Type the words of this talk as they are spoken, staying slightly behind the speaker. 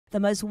the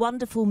most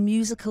wonderful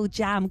musical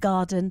jam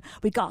garden.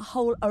 We've got a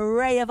whole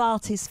array of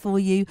artists for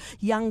you,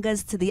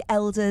 youngers to the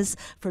elders,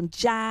 from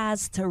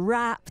jazz to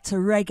rap to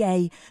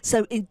reggae.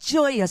 So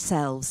enjoy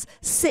yourselves,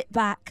 sit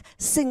back,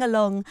 sing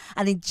along,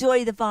 and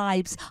enjoy the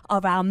vibes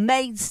of our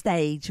main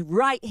stage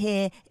right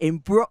here in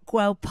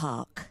Brockwell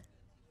Park.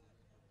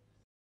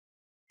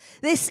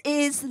 This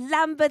is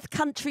Lambeth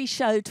Country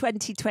Show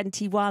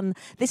 2021.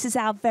 This is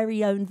our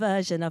very own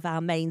version of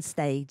our main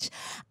stage.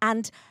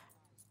 And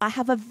I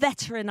have a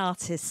veteran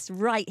artist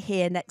right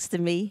here next to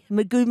me,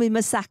 Megumi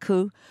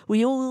Mesaku.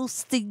 We all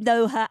still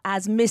know her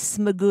as Miss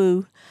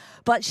Magoo,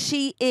 but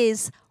she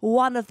is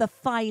one of the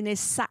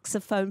finest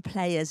saxophone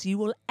players you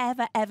will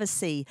ever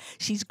see.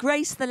 She's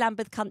graced the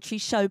Lambeth Country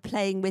Show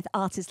playing with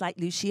artists like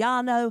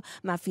Luciano,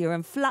 Mafia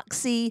and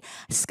Fluxy,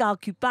 Ska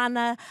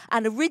Cubana,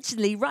 and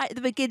originally, right at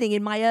the beginning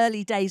in my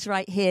early days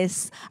right here,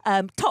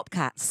 Top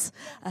Cats.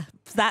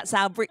 That's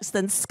our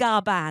Brixton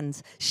ska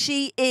band.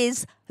 She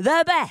is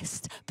the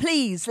best.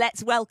 Please,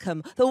 let's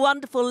welcome the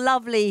wonderful,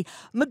 lovely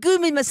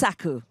Megumi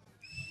Mesaku.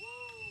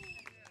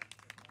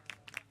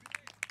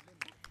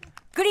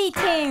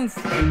 Greetings,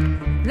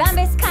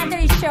 Lambeth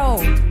Country Show.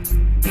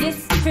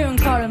 This tune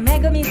called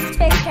Megumi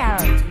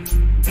Special.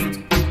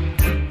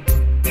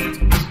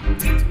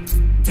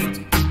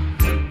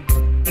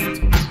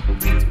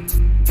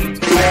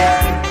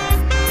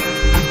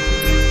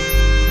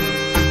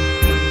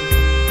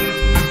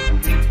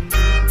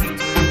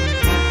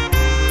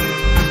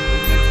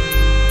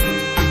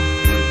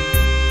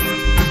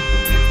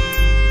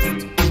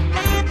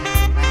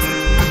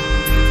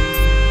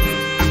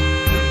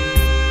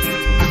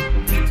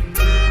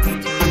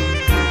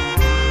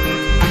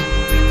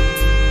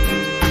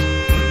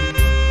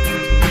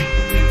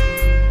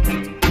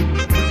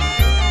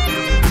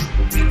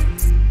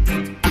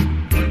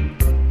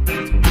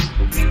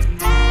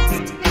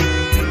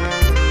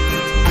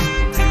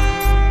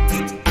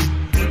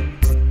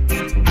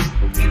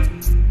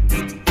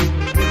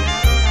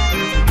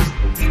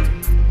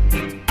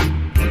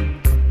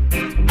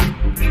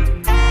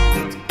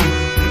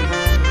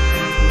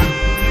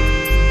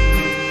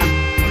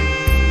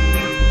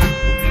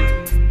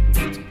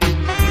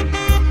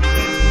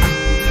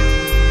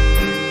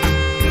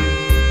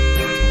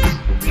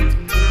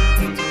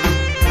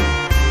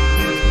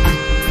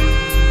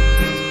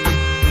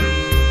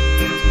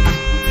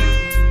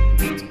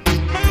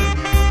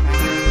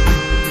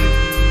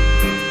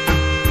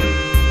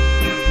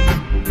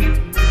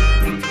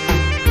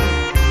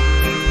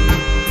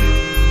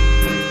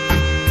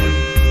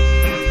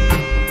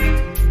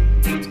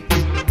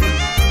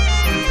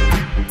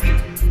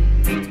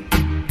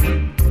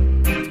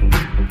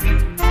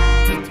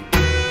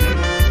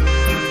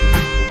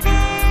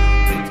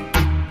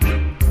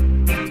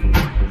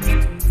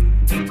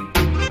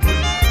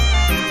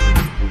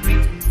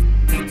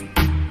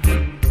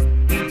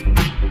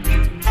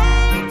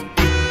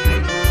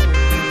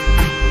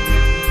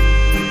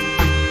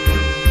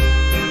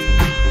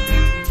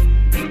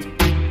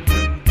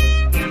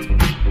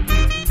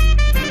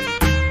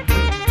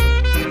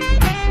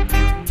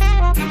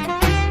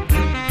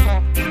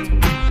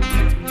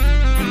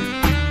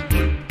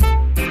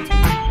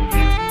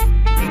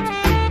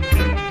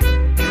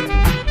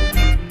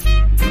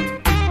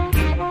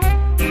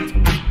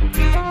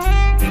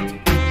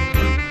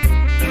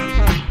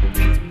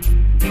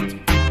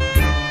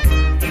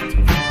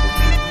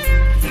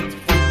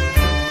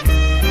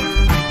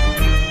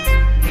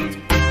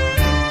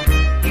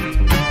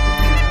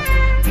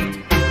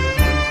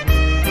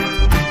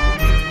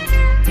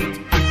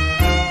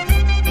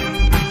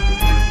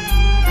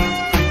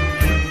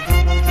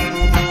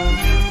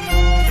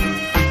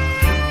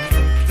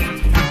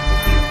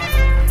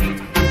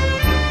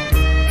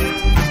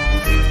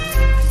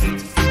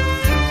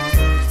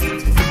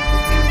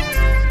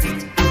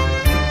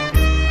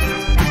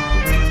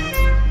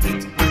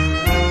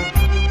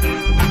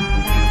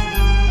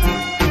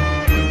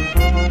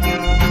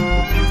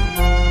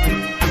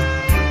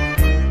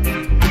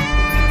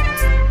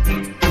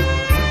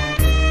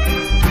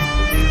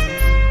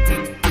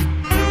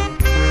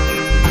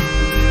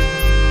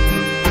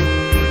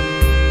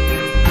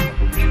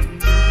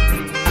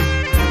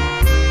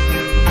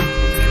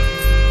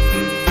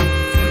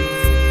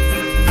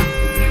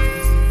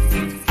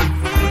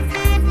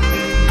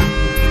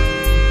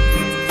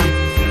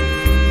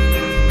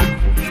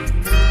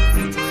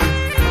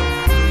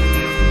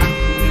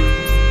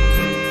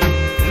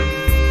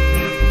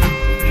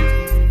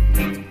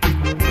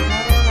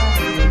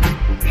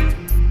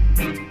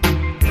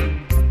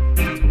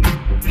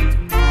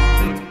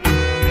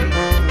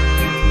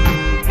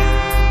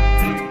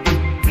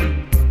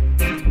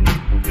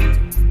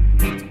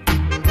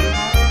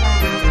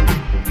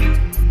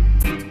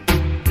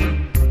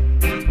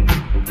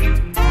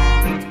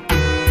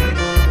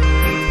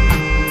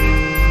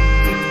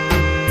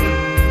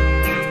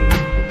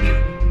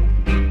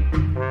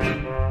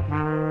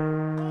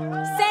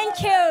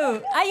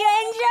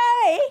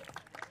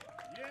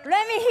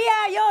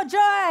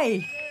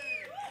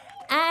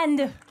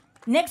 And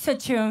next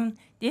tune,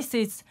 this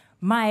is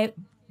my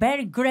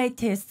very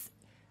greatest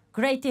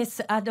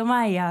greatest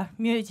admire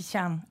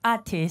musician,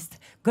 artist,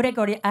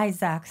 Gregory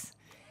Isaacs.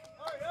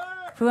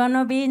 Who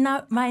wanna be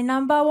my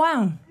number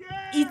one?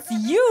 It's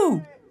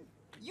you!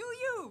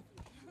 You!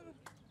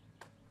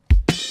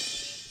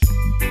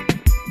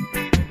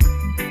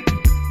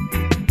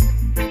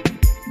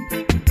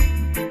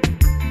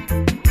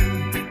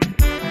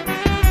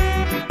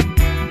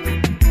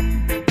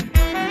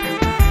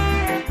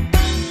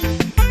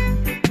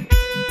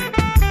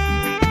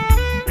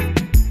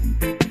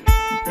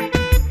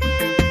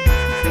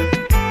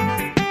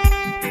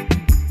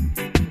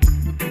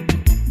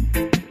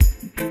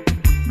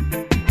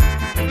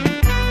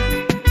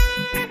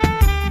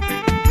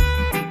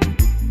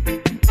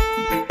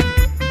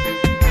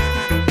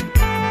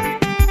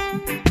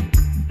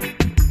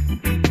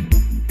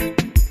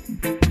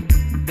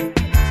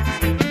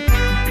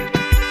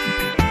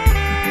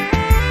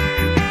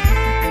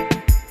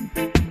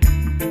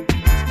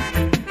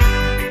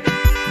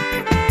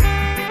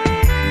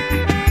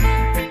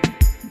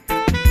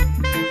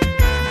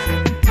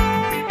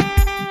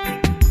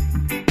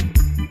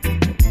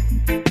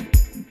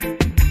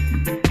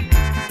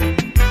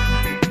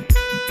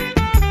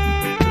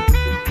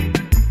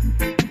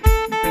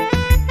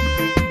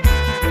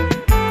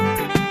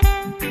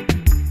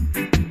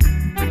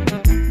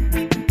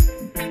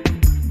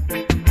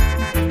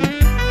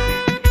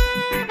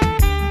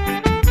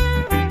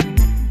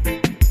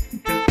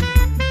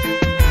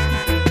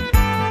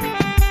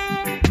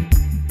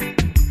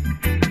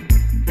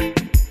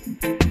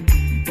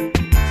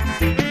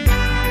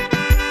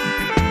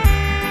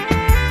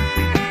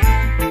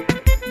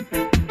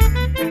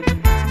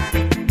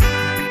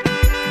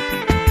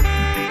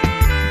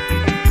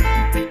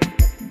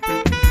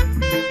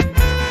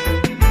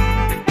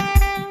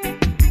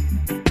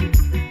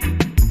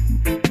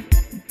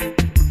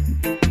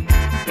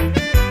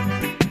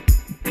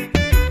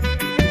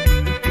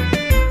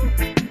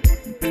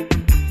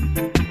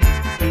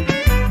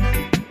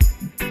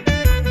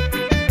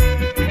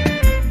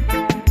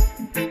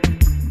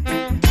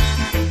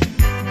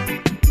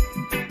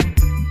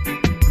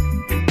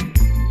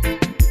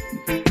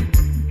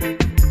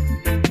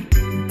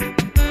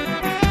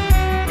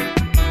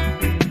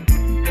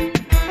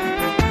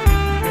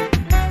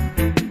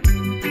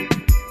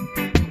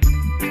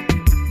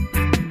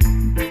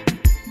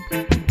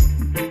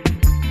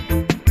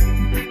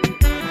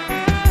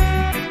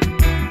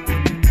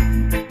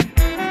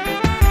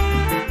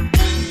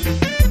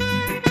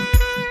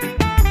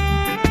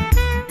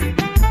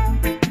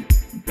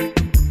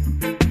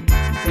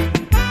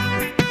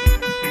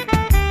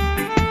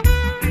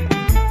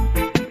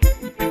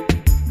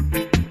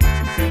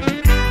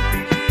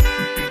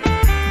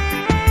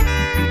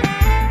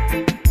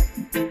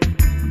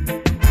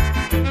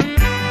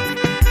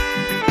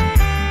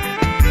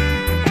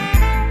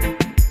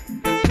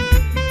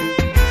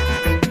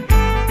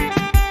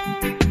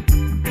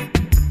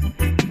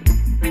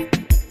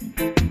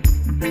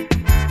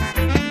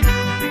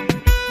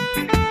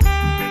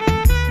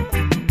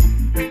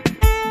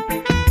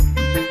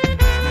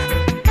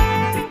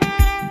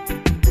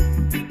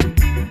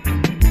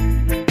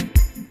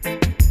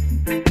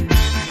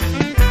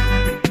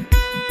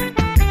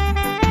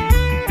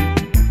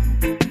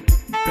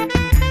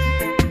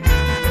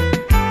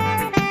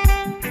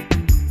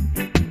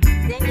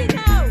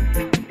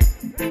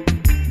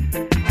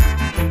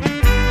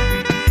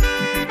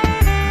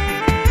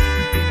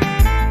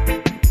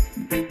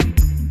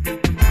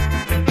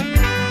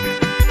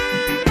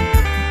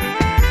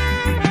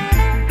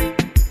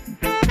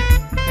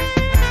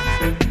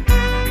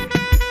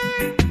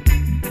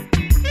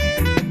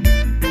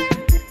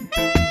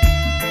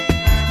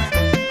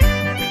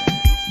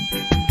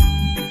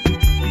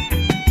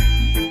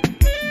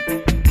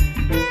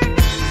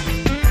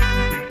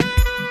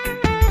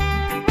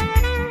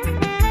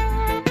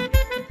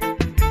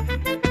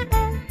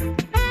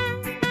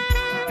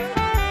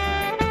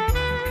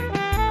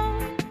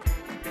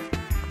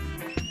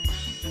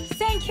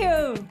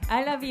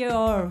 I love you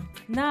all.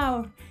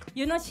 Now,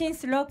 you know,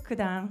 since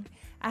lockdown,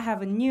 I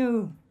have a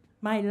new,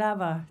 my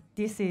lover.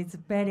 This is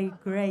very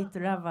great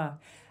lover.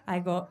 I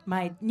got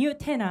my new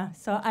tenor,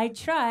 so I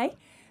try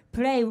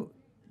play.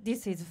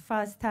 This is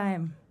first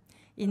time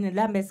in the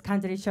Lambeth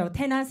Country Show.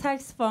 Tenor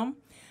saxophone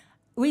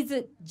with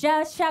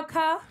jazz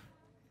shaka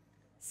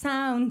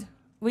sound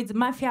with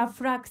Mafia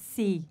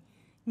Flaxi.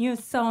 New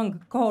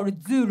song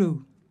called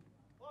Zulu.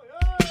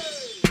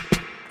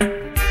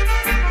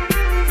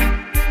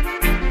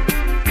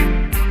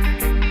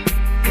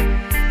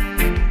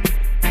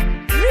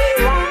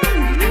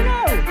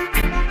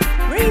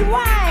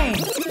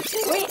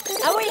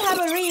 We have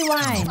a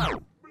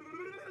rewind.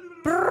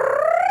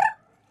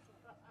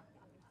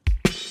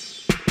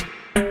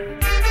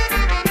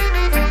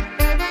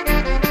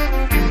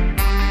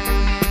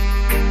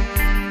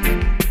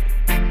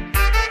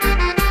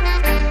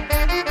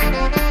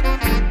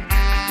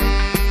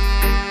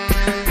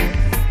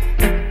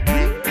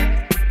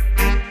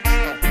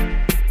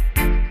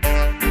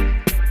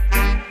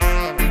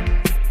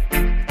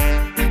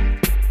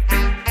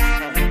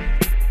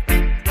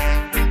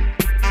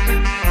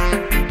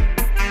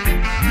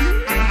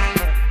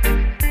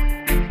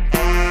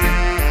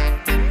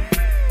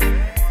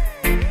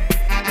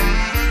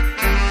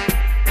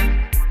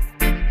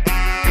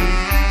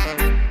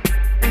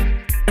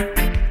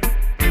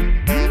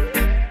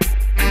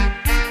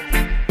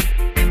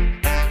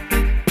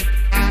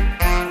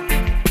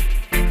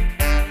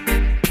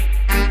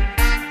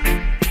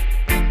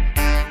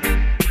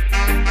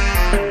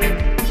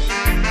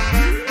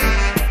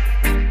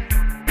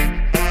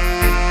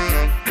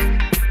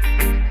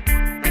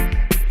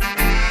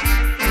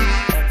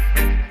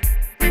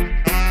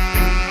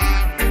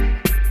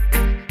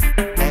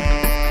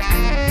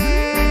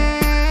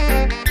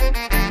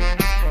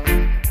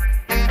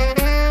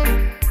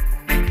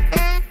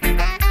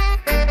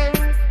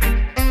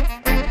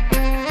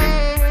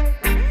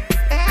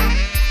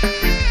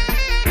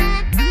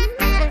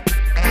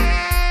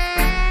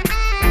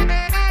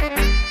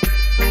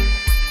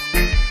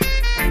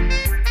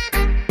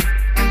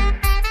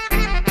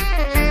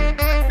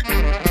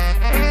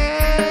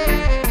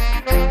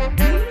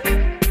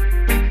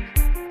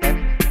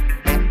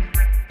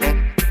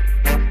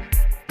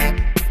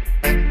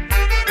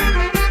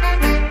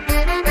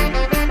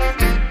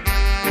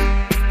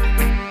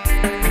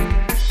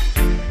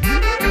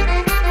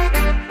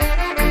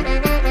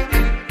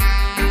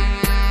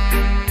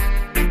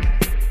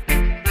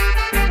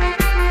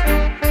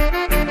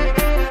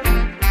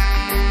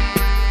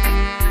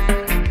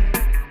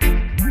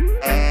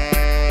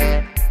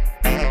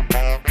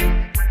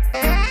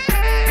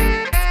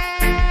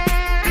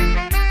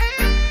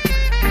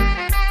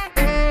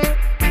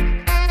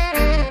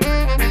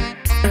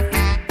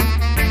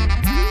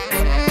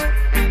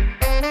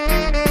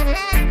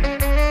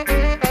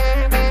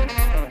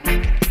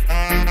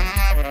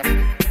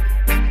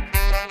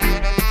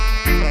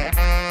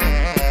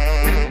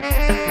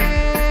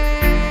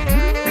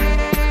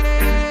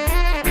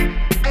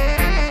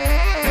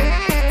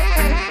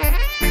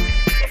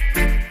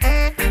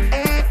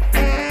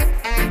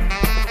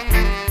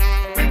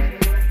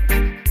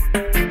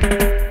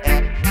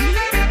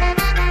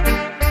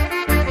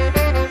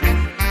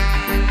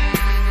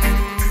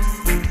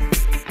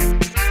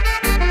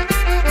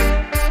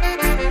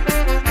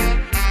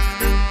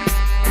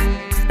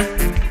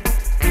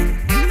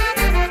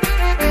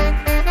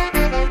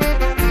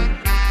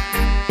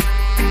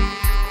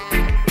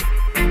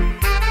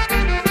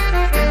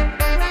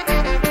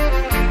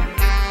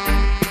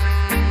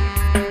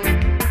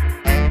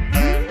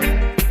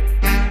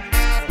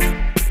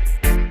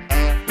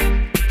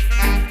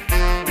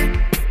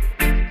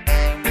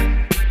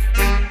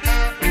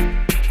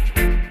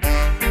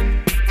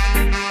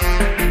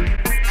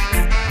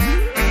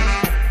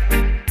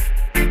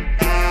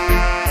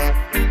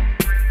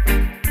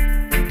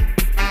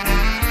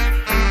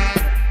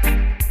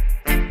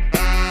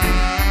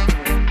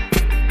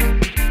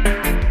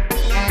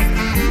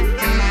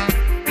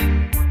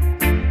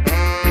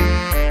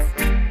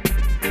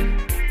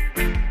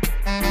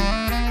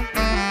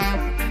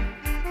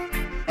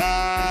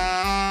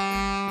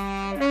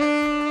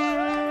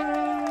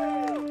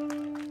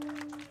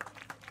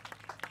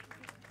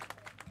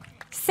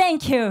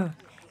 Thank you.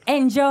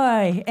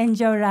 Enjoy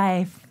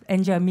life,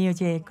 enjoy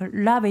music.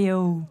 Love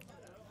you.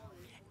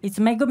 It's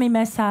Megumi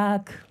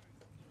Mesaku.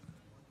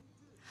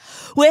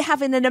 We're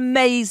having an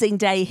amazing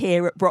day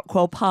here at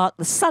Brockwell Park.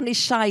 The sun is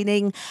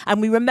shining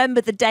and we remember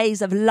the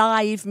days of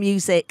live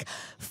music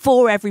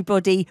for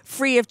everybody,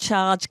 free of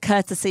charge,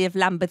 courtesy of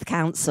Lambeth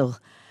Council.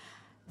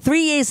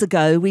 3 years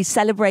ago, we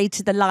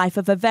celebrated the life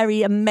of a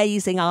very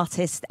amazing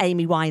artist,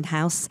 Amy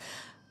Winehouse,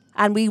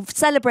 and we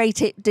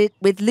celebrated it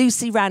with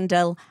Lucy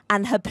Randell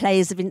and her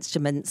players of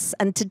instruments.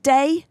 And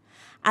today,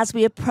 as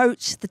we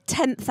approach the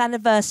 10th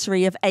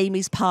anniversary of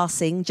Amy's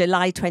passing,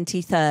 July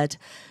 23rd,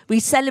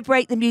 we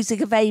celebrate the music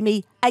of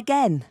Amy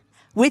again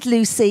with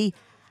Lucy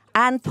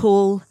and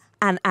Paul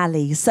and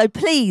Ali. So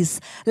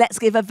please, let's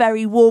give a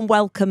very warm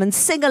welcome and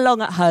sing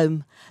along at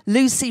home.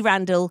 Lucy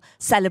Randell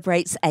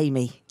celebrates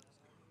Amy.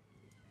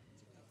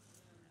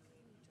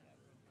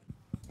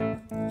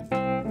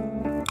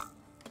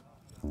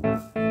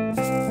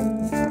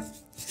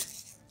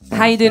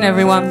 How you doing,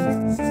 everyone?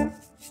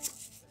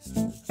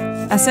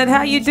 I said,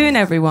 how you doing,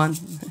 everyone?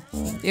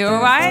 You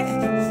all right?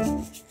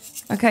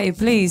 Okay,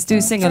 please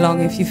do sing along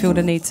if you feel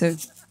the need to.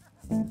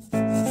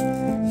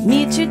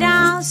 Meet you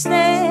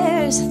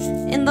downstairs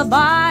in the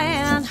bar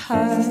and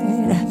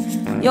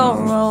heard your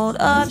rolled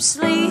up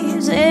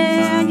sleeves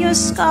and your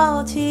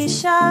skull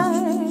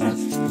t-shirt.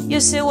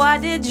 You say,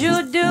 what did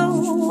you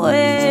do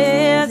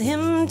with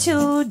him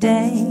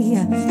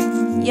today?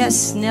 You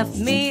sniffed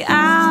me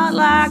out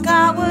like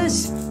I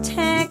was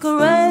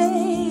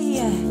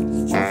Tanqueray.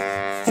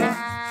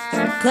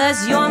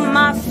 'Cause you're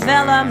my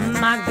fella,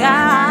 my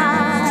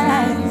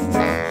guy.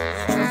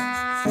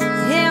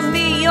 Hand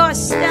me your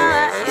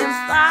Stella and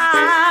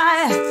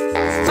by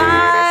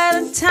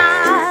the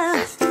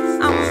time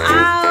I'm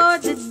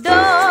out the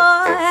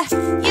door,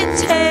 you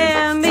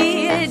tear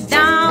me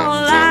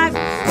down like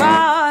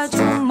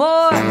Roger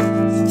Moore.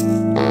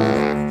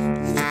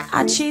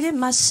 I cheated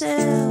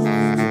myself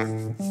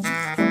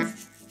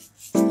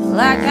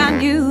like I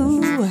knew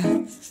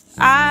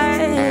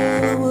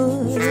I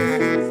would.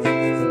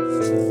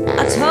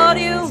 I told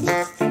you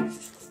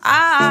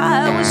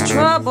I was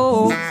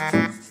trouble.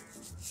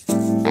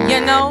 You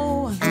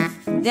know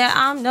that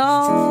I'm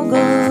no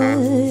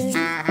good.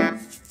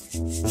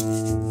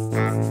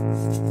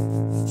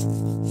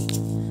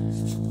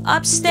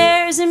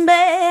 Upstairs in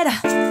bed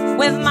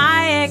with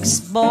my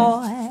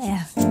ex-boy.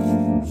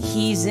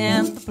 He's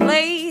in the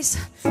place,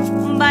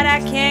 but I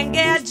can't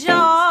get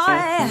joy.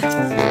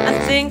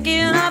 I'm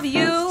thinking of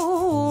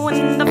you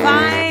in the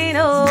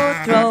final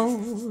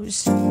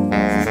throes.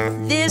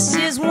 This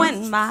is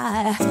when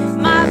my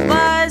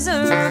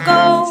buzzer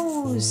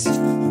goes.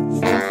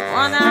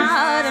 Run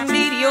out and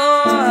meet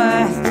your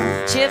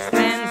chip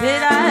and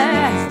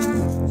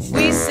bitter.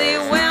 We say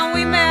when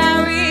we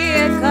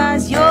marry,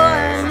 'cause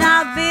you're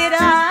not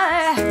bitter.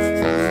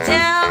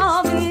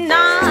 Tell me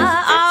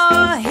not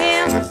of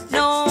him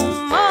no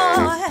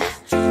more.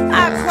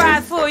 I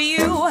cried for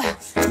you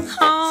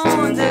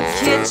on the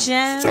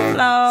kitchen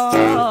floor.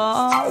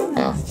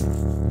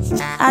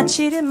 I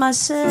cheated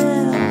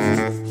myself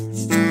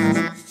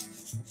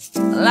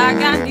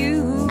like I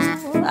knew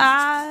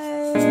I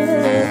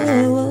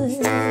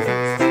would.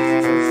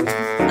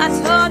 I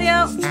told you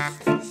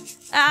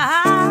I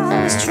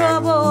was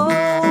trouble.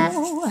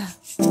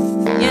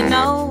 You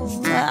know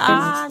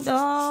I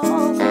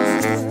don't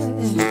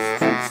good.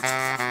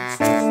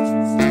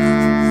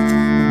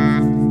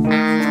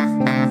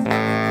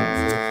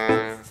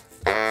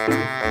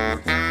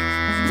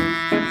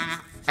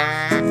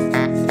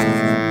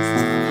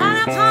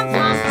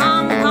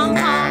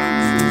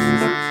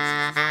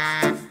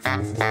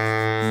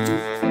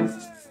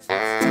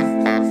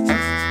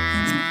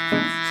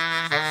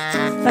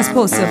 Let's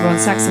pause Silver on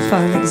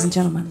saxophone, ladies and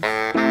gentlemen.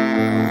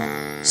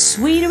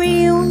 Sweet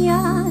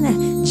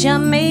reunion,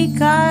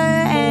 Jamaica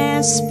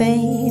and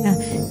Spain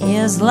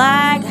is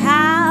like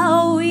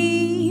how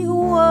we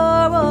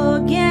were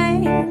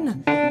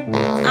again.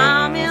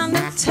 I'm in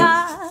the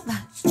tub,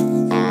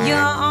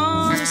 you're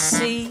on the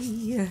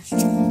sea.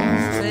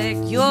 Lick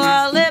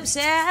your lips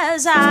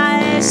as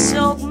I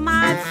soak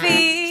my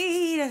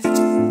feet.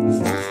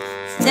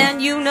 Then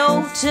you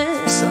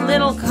notice a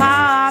little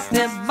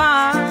carpet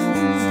burn.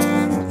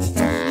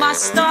 My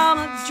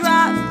stomach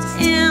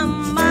dropped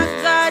and my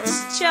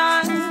guts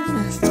churned.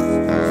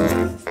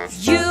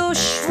 You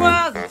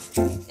shrug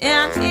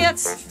and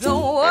it's the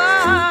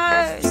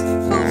worst.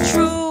 Who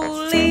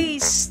truly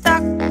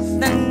stuck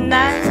the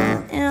knife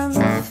in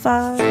the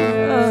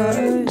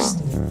first?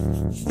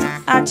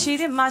 I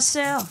cheated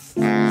myself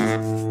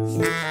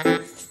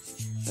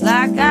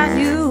like I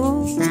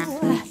knew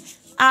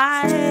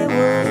I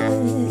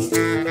would.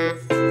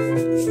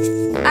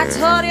 I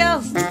told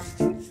you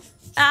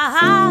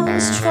I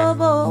was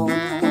trouble.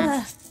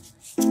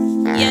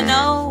 You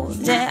know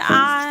that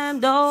I'm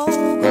no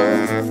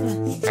good.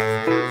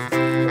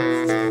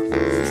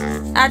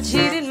 I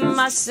cheated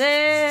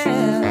myself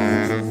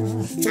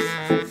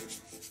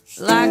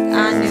like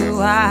I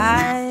knew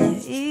I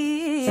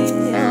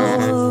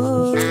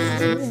would.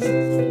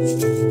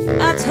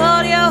 I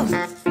told you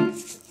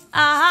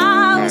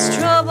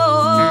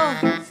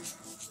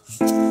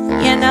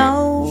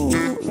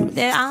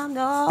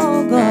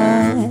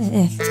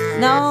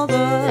no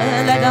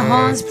good. Let the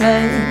horns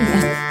play.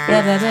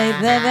 Baby,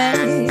 baby,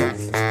 baby.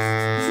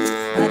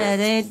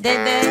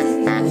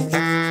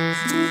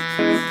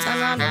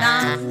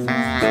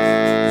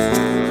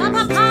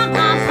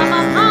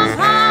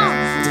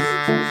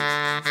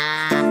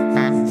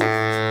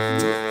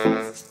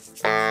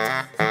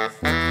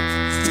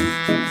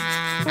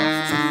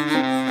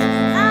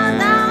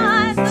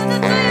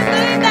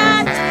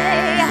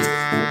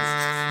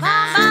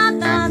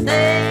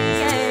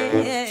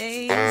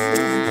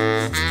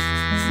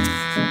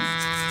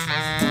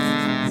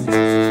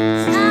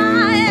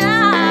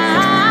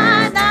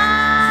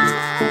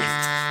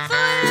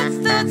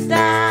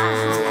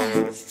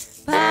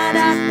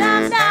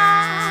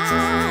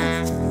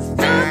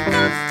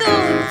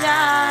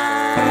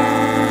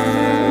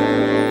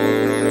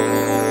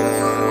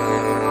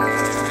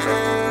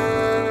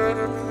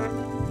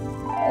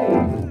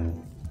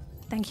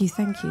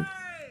 Thank you.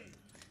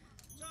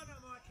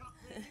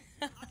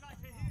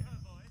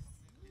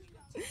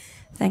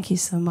 Thank you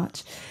so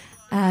much.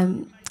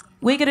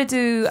 We're going to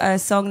do a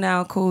song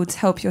now called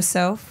Help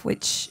Yourself,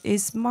 which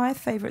is my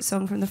favourite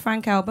song from the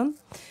Frank album.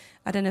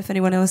 I don't know if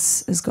anyone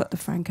else has got the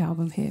Frank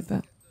album here,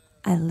 but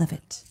I love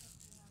it.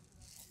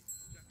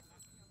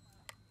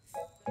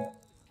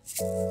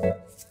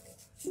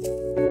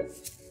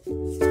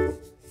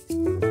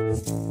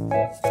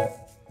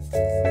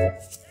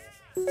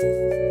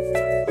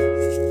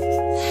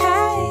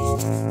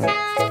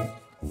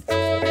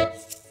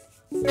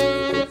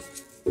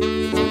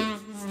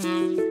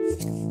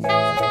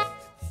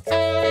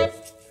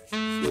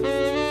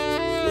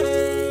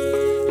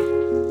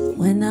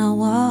 When I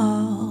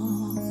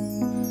walk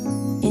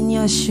in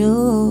your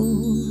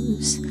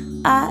shoes,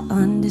 I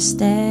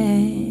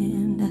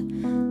understand.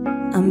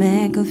 I'm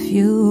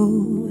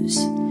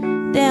confused.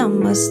 There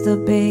must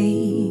have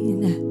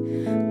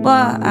been,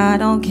 but I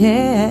don't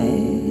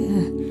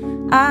care.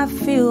 I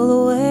feel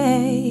the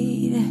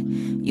weight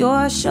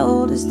your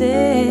shoulders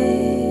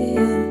did.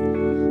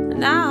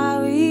 Now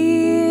I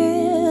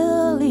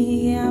really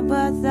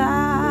empathize,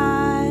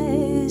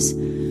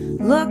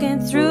 looking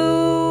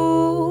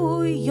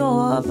through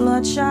your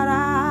bloodshot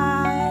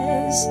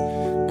eyes.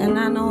 And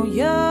I know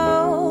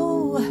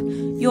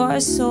you're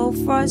so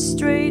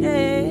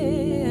frustrated.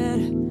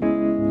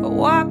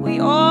 What we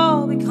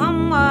all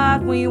become,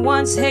 what we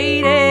once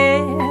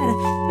hated.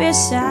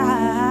 Besides,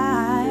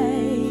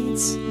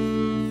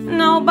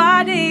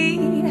 nobody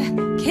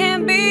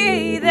can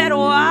be that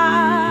wise.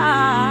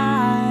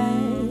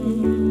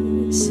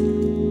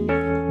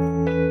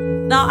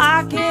 Now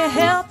I can't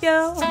help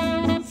you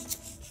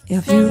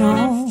if you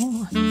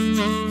don't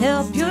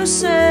help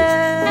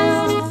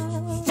yourself.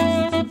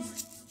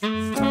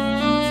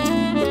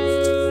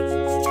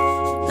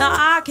 Now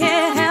I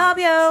can't help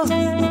you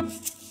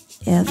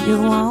if you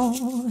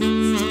won't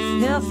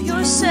help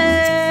yourself.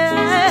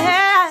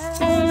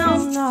 No,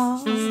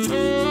 no.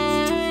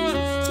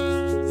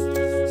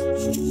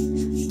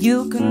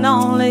 You can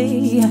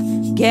only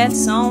get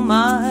so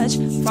much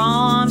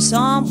from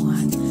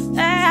someone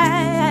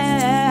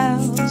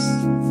else.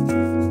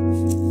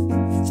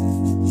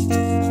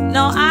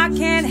 No, I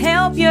can't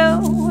help you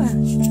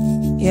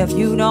if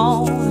you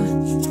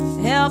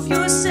don't help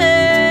yourself.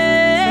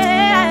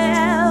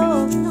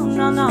 No,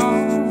 no, no.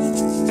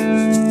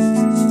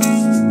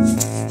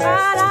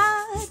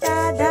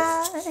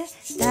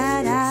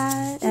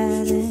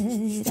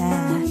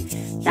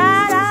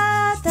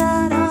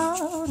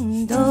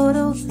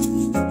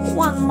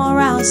 One more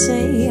round,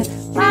 say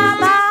bye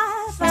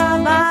bye,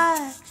 bye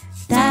bye,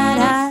 da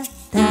da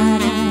da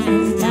da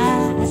da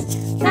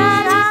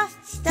da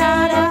da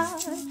da.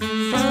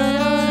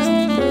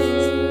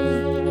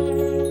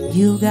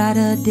 You got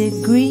a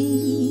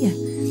degree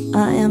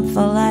in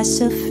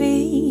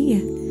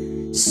philosophy,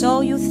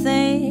 so you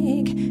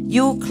think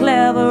you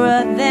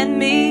cleverer than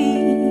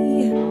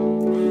me.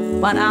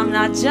 But I'm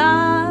not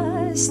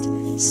just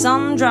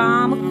some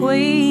drama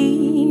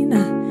queen,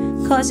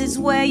 'cause it's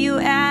where you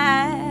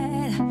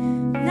at,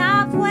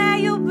 not where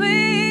you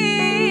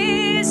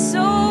be.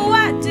 So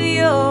what do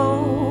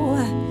you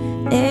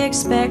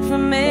expect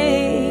from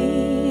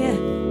me?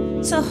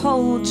 To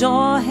hold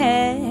your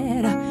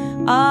head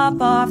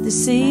up off the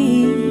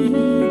seat.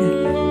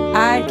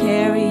 I'd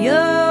carry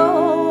you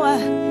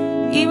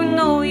even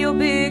though you're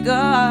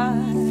bigger.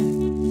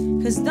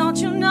 'Cause don't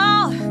you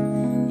know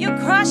you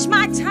crush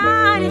my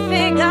tiny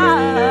finger.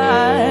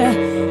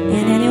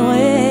 And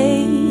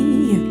anyway,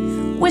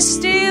 we're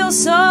still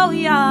so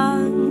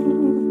young,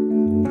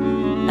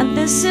 and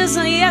this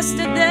isn't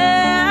yesterday.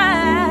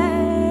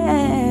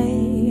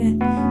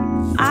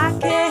 I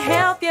can't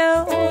help you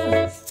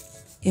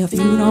if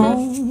you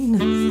don't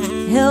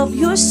help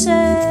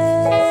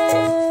yourself.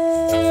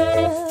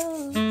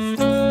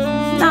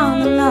 No,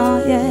 no, no,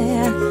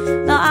 yeah.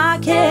 No, I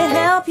can't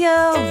help you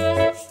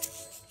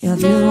if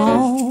you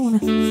don't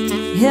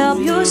help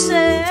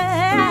yourself.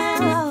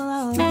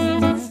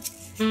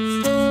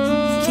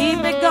 Keep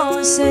it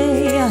going, say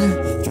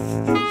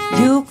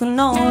you can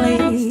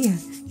only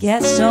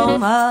get so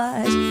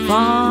much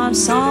from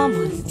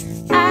someone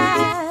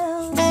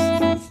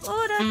else.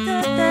 Ooh, da, da.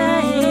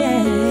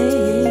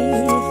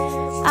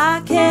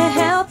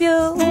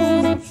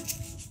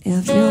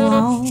 if you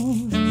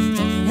won't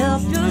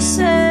help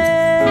yourself.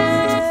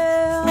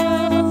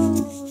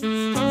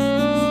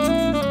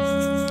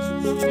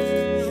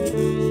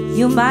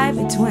 You might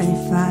be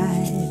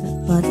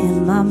 25, but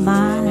in my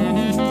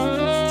mind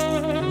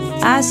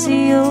I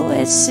see you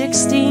at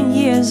 16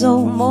 years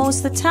old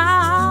most of the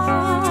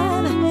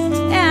time.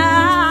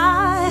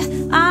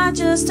 And I'm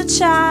just a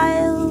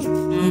child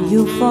and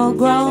you full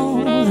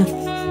grown,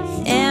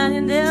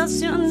 and there's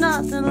still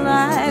nothing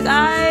like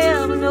I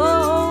ever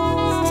know.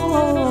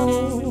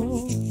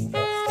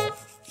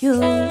 You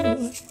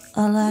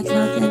are like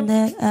nothing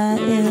that I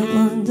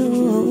ever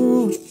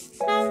do.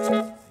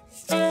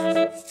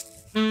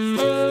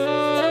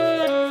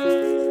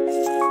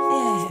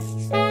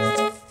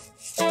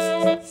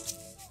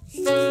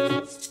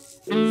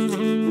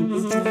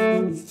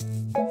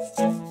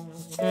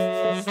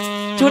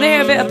 Do you want to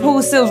hear a bit of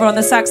Paul Silver on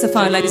the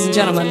saxophone, ladies and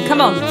gentlemen?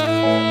 Come on,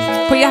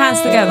 put your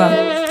hands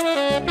together.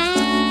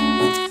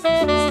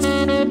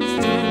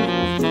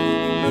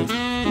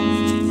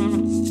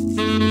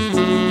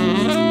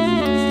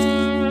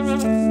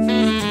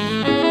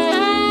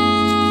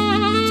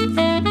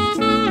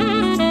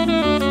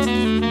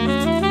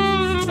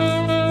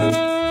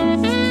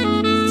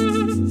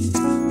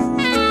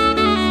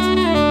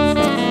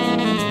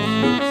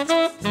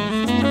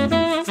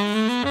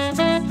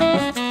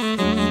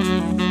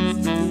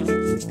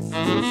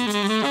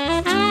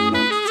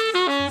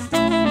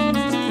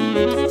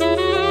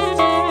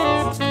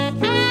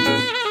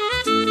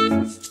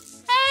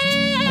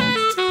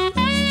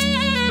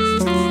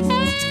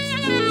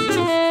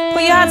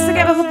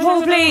 Together for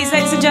Paul, please,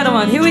 ladies and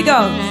gentlemen. Here we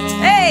go.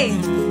 Hey!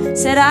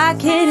 Said I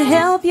can't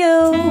help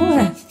you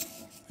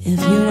if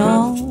you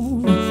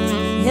don't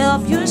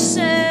help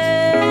yourself.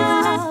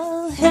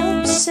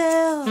 Help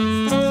yourself.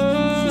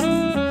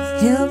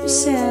 Help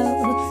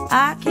yourself.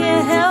 I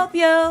can't help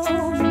you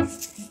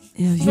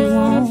if you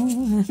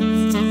won't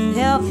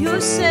help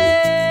yourself.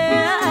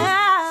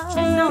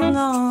 No,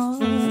 no,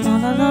 no,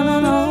 no, no, no,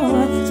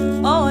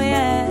 no. Oh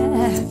yeah,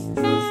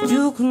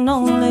 you can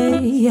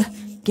only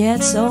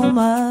get so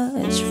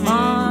much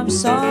from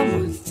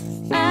someone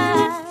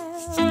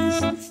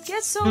else.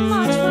 Get so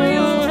much from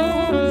you.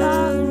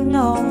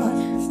 No,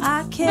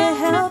 I can't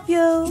help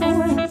you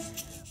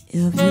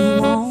if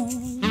you won't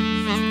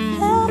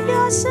help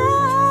yourself.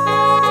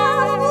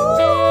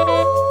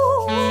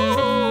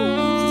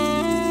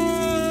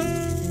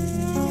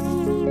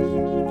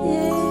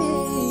 Yeah.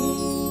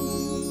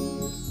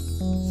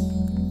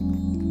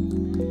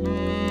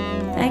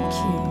 Thank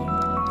you.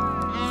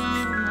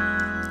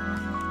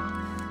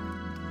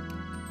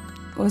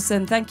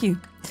 Awesome, thank you.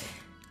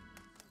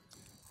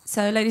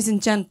 So, ladies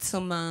and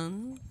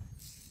gentlemen,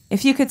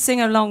 if you could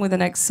sing along with the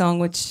next song,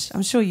 which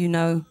I'm sure you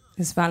know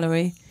is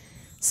Valerie.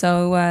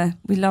 So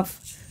we love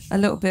a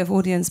little bit of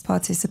audience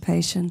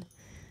participation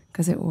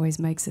because it always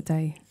makes a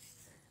day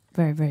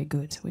very, very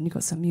good when you've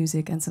got some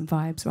music and some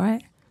vibes,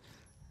 right?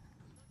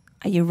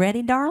 Are you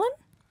ready, darling?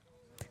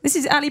 This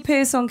is Ali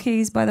Pierce on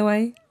keys, by the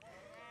way.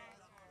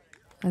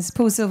 There's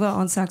Paul Silver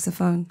on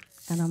saxophone,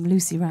 and I'm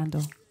Lucy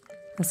Randell.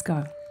 Let's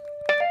go.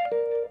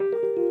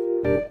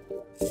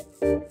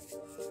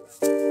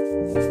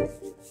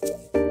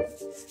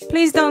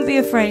 Please don't be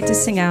afraid to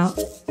sing out.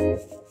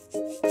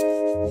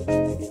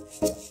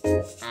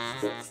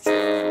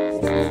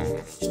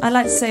 I'd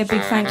like to say a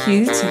big thank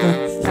you to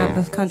the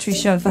Lambeth Country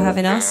Show for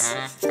having us.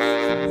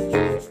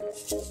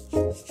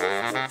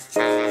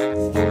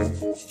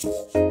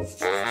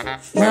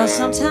 Well,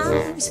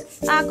 sometimes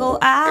I go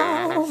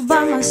out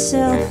by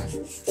myself.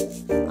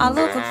 I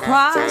look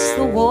across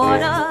the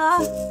water,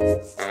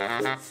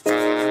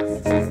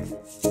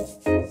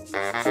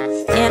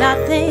 and I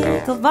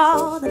think of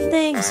all the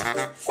things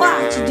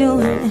what you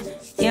doing.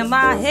 In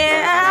my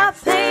head, I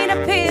paint a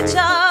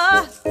picture.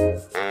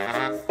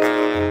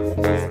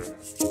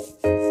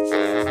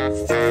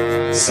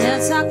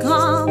 Since I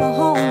come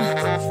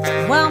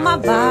home, well, my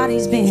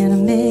body's been a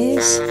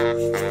mess,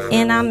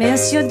 and I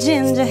miss your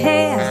ginger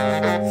hair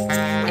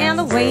and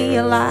the way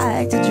you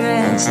like to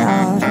dress.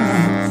 Oh,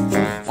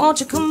 won't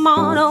you come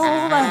on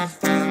over?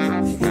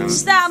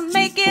 Stop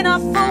making a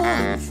fool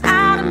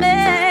out of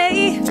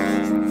me.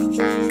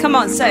 Come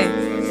on, say.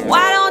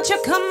 Why don't you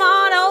come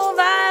on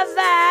over,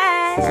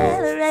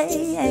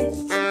 Valerie?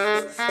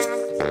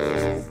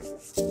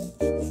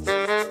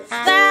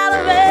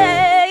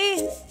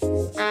 Valerie.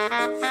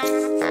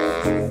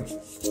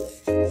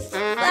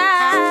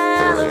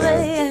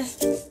 Valerie.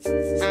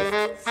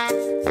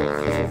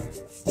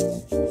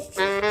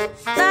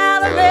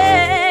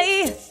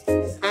 Valerie.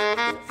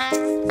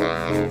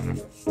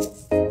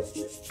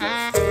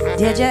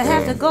 Did you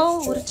have to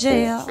go to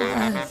jail?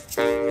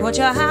 Put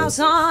your house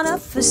on up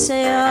for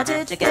sale?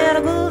 Did you get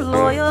a good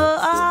lawyer?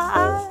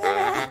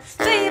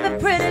 Baby,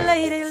 pretty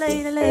lady,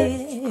 lady,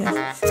 lady.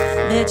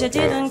 Bet you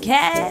didn't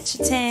catch a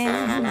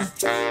tan,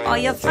 or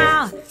you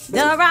found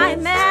the right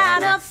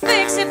man to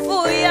fix it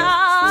for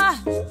ya.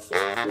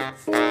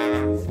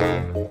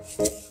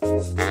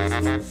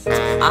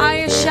 Are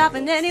you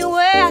shopping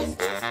anywhere?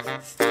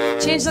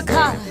 Change the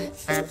color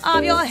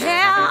of your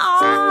hair.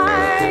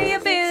 Are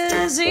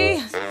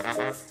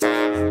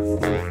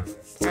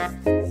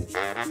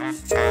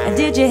And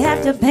did you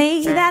have to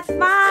pay that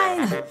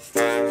fine?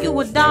 You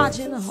were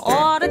dodging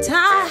all the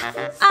time.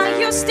 Are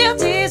you still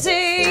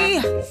dizzy?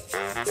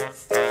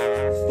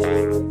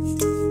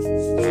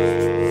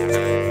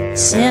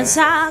 Since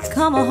I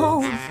come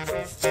home,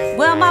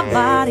 well, my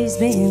body's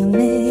been a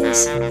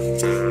mess.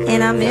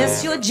 And I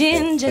miss your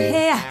ginger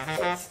hair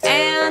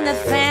and the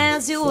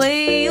fancy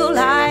way you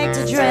like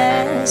to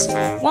dress.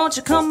 Won't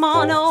you come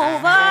on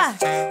over?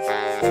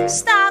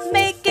 Stop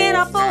making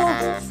a fool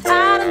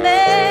out of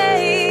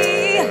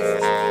me.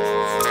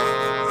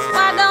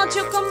 Why don't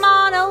you come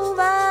on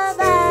over,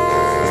 Valerie?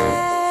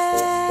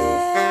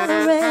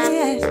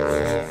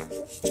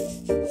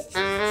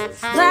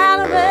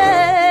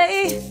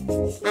 Valerie.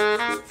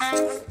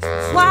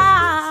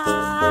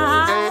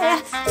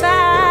 Why,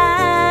 Valerie?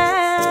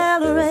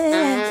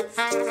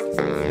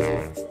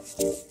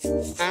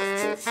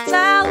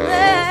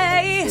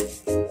 Valerie.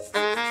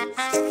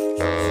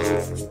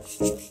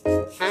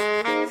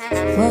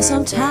 Well,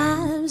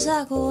 sometimes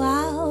I go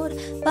out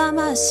by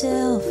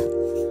myself.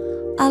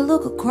 I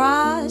look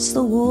across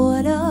the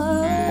water,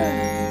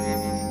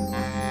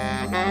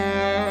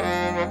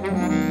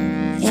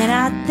 and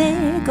I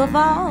think of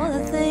all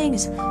the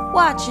things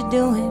what you're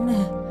doing.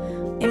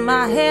 In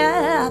my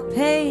head I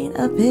paint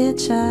a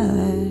picture.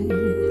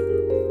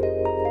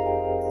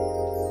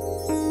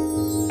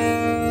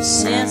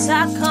 Since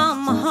I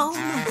come home,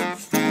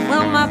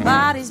 well, my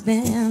body's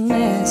been a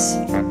mess.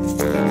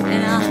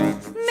 And I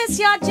miss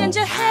your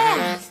ginger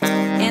hair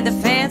and the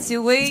fancy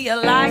way you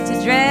like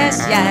to dress,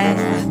 yeah.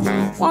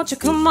 Won't you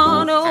come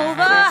on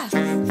over?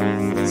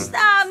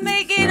 Stop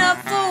making a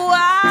fool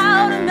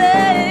out of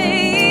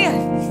me.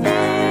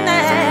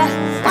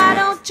 Why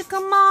don't you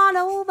come on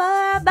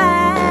over, Valerie?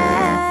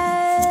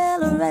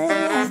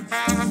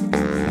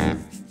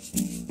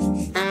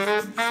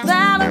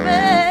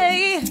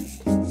 Valerie.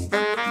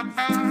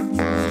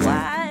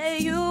 Why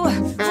you,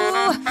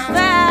 ooh,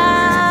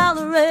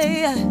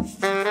 Valerie?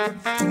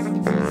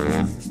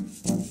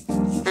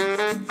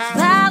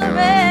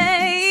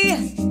 Valerie.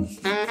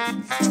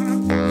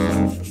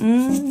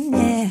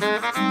 Yeah.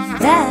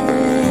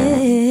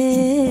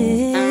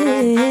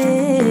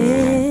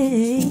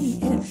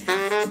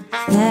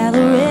 Valerie.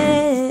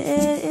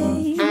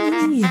 Valerie.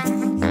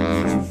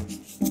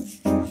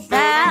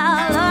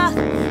 Valerie.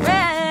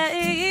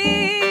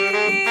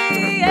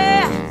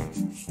 Yeah.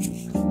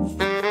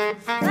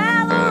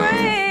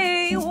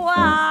 Valerie,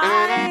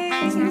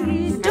 why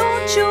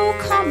don't you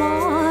come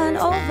on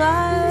over?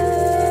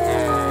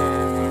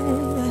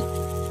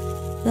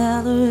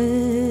 Valerie.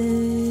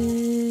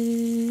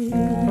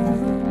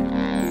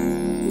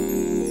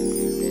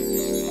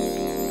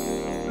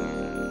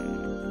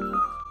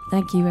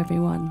 Thank you,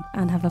 everyone,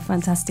 and have a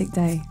fantastic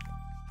day.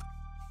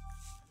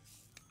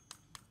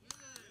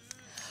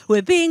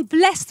 We're being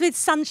blessed with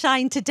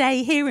sunshine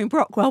today here in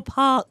Brockwell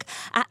Park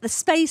at the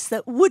space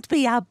that would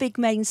be our big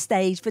main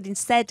stage, but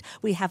instead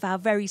we have our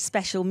very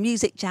special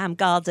music jam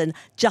garden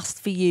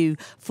just for you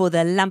for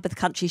the Lambeth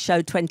Country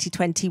Show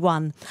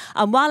 2021.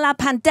 And while our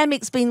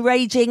pandemic's been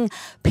raging,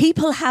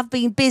 people have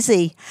been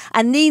busy.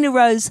 And Nina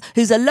Rose,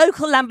 who's a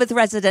local Lambeth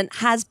resident,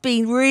 has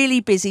been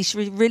really busy.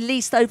 She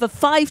released over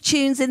 5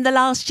 tunes in the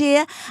last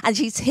year, and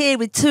she's here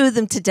with 2 of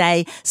them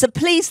today. So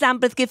please,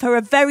 Lambeth, give her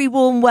a very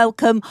warm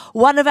welcome.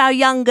 One of our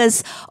youngers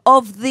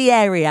of the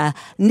area,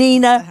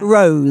 Nina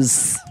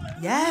Rose.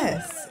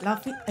 Yes,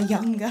 lovely, a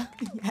younger,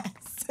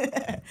 yes.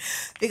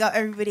 Big up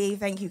everybody.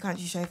 Thank you,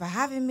 Country Show, for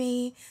having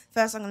me.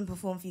 First I'm going to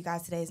perform for you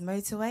guys today is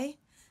Motorway.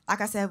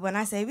 Like I said, when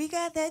I say we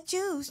got that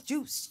juice,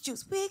 juice,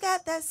 juice, we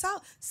got that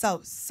sauce,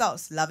 sauce,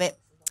 sauce. Love it.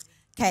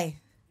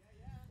 Okay,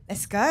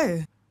 let's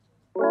go.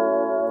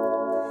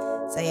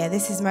 So yeah,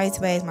 this is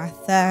Motorway. It's my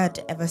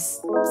 3rd ever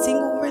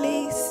single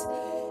release.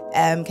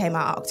 Came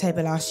out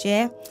October last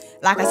year.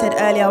 Like I said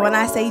earlier, when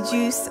I say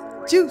juice,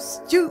 juice,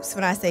 juice.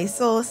 When I say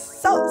sauce,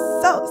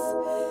 sauce, sauce.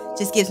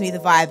 Just gives me the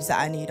vibes that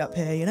I need up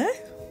here, you know?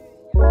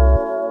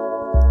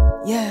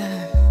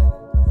 Yeah.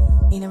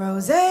 Nina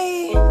Rose.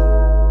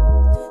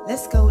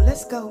 Let's go,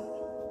 let's go.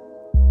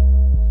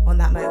 On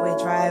that motorway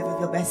drive with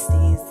your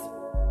besties.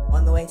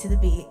 On the way to the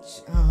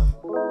beach.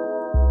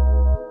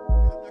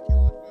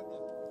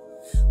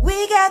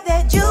 We got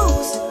that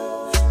juice.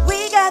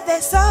 We got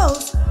that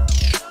sauce.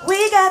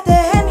 We got the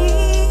Henri,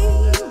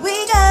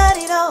 we got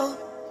it all.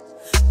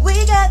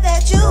 We got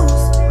that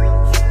juice,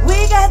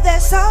 we got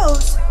that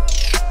sauce.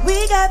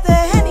 We got the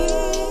Henri,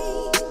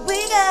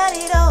 we got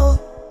it all.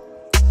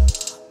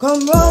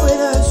 Come roll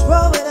with us,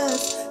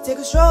 take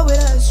a stroll with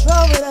us,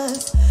 roll with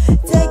us.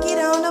 Take it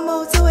on the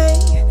motorway,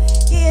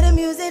 hear the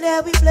music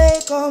that we play.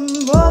 Come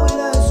roll with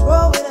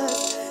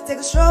us, take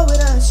a stroll with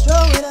us,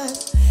 stroll with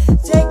us.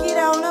 Take it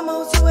on the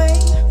motorway,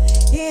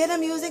 hear the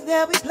music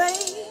that we play.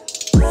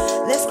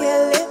 Let's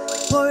get lit,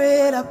 pour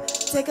it up,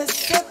 take a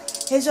sip,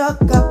 here's your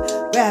cup.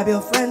 Grab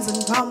your friends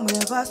and come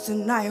with us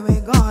tonight.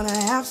 We're gonna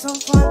have some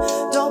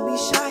fun. Don't be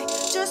shy,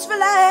 just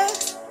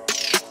relax.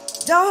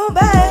 Don't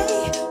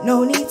beg,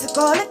 no need to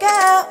call a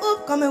cab.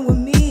 Ooh, coming with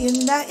me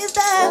and that is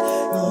that.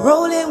 You're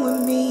rolling with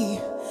me,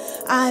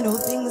 I know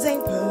things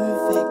ain't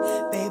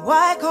perfect, babe,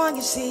 why can't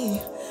you see?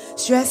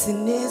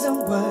 Stressing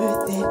isn't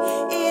worth it.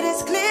 It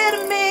is clear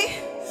to me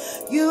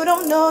you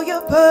don't know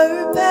your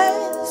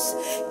purpose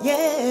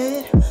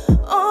yet.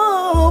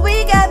 Oh,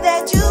 we got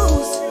that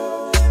juice,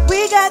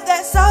 we got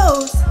that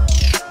sauce,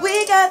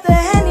 we got the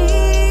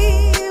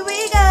Henri,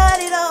 we got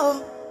it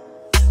all.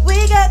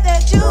 We got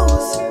that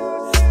juice,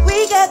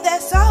 we got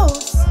that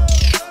sauce,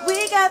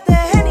 we got the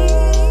Henri,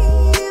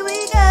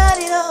 we got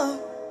it all.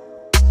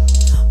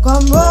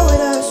 Come roll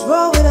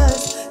with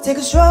us, take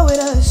a stroll with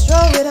us,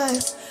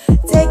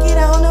 take it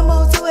on the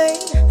motorway,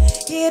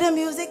 hear the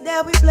music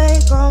that we play.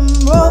 Come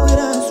roll with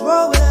us,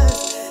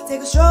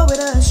 take a stroll with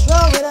us,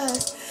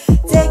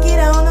 take it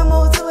on the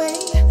motorway,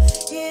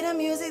 hear the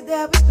music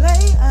that we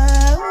play.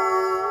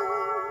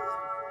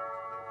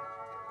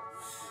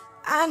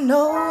 I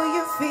know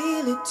you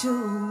feel it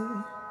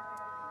too.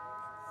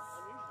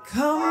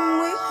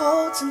 Come, we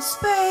hold some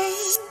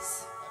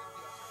space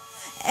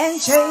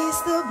and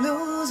chase the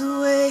blues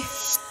away.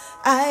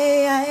 I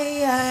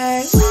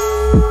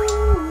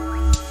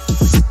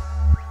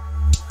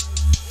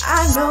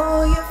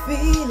know you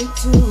feel it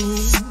too.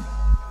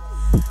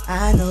 I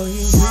know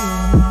you do.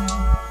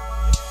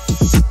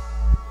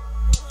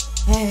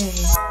 Hey.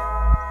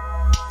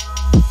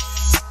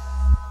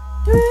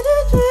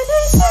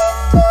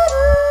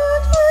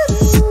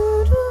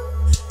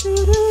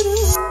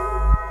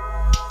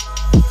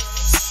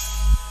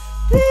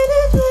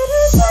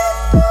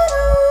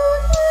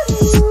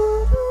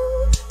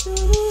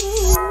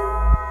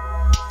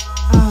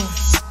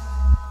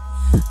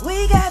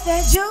 We got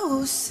that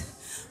juice,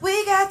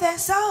 we got that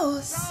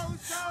sauce,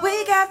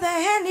 we got the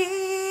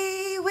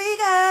Henri, we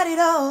got it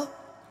all.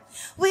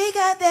 We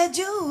got that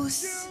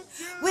juice,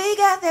 we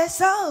got that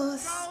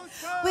sauce,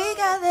 we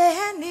got the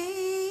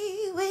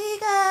Henri, we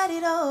got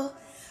it all.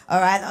 All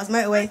right, that was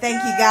Motorway.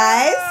 Thank you,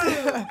 guys.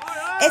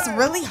 It's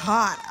really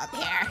hot up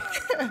here.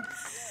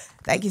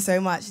 Thank you so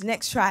much.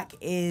 Next track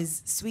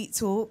is Sweet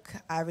Talk.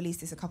 I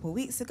released this a couple of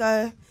weeks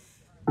ago.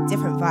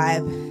 Different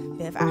vibe,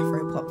 bit of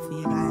Afro pop for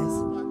you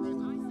guys.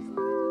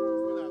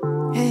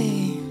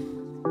 Hey,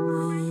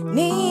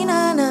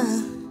 Nina,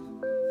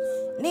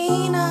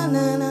 Nina,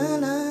 na na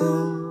na.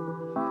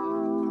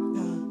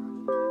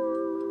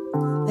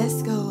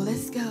 Let's go,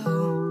 let's go.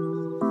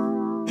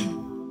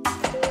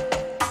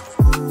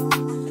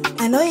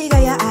 I know you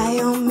got your eye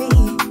on me,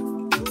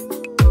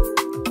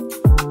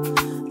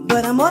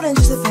 but I'm more than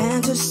just a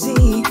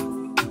fantasy.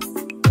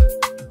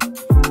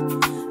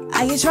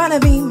 Are you trying to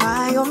be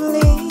my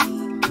only?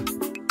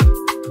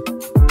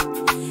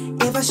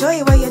 If I show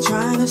you what you're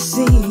trying to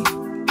see.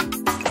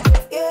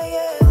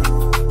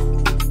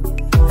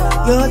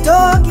 Your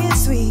dog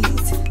is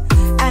sweet,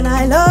 and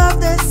I love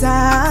the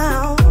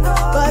sound.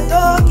 But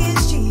dog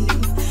is cheap,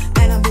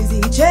 and I'm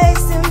busy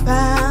chasing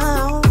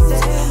pounds.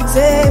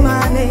 Say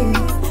my name,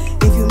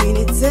 if you mean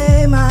it,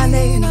 say my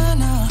name.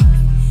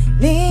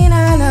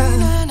 Nina, na,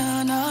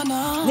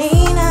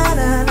 Nina,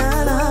 na,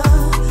 na,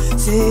 na.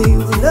 Say you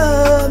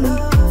love me,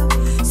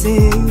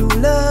 say you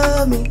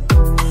love me.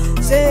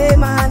 Say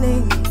my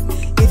name,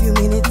 if you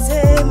mean it,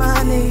 say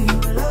my name.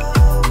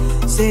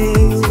 Say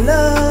you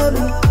love me.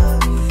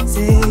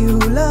 Say you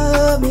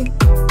love me,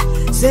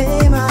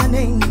 say my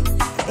name.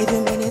 If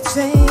you mean it,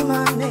 say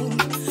my name.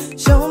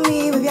 Show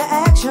me with your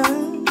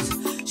actions,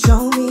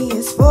 show me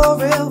it's for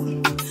real.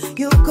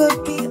 You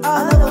could be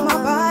all over my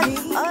body,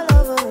 all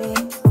over me,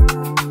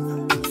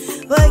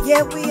 but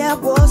yet we at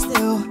war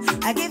still.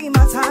 I give you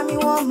my time, you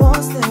want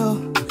more still.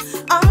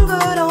 I'm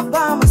good all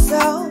by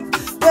myself,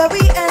 where we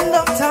end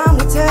up time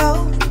will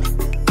tell.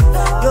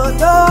 Your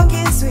dog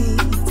is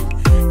sweet,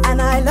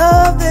 and I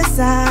love the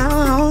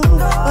sound.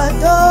 But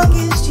dog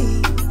is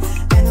cheap,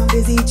 and I'm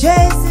busy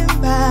chasing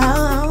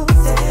pounds.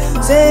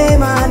 Say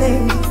my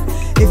name,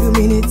 if you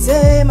mean it,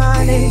 say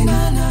my name.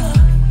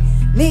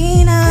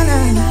 Nina, na,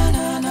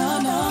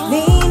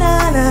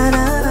 Nina, na,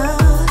 na, na.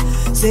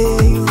 Say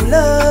you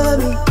love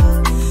me,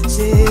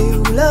 say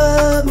you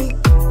love me.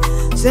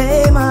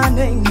 Say my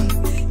name,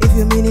 if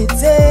you mean it,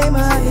 say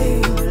my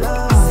name.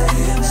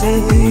 Say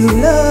you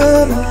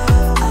love me,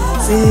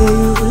 say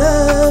you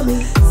love me.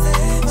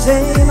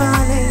 Say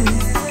my name,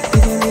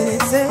 if you mean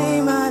it,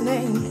 say my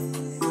name.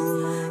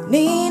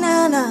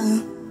 Nina, na,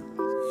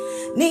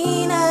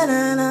 Nina,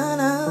 na, na,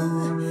 na.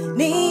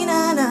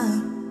 Nina, na,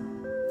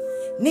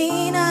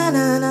 Nina,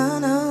 na, na,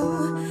 na.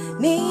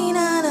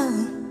 Nina, na,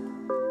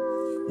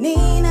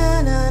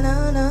 Nina, na,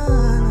 na, na,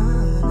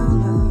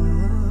 na.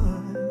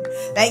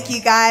 Thank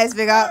you, guys.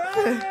 Big up.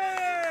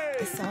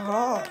 It's so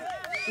hot.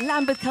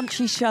 Lambeth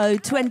Country Show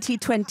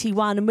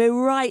 2021, and we're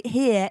right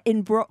here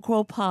in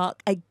Brockwell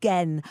Park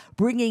again,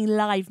 bringing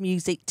live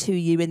music to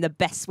you in the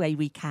best way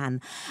we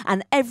can.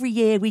 And every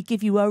year we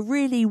give you a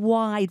really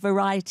wide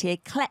variety,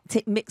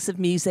 eclectic mix of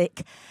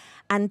music.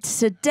 And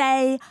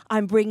today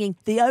I'm bringing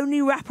the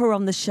only rapper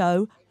on the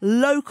show,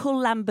 local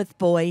Lambeth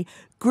boy,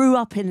 grew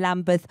up in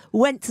Lambeth,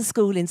 went to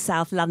school in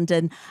South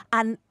London,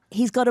 and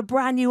he's got a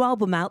brand new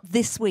album out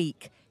this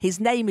week. His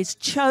name is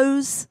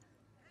Choze.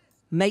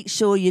 make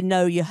sure you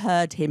know you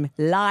heard him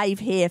live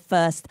here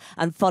first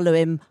and follow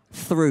him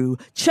through.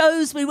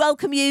 Choze, we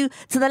welcome you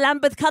to the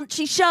Lambeth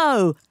Country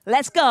Show.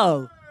 Let's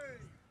go.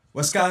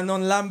 What's going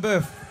on,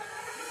 Lambeth?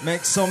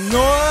 Make some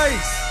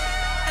noise.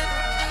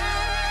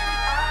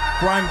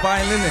 Grime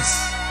violinist,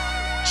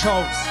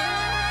 Choze.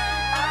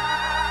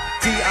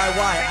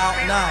 DIY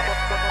out now.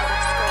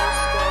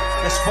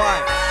 Let's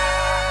vibe.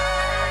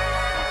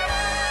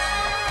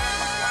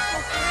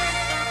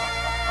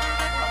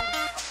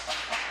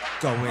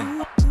 Go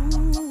in.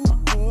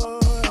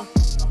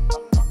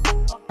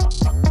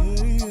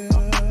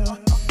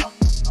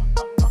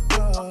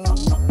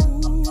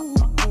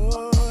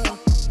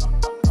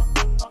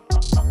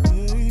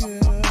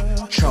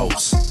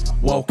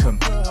 Choze, welcome.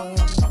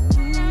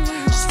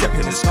 Step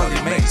in this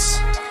gully mates,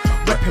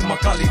 repping my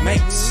gully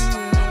mates.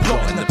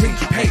 Plotting the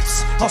pinky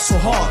papes, hustle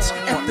hard,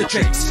 F the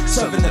jakes,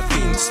 serving the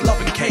fiends,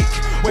 loving cake.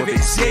 Whether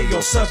it's here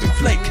or serving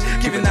flake,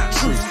 giving that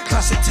truth,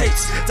 classic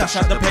takes. Dash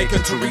out the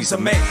pagan Theresa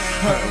May,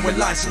 hurting with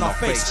lies in our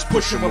face,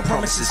 pushing with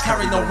promises,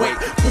 carrying no weight.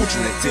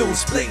 Fortunate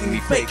deals,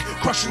 blatantly fake,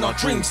 crushing our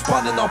dreams,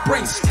 burning our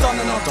brains, done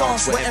in our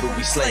dance wherever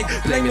we slay.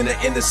 Blaming the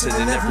innocent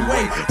in every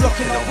way,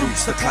 blocking our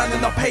roots,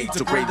 declining our pay,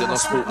 degrading our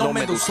sport, no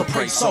medals to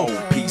praise. So,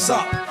 peace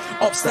up,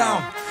 ups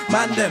down,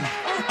 man them,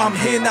 I'm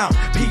here now,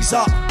 peace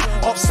up,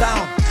 ups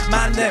down.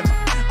 Man them,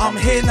 I'm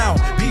here now,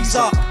 peace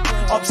up,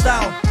 ups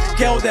down,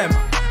 girl them,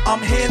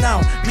 I'm here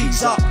now,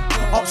 peace up,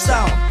 ups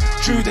down,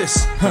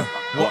 Judas,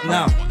 what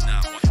now?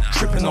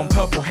 Tripping on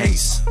purple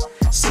haze,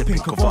 sipping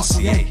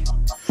Cavassier,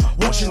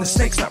 watching the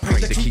snakes that pray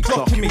to keep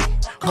clocking me,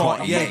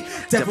 Cartier,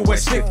 devil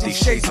wears 50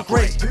 shades of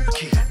grey,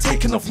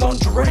 taking off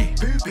lingerie,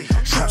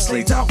 traps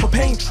laid out for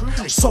pain,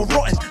 so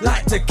rotten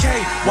like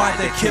decay. Why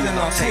they killing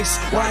our taste?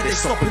 Why they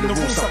stopping the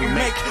rules that we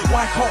make?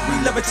 Why can't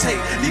we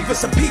levitate? Leave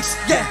us in peace,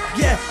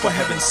 yeah, for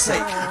heaven's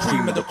sake.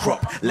 Cream of the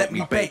crop, let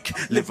me bake,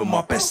 living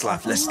my best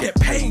life, let's get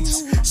paid.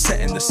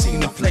 Setting the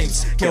scene in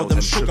flames, girl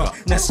them sugar,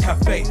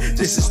 Nescafe,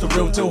 this is the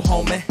real deal,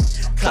 homie.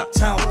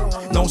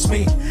 Claptown knows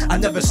me, I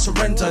never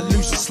surrender,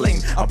 lose a slain.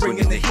 I bring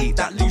in the heat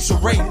that leaves a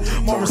rain.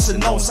 Morrison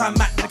knows I'm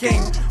at the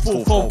game.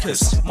 Full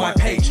focus, my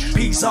page,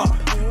 peace up,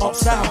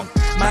 ups down.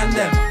 Man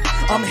them,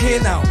 I'm here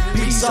now,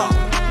 peace up,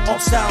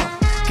 ups down.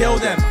 Girl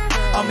them,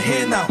 I'm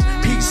here now,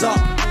 peace up,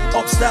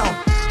 ups down.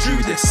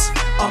 Judas,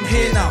 I'm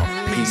here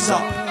now, peace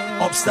up,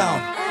 ups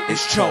down.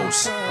 It's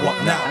Choze,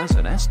 what now? As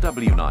an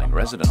SW9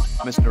 resident,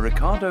 Mr.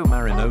 Riccardo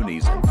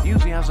Marinoni's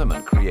enthusiasm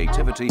and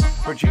creativity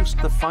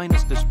produced the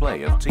finest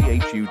display of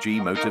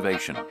THUG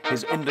motivation.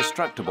 His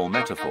indestructible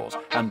metaphors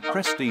and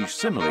prestige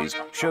similes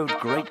showed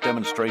great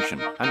demonstration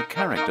and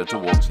character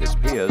towards his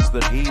peers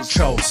that he's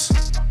Choze,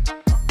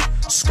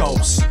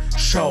 skulls,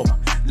 show,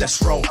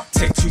 let's roll,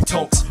 take two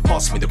talks,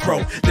 pass me the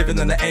crow, living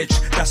on the edge,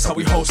 that's how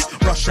we host,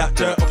 rush that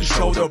dirt off your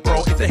shoulder,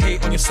 bro, if they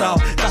hate on your style,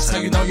 that's how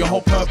you know your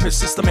whole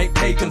purpose is to make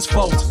pagans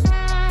fold.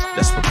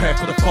 Let's prepare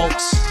for the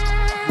folks,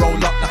 roll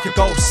up like a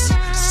ghost,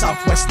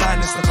 Southwest 9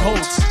 is the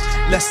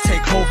code, let's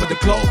take over the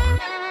globe.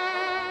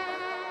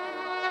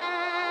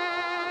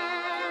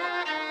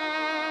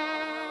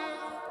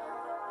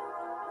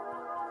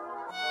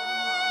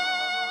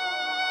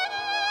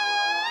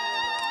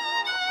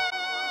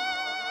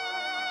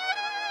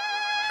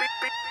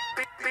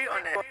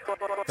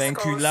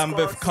 Thank you,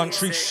 Lambeth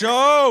Country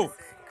Show.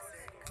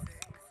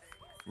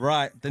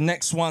 Right, the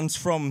next one's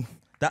from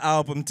the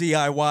album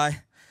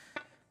DIY,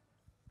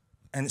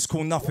 and it's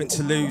called Nothing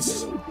to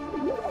Lose.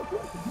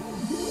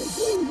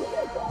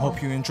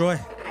 Hope you enjoy.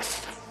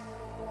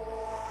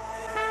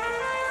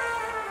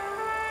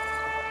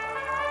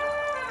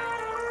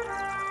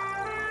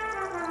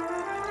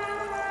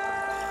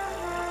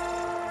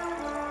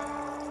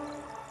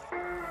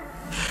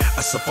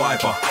 A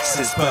survivor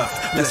since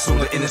birth, bless all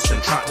the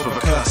innocent trapped with a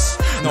curse.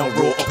 No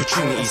raw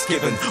opportunities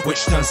given,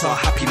 which turns our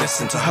happiness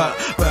into hurt.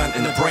 Burnt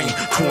in the brain,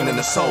 torn in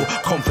the soul,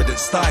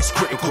 confidence dies,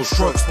 critical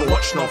strokes, but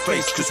watch no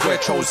face, cause we're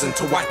chosen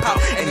to wipe out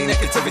any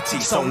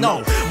negativity. So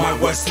no, my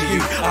words to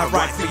you, I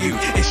write for you.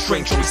 It's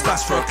strange we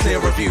splash for a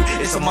clearer view.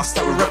 It's a must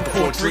that we rep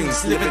before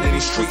dreams. Living in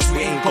these streets,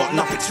 we ain't got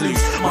nothing to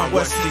lose. My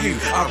words to you,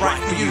 I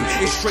write for you.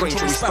 It's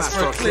strange we splash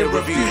for a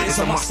clearer view. It's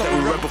a must that we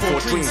rep before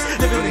dreams.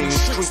 Living in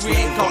these streets, we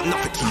ain't got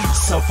nothing to lose.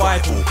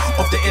 Survival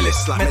of the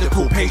illest, like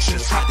medical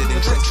patients trapped in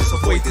trenches,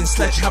 avoiding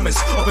sledgehammers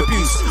of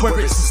abuse.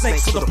 Whether it's the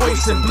snakes or the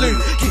poison blue,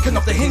 kicking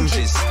off the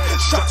hinges,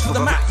 strapped for the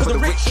map for the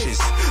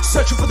riches,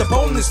 searching for the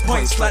bonus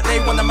points, like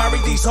they wanna marry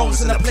these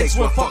hoes in a place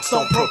where fucks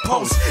don't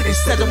propose.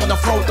 Instead they wanna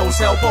throw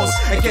those elbows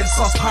against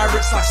us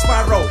pirates like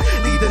Sparrow,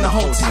 leading the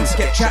whole team to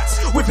get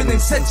chats, with an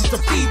incentive to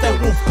feed their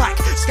wolf pack,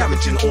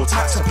 scavenging all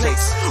types of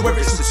plates,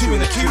 whether it's a 2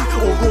 in a queue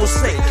or raw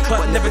steak,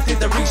 but never did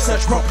the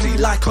research properly.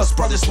 Like us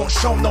brothers won't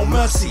show no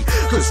mercy,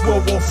 cause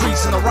World War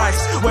III's in the rise,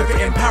 whether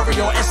in Parry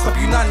or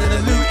SW9 in the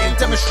looting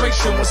demonstration.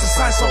 direction was a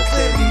sign so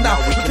clearly now.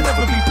 We can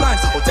never be blind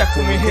or deaf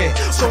when we're here.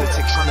 So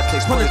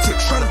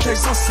politics trying to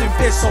place us in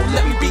fear. So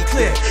let me be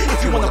clear,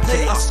 if you wanna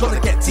play us, gonna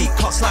get deep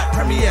cuts like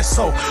Premiere.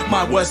 So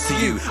my words to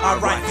you, I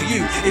write for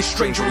you. It's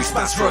strange or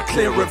response for a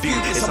clear review.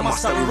 It's a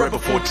must that we read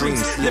before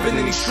dreams. Living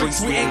in these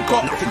streets, we ain't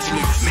got nothing to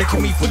lose.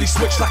 Making me fully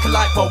switch like a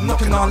light bulb,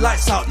 knocking our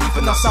lights out,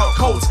 leaving us out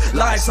cold.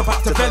 Lies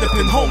about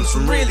developing homes,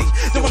 when really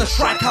they wanna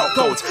strike out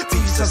gold.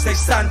 These as they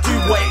stand, do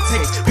what it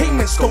takes.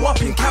 Payments go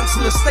up in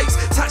council estates,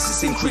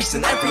 taxes increase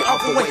in every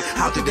other way.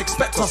 How did they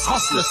expect us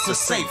hustlers to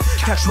save?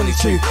 Catch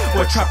 22,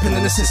 we're trapping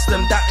in a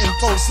system that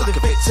involves the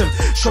victim,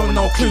 showing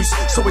no clues.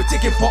 So we're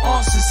digging for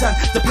answers, and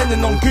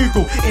depending on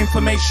Google,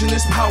 information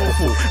is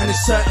powerful and it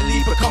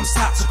certainly becomes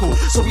tactical.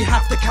 So we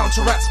have to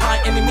counteract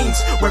by any means,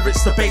 whether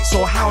it's debates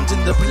or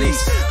hounding the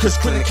police. Cause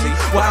clinically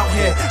we're out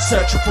here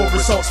searching for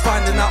results,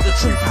 finding out the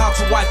truth, how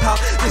to wipe out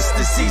this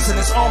disease. And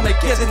it's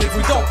Armageddon if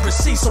we don't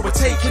proceed. So we're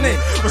taking in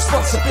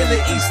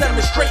responsibilities,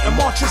 demonstrating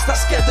marches that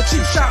scare the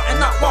chief,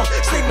 shouting out wild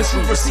statements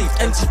we received,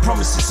 empty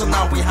promises. So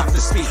now we have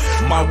to speak.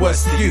 My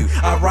words to you,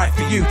 I write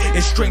for you.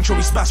 It's strange or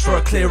we smash for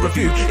a clear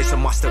review. It's a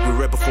must that we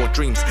read before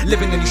dreams.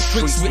 Living in these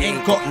streets, we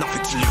ain't got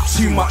nothing to lose.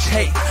 Too much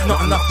hate,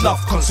 not enough love.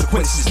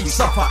 Consequences we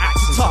suffer,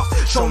 acting tough,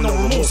 show no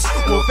remorse.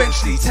 We'll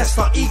eventually test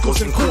our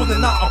egos and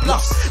calling out our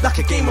bluffs. Like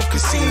a game of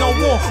casino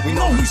war, we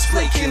know who's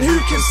flaking, who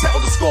can settle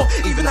the score.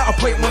 Even at a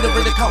point when it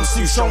really comes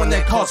to showing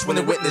their cards when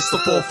they witness the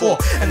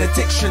 4-4. An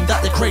addiction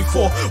that they crave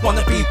for,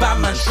 wanna be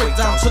Batman straight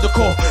down to the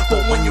core.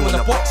 But when you're in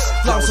a box,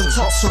 flowers and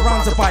tops,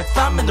 surrounded by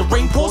fam and the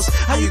rain pours,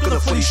 how you gonna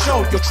fully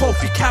show your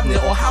trophy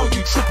cabinet or how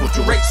you tripled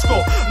your rate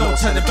score? No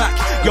turning back,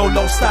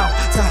 YOLO style.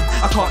 Damn,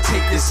 I can't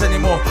take this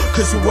anymore,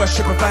 cause we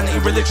worship a vanity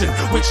religion,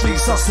 which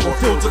leads us to a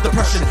field of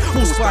depression,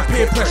 forced by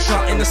peer pressure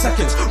in the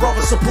seconds.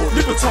 Rather support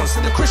Louboutins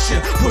than a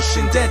Christian,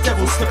 pushing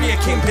daredevils to be a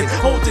kingpin,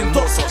 holding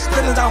lots of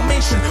then a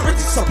Dalmatian, ready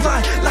to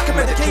supply like a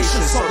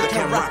medication, so they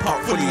can wrap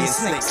up fully in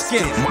snake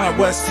skin. My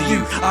words to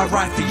you, I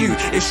write for you.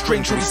 It's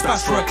strange when we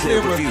splash for a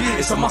clear review.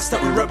 It's a must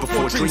that we read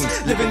before dreams.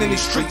 Living in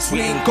these streets,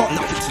 we ain't got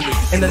nothing to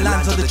lose. In the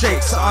lands of the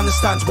Jakes, I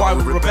understand why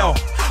we rebel,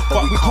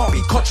 but we can't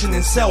be cotching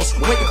in cells,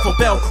 waiting for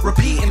bail,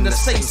 repeating the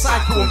same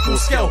cycle on full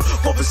scale.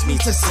 Bothers me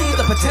to see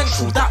the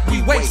potential that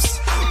we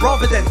waste,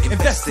 rather than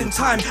invest in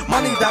time,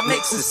 money that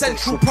makes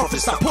essential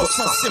profits that puts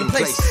us in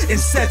place.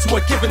 Instead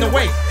we're giving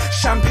away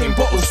champagne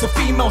bottles to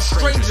female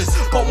strangers,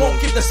 but won't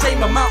give the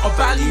same amount of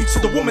value to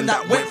the woman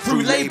that went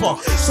through labour.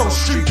 So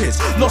stupid,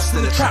 lost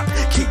in the trap,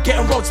 keep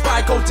getting robbed by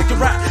a gold digger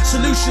rat.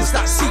 Solutions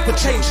that seek for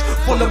change,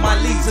 follow my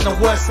leads and the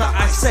words that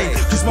I say,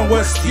 cause my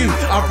words to you,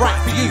 I write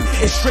for you.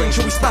 It's strange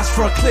when we splash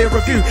for a clear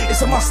review.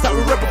 It's a must that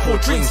we read before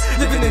dreams.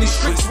 Living in these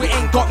streets, we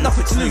ain't got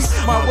nothing to lose.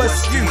 My words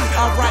to you,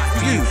 I write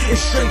for you.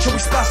 It's strange when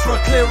we splash for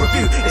a clear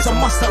review. It's a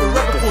must that we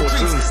read before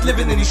dreams.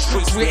 Living in these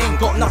streets, we ain't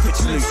got nothing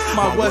to lose.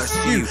 My words to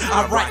you,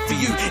 I write for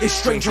you. It's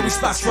strange when we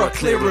splash for a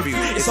clear review.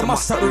 It's a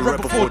must that we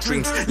read before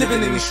dreams.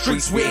 Living in these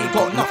streets, we ain't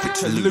got nothing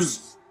to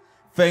lose.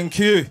 Thank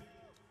you.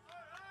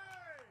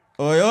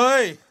 Oi,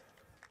 oi.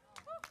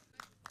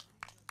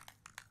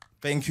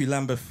 Thank you,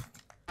 Lambeth.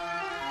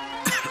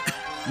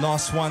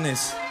 Last one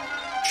is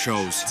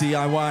Choze.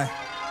 DIY.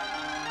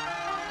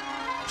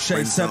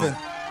 Shade 7.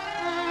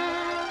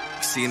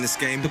 See in this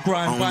game, The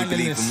grind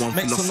violinist.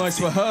 Make some noise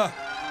for her.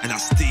 and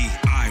that's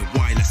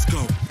DIY. Let's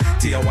go.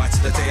 DIY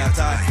to the day I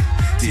die.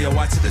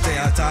 DIY to the day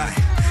I die.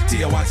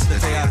 DIY to the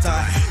day I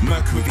die.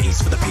 Mercury with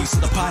ease for the piece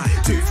of the pie.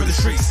 Do it for the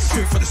streets,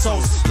 do it for the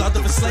souls. Blood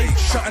of a slave,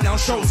 shutting down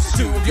shows.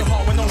 Do it with your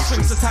heart when no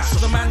strings attached to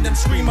the man. Them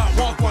scream out,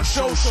 walk one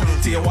show.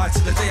 DIY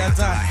to the day I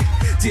die.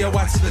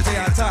 DIY to the day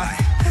I die.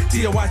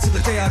 DIY to the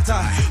day I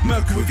die.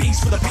 Mercury with ease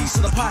for the piece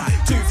of the pie.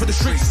 Do it for the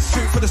streets, do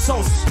it for the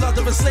souls. Blood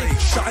of a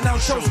slave, shutting down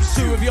shows.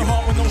 Do it with your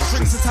heart when no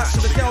strings attached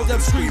to the girl. Them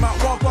scream out,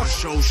 walk one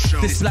show.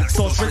 This black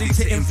sauce ready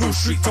to influence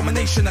street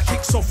domination that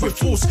kicks off with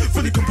force.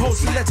 Fully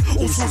composed, we let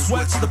all sorts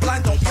work to the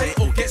blind. Don't play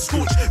or get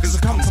scorched, cause I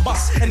come to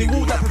bust any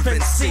wall that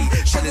prevents C.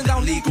 Shedding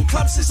down legal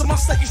clubs, it's a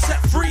must that you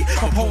set free.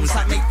 My poems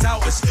that make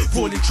doubters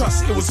fully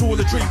trust it was all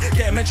a dream.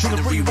 Get a mention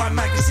of Rewind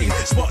magazine.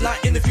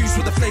 Spotlight interviews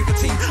with the flavour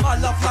team. I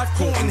love life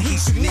cool and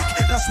he's unique.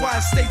 That's why I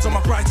stayed on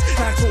my grind.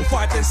 9 till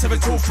 5, then 7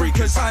 till 3.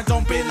 Cause I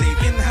don't believe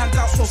in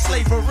handouts or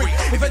slavery.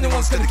 If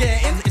anyone's gonna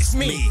get in, it's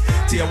me.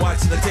 DIY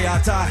to the day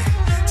I die.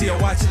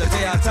 DIY to the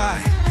day I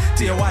die.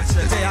 DIY to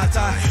the day I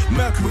die.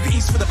 Mercury with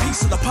ease for the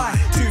piece of the pie.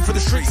 Do it for the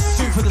streets,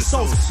 do it for the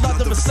souls. Blood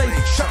of a slave,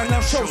 shutting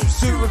down shows.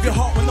 Do it with your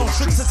heart with no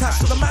strings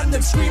attached to the man.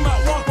 Them scream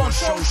out, walk on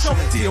show.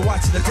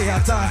 DIY to the day I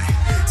die.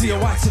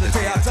 DIY to the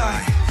day I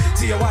die.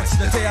 DIY to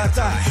the day I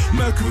die.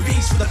 Mercury with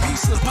ease for the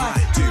piece of the pie.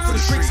 Do it for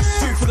the streets,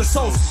 do it for the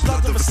souls.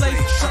 Blood of a slave,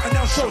 shutting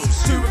down shows.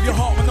 Do it with your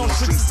heart with no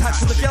strings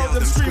attached to the girl.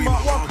 Them scream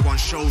out, walk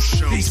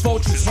These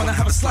vultures wanna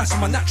have a slice of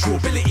my natural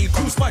ability,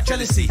 caused by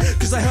jealousy.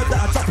 Cause I heard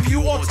that I dapper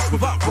you odds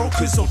without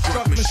brokers or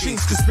drug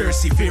machines.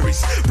 Conspiracy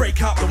theories,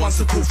 break out the ones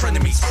that call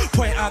frenemies,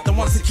 point out the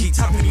ones that keep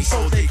tapping me.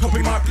 So they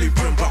copy my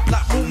blueprint, but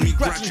blackball me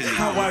gradually.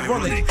 How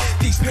ironic,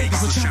 these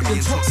pagans are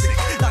champion toxic,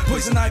 like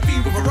poison ivy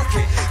with a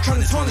rocket,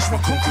 trying to tarnish my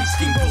concrete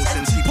scheme goals,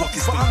 empty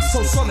pockets, but I'm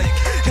so sonic,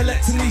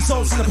 collecting these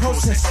souls in the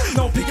process.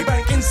 No piggy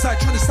bank inside,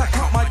 trying to stack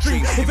out my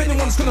dream. If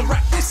anyone's gonna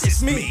rap this,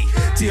 it's me.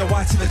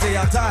 DIY till the day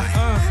I die,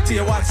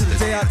 DIY till the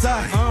day I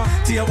die,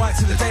 DIY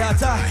till the day I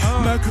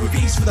die. Mercury with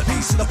ease for the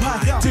piece of the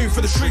pie, do it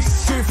for the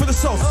streets, do it for the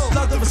soul.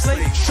 Blood of a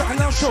slave, shutting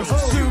down shows,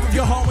 do it with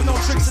your heart with no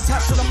tricks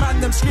attached to the man.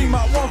 Them scream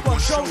out one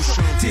show.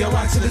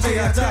 DIY till the day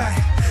I die,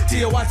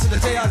 DIY till the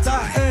day I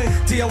die,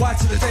 DIY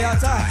till the day I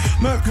die.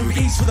 Mercury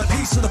ease for the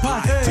piece of the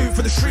pie, do it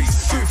for the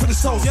streets, do it for the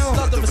souls.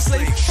 Blood of a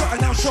slave,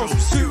 shutting down shows,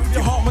 do it with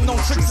your heart with no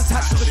tricks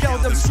attached to the girl.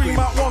 Them scream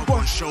out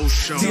one show.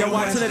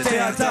 DIY till the day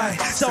I die,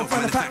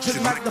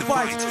 self-manufactured,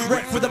 magnified,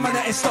 wreck for the man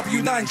at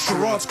SW9.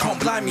 Charades can't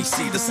blind me,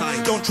 see the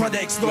sign. Don't try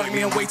to exploit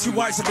me, I'm way too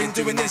wise. I've been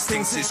doing this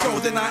thing since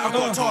golden night. I've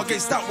got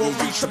targets that will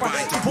reach the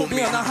bright, to put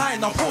me on a high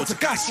and I'll pour to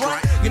gas,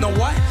 right? You know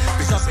why?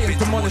 Because I've been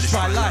demolished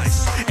by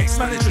lies.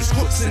 Ex-managers,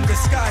 crooks in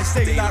disguise,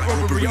 they like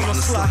robbery on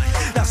the sly.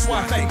 That's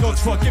why I thank God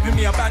for giving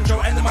me a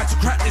banjo and the mic to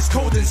crack this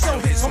code and sell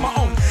hits on my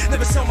own.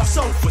 Never sell my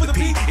soul for the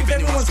beat. If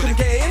anyone's gonna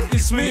get in,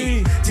 it's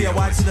me.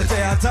 DIY till the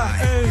day I die,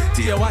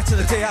 DIY till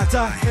the day I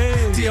die,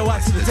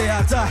 DIY till the day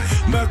I die.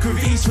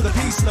 Mercury ease for the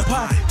piece of the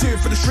pie, do it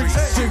for the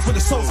streets, do it for the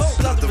souls.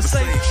 Blood of a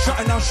slave,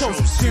 shutting down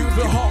shows, do it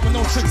with a heart with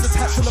no tricks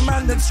attached to the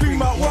man. Then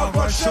scream out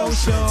one show.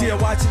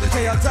 DIY till the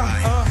day I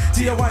die,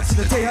 DIY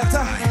till the day I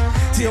die,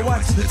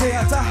 DIY till the day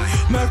I die.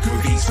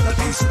 Mercury ease for the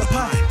piece of the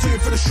pie, do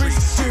it for the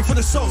streets, do it for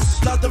the souls.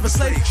 Blood of a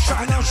slave,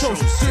 shutting down shows,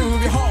 do it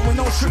with your heart with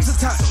no tricks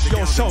attached.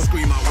 Your show,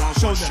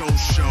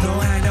 show. No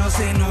handouts,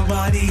 ain't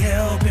nobody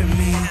helping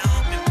me.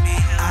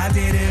 I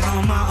did it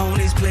on my own,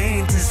 it's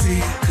plain to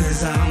see.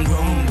 Cause I'm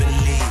grown,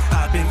 believe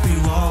I've been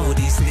through all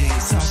these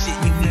things, some shit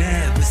you've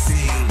never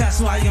seen. That's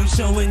why I'm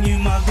showing you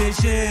my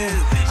vision.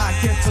 I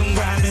kept on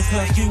grinding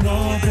like you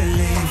won't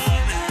believe.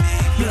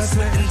 Blood,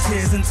 sweat and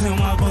tears until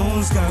my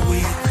bones got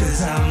weak.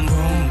 Cause I'm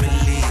grown,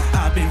 believe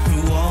I've been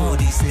through all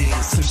these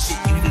things, some shit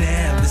you've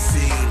never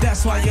seen.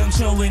 That's why I'm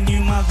showing you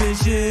my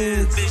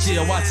vision.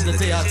 DIY till the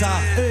day I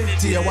die,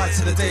 DIY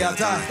till the day I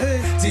die,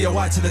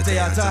 DIY till the day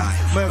I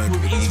die. Mercury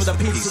with ease for the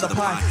piece of the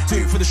pie, do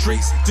it for the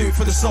streets, do it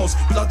for the souls.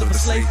 Blood of a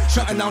slave,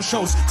 shutting down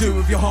shows, do it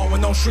with your heart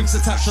with no strings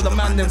attached to the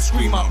man. Then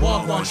scream out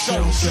one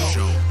show.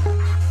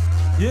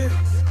 Yeah.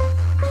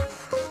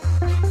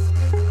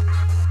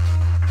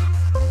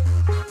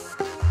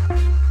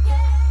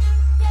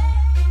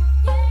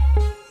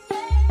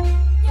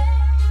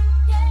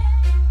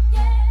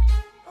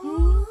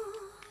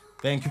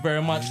 Thank you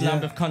very much,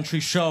 Lambeth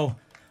Country Show.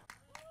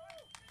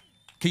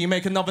 Can you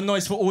make another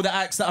noise for all the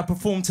acts that I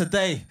performed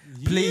today?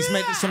 Please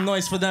make some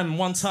noise for them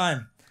one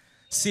time.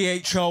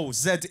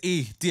 CHOZE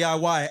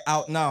DIY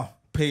out now.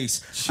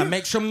 Peace. And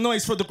make some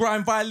noise for the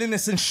grind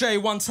violinist and Shay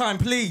one time,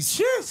 please.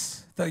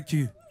 Cheers. Thank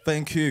you.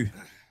 Thank you.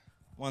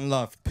 One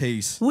love.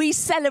 Peace. We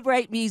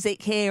celebrate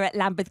music here at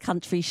Lambeth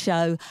Country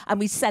Show, and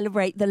we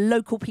celebrate the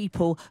local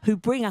people who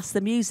bring us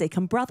the music.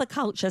 And Brother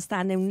Culture,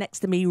 standing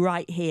next to me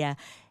right here,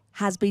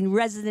 has been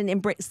resident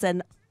in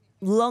Brixton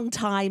long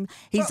time.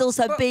 He's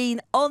also been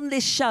on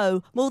this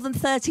show more than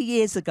 30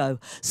 years ago.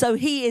 So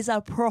he is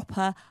a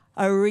proper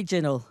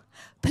original.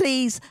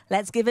 Please,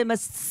 let's give him a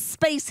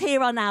space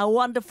here on our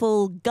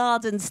wonderful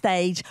garden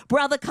stage.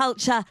 Brother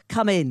Culture,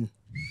 come in.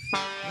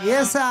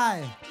 Yes,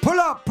 I. Pull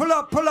up, pull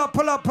up, pull up,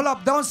 pull up, pull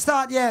up. Don't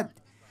start yet.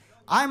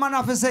 I'm an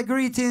officer.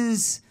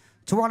 Greetings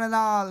to one and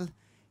all.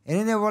 In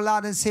the name of our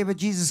Lord and Savior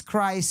Jesus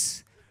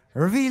Christ,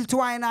 revealed to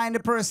I and I in the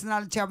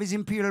personality of His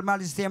Imperial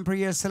Majesty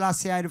Emperor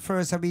Selassie I the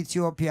First of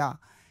Ethiopia,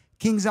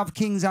 Kings of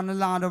Kings and the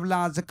Lord of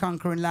Lords, the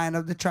conquering Lion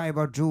of the tribe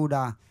of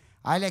Judah.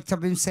 I elect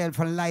of Himself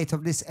and light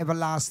of this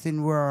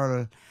everlasting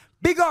world.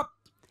 Big up!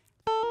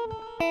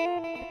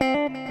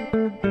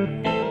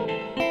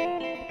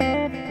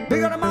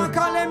 Big up the man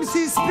called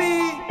MC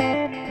Spee,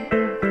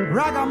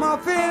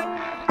 Ragamuffin.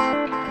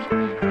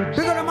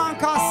 Big up the man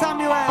called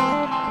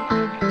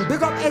Samuel.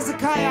 Big up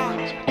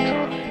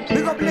Ezekiah.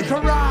 Big up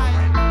Little Rye.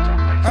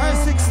 Earl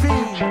 16.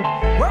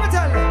 What we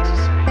tell you?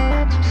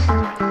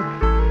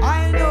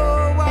 I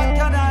know, what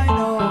can I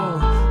know?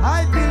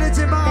 I feel it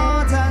in my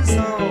heart and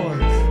soul.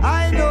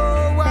 I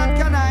know, what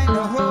can I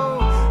know?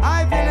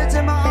 I feel it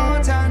in my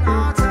heart and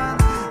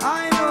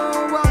I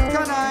know, what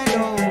can I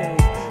know?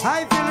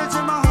 I feel it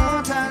in my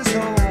heart and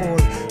soul.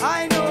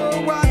 I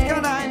know, what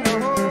can I know?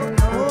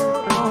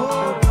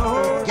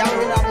 Yeah,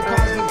 we love the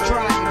cosmic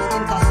tribes,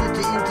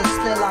 intercity,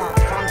 interstellar,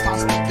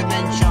 fantastic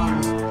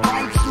dimensions,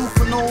 bright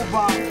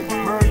supernova,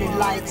 burning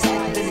lights,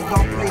 and then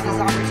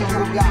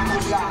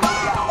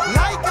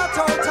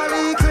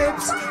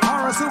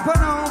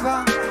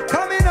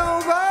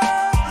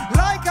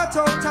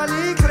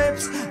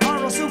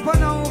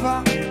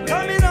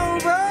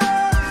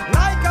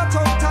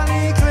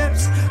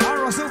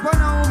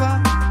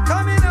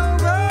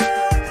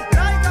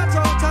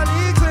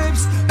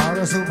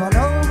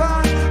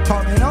supernova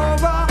coming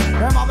over.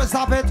 Them have to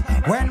stop it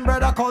when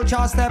brother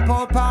culture step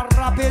up and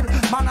rapid.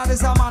 Man of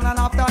this a man and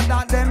after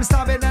that them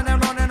stab it. Then them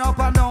running up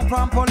and down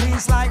from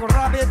police like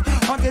rabbit.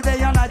 Until they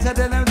united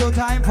then them do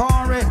time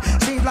for it.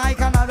 Seems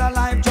like another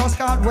life just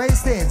got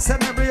wasted.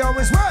 Scenario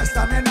is worse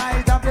than the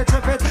night of the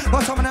trip it.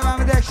 But some of them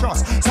have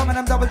dextrous, some of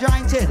them double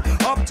jointed.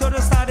 Up to the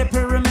start the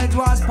pyramid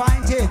was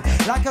pointed.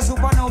 Like a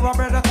supernova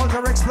brother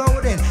culture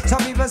exploded.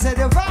 Some people say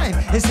the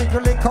vibe is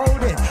secretly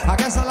coded. I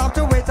guess I'll have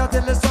to wait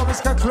until the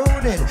story's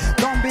concluded.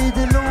 Don't be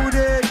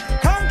deluded.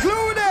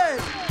 Concluded.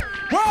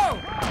 Whoa!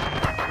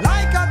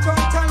 Like a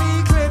total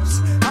eclipse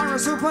or a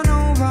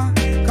supernova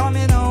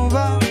coming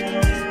over.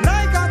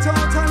 Like a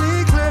total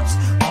eclipse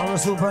or a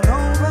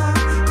supernova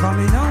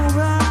coming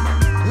over.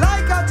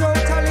 Like a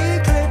total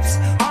eclipse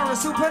or a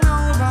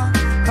supernova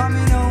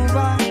coming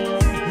over.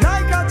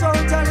 Like a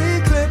total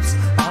eclipse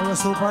or a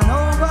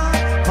supernova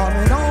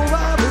coming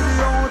over.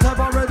 Video tape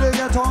already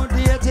get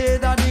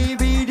outdated on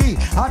DVD.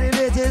 And the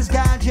latest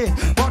gadget.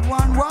 But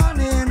one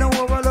in the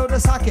overload the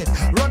socket.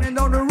 Running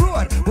down the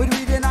road with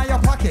weed in your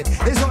pocket.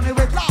 It's only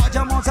with large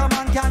amounts of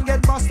man can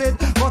get busted.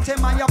 But in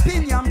my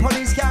opinion,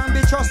 police can't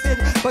be trusted.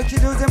 But you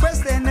do the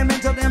best in them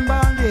into them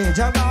bondage.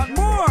 I got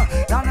more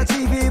than a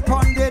TV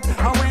pundit.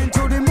 I went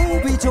to the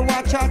movie to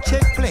watch a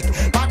chick flick.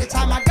 By the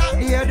time I got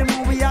here, the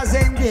movie has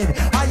ended.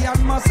 I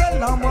had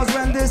myself and was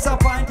well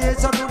disappointed.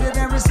 So to the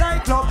nearest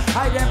nightclub,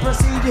 I then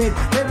proceeded.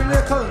 Very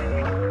little.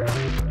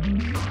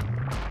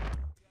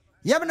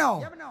 You ever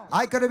know?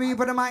 I could have been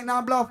for the mic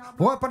now bluff.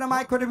 Work for the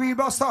mic with the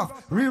re-rust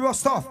off.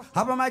 Re-rust off.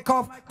 Have a mic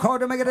off.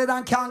 Crowd them make it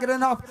and can't get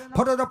enough.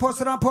 Put it up,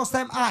 post it on, post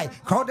them eye.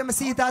 Crowd them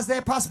see it as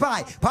they pass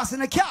by. Passing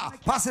the car,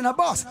 passing the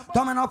bus.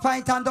 Domino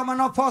fight and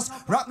domino fuss.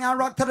 Rock me and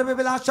rock to the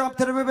baby last drop,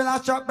 to the baby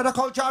last drop. But the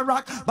culture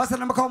rock. Busting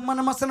them a come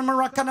and muscle them a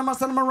rock and the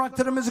muscle them a rock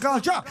to the musical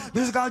drop.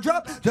 Musical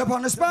drop. Dip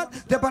on the spot.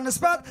 Dip on the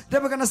spot.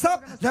 Never gonna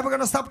stop. Never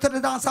gonna stop to the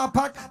dancehall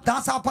pack.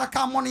 Dancehall pack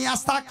and money and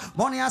stack.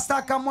 Money and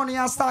stack and money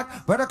and stack.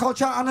 Where the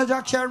culture and the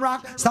jack share rock.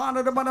 Start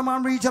at the bottom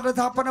and reach at the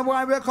top and the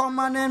boy will come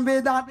and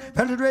envy that.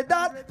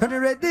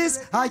 Penetrate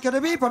this. I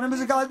could be for the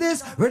musical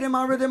this. Rhythm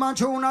and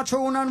tune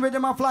and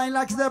rhythm and flying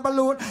like the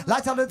balloon.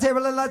 Light on the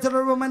table and light on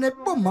the room and they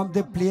boom up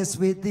the place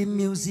with the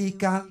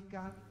musical.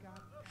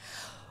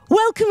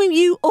 Welcoming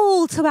you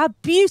all to our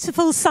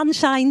beautiful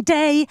sunshine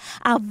day,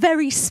 our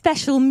very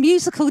special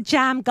musical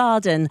jam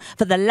garden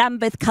for the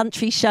Lambeth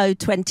Country Show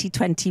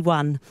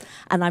 2021.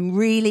 And I'm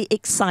really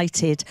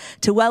excited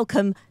to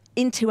welcome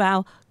into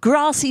our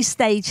grassy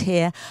stage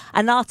here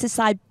an artist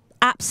I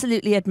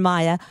absolutely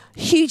admire,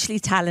 hugely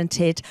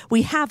talented.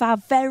 We have our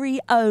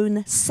very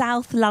own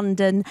South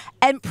London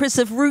Empress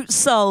of Root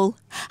Soul.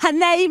 Her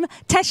name,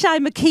 Teshay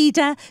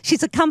Makeda.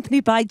 She's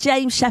accompanied by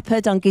James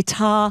Shepherd on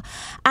guitar.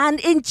 And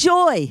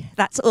enjoy,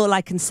 that's all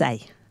I can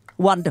say.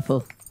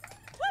 Wonderful.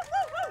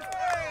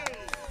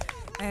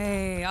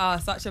 Hey,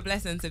 such a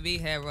blessing to be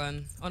here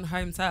on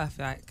home turf,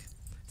 like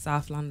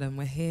South London.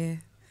 We're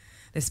here.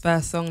 This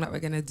first song that we're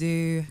going to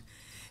do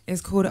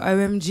is called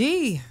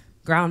OMG.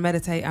 Ground,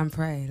 meditate and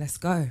pray. Let's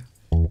go.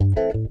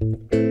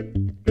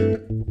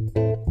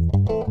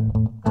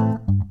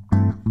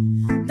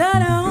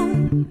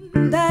 Da-dum,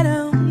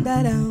 da-dum,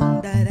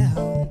 da-dum,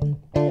 da-dum.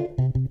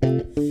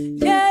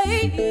 Yeah,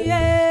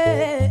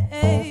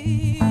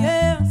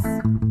 yes.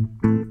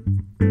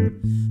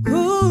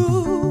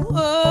 Ooh,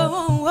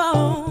 oh,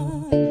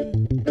 oh.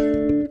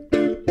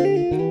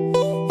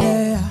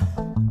 Yeah.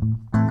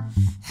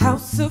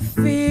 House of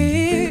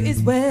Fear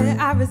is where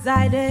I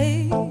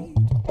resided.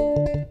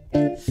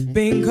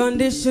 Been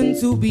conditioned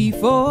to be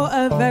for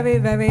a very,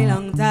 very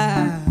long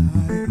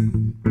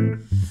time.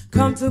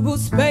 Comfortable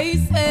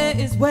space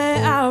is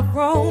where I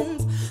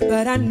roamed,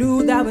 but I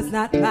knew that was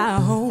not my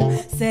home.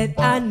 Said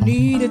I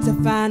needed to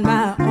find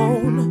my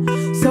own.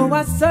 So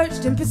I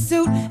searched and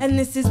pursued, and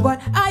this is what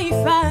I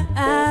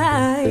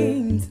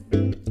find.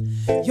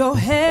 Your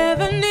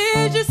heaven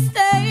is your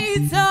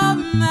state of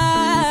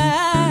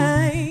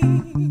mind.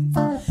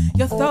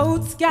 Your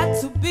thoughts got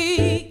to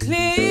be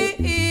clear.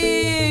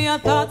 Your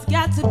thoughts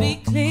got to be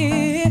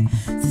clear.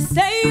 To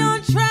stay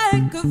on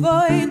track,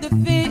 avoid the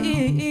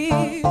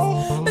fears.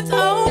 But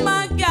oh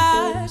my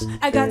gosh,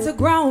 I got to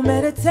ground,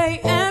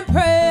 meditate and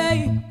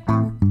pray.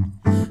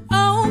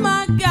 Oh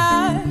my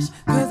gosh,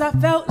 cause I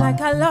felt like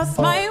I lost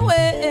my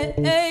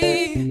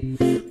way.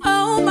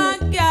 Oh my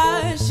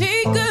gosh,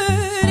 she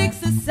good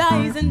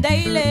exercising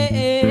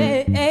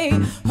daily.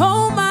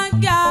 Oh my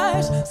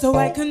gosh, so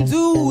I can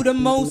do the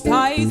Most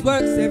High's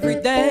works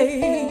every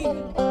day.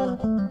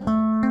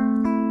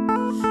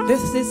 The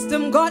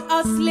system got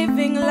us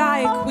living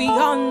like we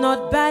are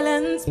not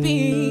balanced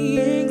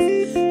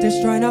beings,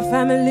 destroying our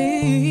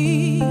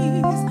families.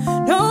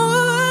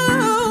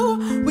 No,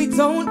 we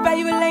don't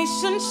value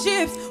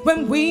relationships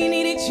when we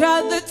need each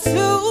other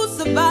to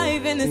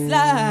survive in this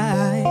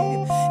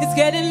life. It's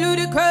getting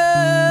ludicrous,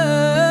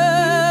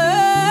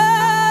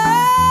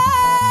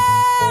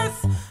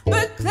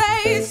 but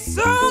they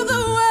saw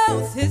the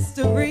world's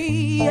history,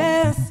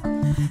 yes.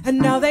 And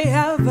now they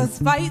have us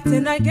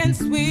fighting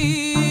against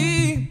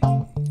we.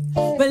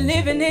 But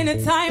living in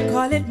a time,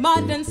 call it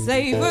modern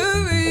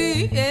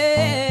slavery.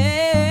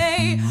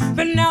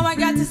 But now I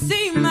got to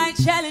see my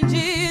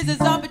challenges as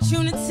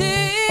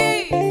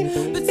opportunities.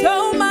 But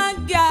oh my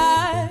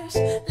gosh,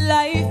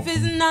 life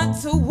is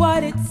not to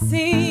what it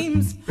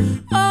seems.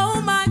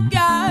 Oh my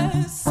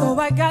gosh, so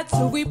I got to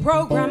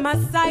reprogram my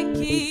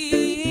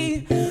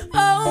psyche.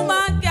 Oh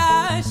my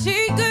gosh,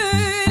 she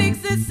good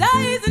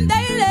exercising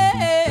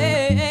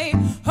daily.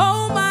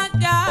 Oh my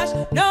gosh,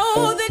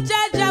 know the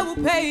judge I will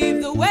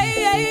pave the way.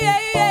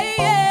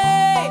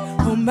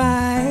 Oh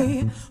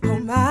my, oh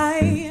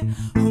my,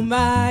 oh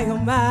my, oh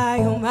my,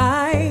 oh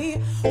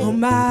my, oh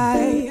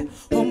my,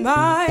 oh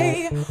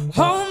my,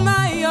 oh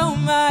my, oh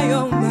my,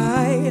 oh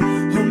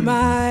my, oh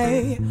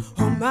my,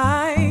 oh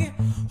my,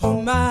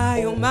 oh my,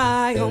 oh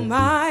my, oh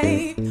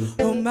my,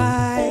 oh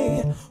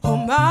my, oh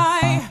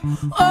my,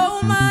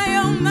 oh my,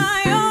 oh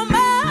my, oh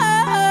my.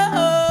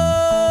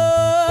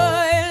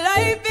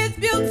 Life is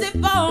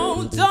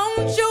beautiful,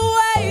 don't you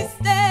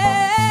waste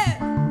it.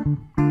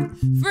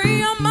 Free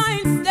your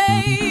mind,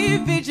 stay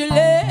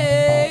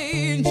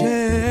vigilant.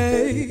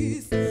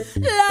 Yes.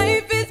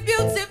 Life is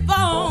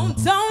beautiful,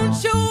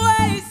 don't you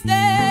waste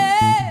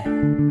it.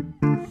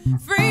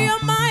 Free your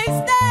mind,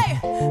 stay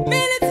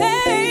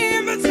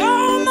militant. But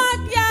oh my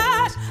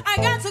gosh, I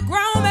got to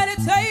ground,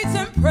 meditate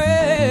and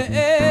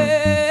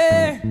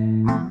pray.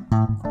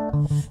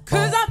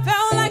 Cause I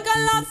felt like I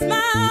lost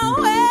my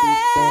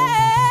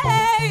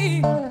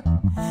way.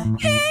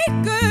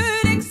 Eat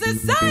good,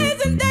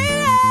 exercise and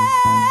daily.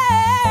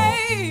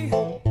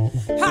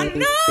 I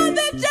know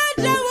the judge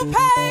I will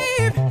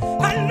pave.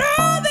 I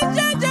know the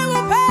judge I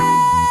will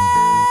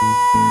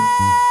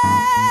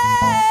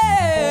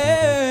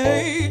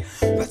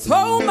pay. But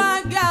oh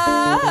my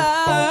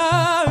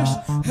gosh,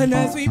 and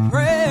as we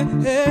pray,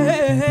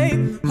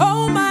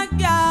 oh my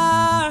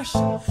gosh,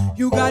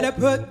 you gotta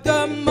put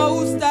the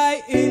most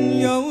I in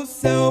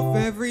yourself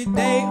every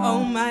day.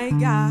 Oh my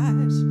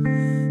gosh,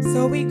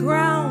 so we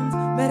ground,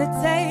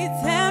 meditate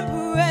and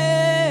pray.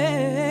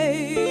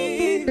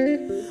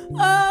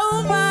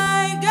 Oh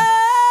my gosh.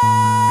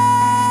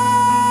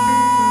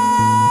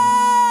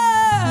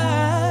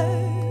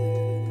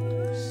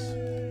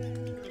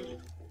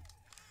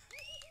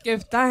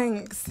 Give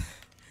thanks.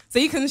 So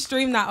you can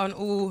stream that on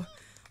all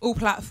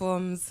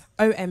platforms.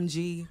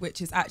 OMG,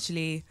 which is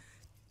actually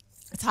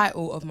the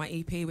title of my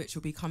EP, which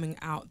will be coming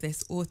out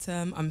this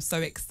autumn. I'm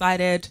so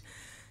excited.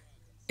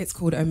 It's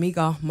called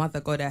Omega Mother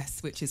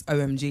Goddess, which is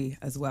OMG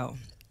as well.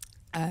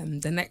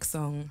 The next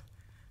song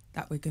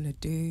that we're gonna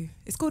do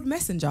is called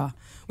Messenger.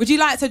 Would you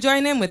like to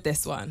join in with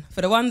this one?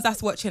 For the ones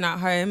that's watching at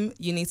home,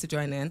 you need to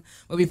join in.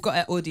 But we've got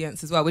an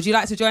audience as well. Would you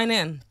like to join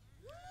in?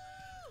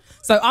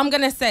 So I'm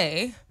gonna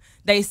say,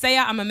 they say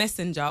I'm a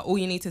messenger. All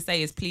you need to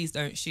say is please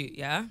don't shoot,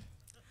 yeah?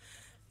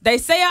 They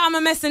say I'm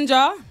a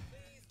messenger.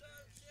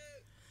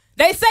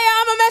 They say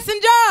I'm a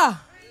messenger.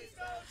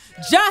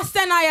 Just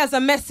send I as a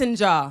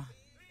messenger.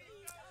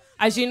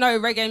 As you know,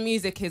 reggae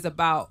music is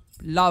about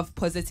love,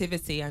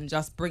 positivity, and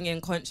just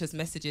bringing conscious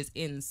messages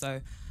in.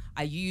 So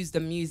I use the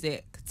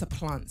music to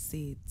plant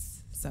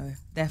seeds. So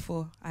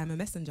therefore, I am a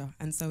messenger,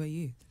 and so are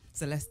you.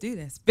 So let's do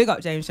this. Big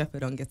up James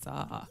Shepherd on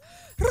guitar.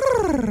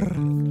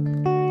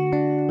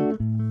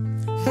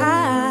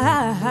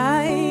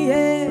 Hi,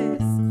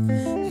 yes.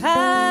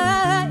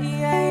 Hi,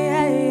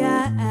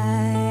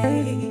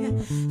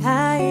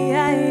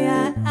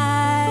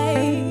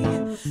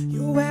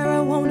 you're where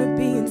I wanna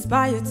be,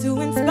 inspired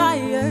to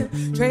inspire.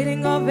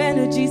 Trading off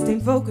energy,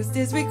 staying focused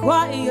is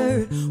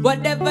required.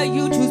 Whatever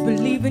you choose,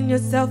 believe in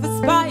yourself,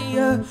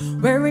 aspire.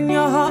 Wearing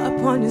your heart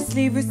upon your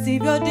sleeve,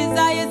 receive your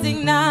desires,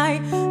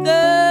 ignite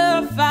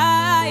the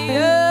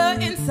fire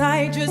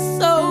inside your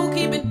soul,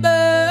 keep it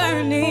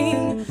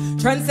burning.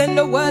 Transcend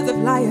the words of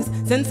liars,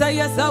 censor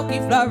yourself,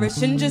 keep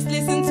flourishing. Just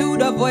listen to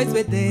the voice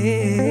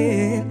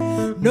within.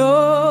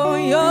 Know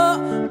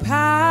your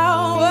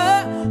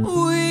power,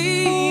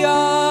 we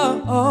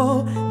are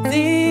all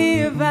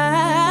divine.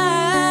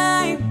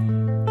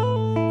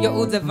 You're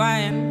all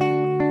divine,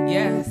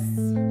 yes.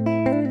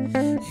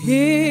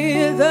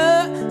 Hear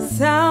the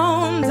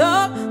sound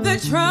of the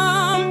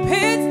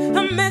trumpets,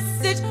 a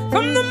message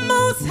from the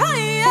Most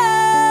High.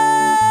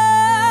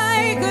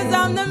 Cause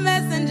I'm the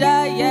messenger,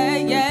 yeah,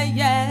 yeah,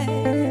 yeah.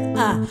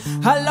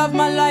 I love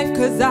my life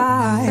cause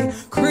I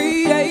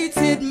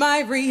created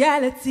my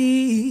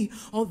reality.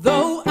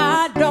 Although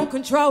I don't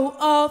control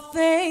all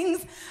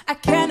things, I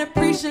can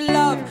appreciate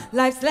love,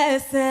 life's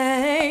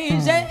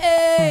lessons,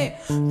 yeah.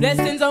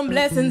 Blessings on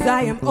blessings,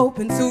 I am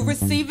open to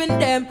receiving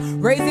them.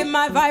 Raising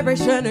my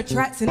vibration,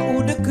 attracting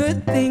all the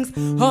good things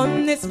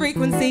on this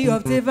frequency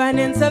of divine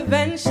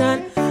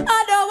intervention.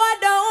 Although I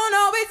don't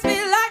always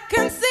feel I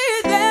can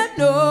see them.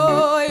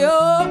 Know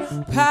your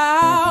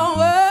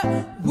power,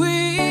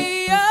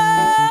 we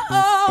are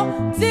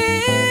all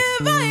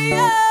divine.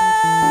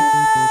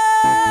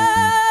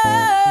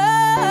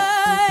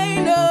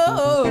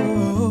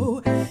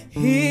 Oh,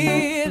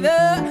 hear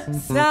the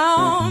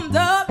sound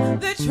of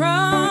the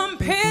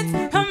trumpets,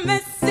 a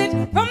message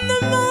from the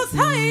Most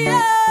High.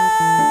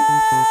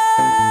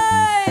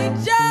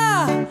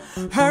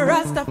 Her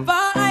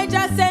Rastafari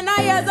just send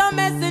I as a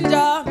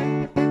messenger.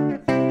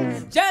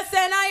 Just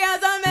send I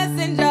as a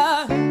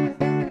messenger.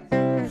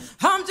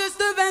 I'm just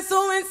a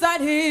vessel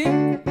inside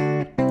him.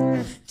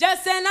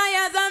 Just send I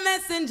as a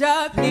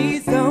messenger.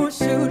 Please don't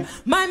shoot.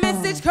 My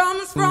message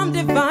comes from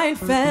divine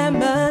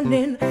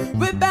feminine.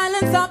 We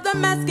balance up the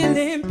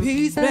masculine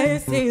peace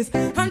blessings.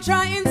 I'm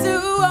trying to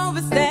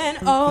understand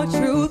all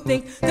true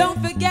things. Don't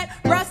forget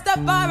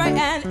Rastafari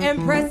and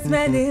Empress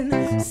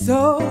Menin.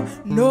 So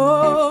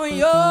know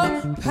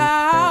your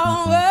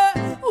power.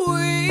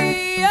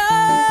 We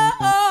are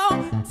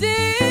all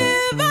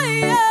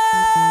divine.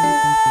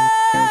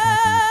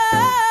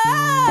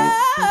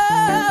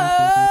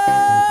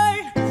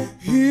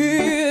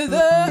 Hear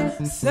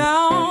the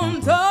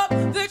sound of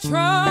the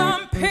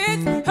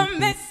trumpet, a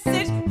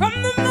message from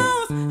the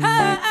Most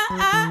High.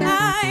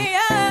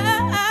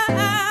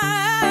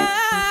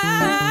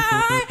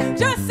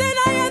 Just send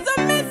I as a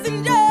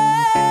messenger.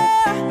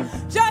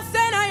 Just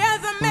send I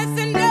as a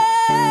messenger.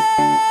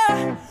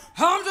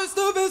 I'm just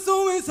a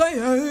vessel inside.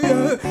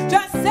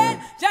 Just send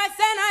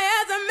I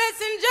as a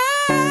messenger.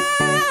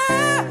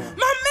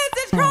 My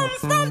message comes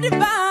from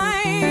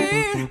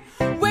divine.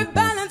 We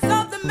balance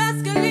off the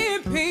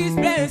masculine peace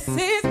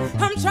blessings.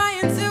 I'm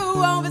trying to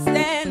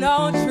understand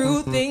all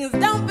true things.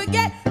 Don't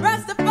forget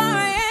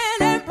Rastafari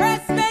and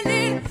Empress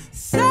Menin.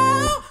 So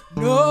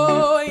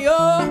know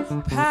your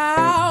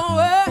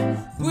power.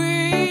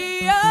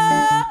 We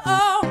are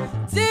all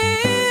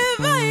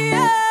divine.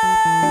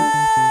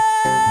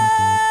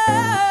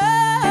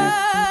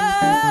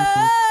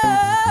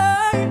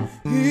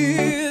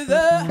 Hear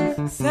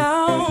the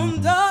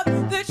sound of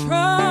the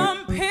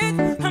trumpet,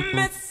 a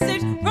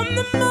message from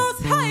the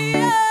Most High.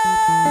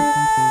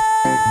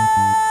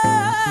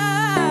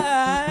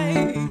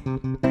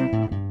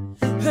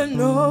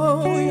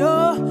 Know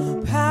your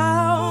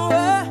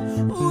power.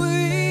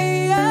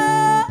 We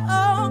are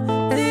all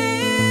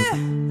divine.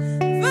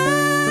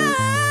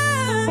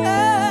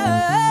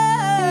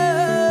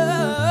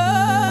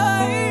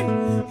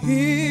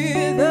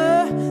 Hear the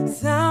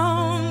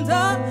sound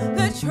of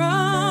the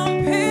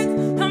trumpet,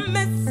 a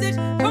message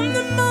from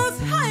the Most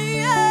High.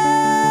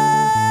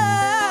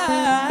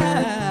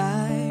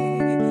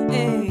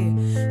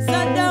 So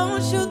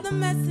don't shoot the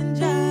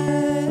messenger.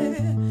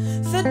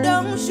 So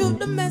don't shoot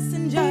the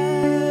messenger.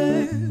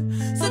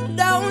 So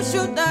don't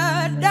shoot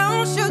that,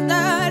 don't shoot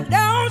that,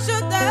 don't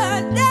shoot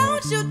that,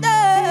 don't shoot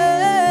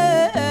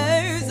that.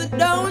 So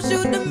don't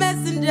shoot the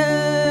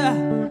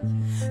messenger.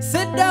 So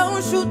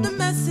don't shoot the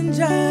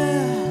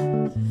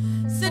messenger.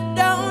 So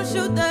don't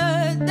shoot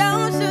that,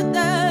 don't shoot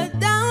that,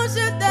 don't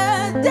shoot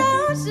that,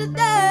 don't shoot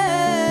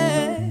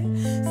that.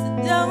 So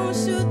don't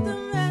shoot the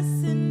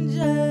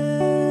messenger.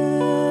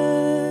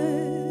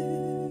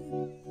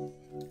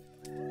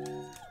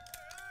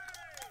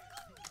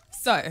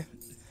 So,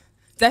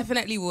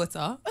 definitely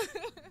water.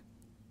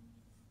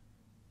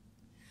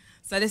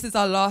 So this is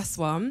our last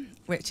one,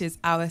 which is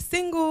our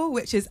single,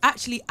 which is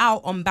actually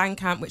out on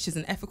Bandcamp, which is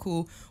an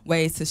ethical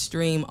way to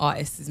stream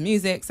artists'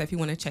 music. So if you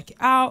want to check it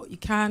out, you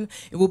can.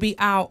 It will be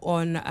out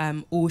on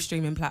all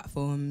streaming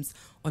platforms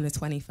on the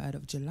 23rd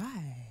of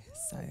July.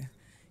 So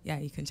yeah,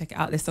 you can check it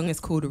out. This song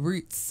is called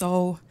Roots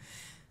Soul.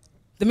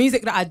 The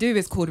music that I do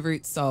is called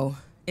Roots Soul.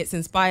 It's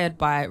inspired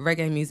by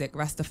reggae music,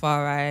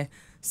 Rastafari,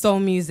 soul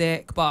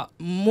music, but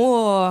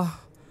more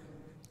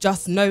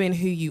just knowing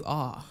who you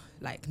are,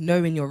 like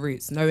knowing your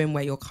roots, knowing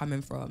where you're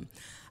coming from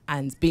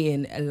and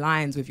being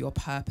aligned with your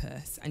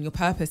purpose. And your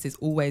purpose is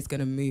always going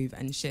to move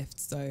and shift.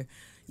 So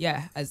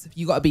yeah, as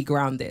you got to be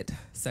grounded.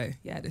 So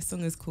yeah, this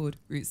song is called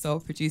Roots Soul,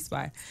 produced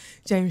by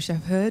James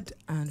Shepherd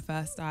and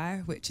First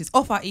Eye, which is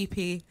off our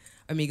EP,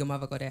 Omega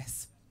Mother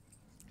Goddess.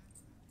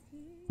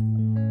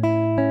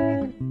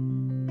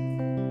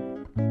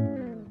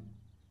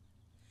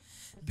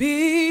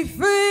 Be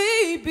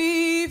free,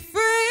 be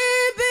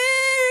free, be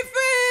free.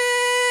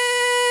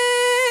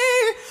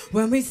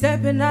 When we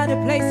stepping out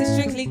of place, it's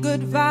strictly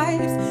good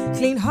vibes.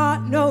 Clean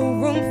heart, no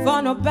room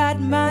for no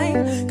bad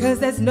mind. Cause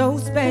there's no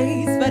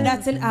space, but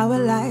that's in our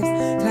lives.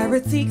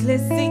 Clarity, clear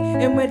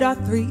seeing with our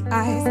three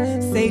eyes.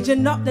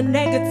 Saging up the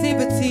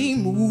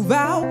negativity, move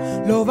out.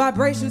 Low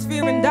vibrations,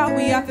 fear and doubt,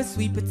 we have to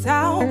sweep it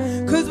out.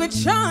 Cause we're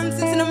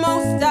chanting to the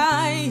Most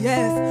High,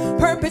 yes.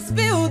 Purpose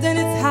filled and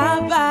it's high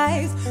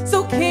vibes.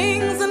 So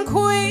kings and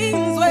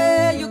queens,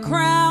 wear your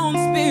crown.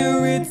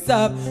 Spirits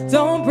up,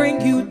 don't bring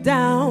you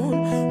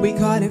down. We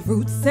call it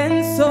roots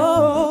and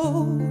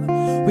soul.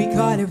 We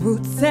call it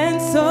roots and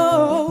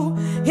soul.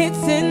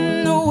 It's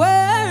in the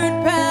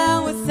word,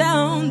 power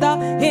sound.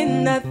 Our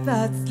inner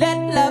thoughts, let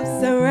love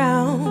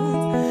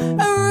surround.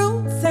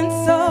 Roots and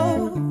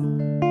soul.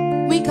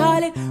 We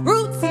call it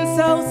roots and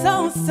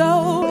soul,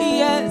 so,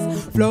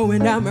 yes.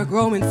 Flowing down, we're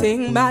growing,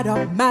 sing, mad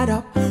up,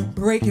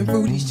 breaking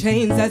through these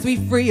chains as we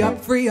free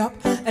up,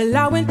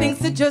 allowing things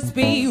to just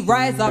be.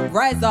 Rise up,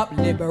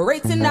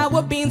 liberating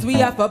our beings. We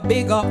have a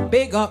big up,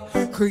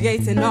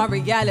 creating our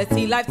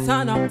reality. Life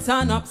turn up,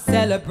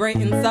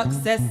 celebrating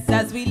success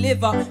as we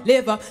live up,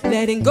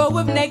 letting go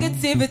of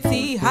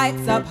negativity.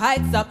 Heights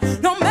up,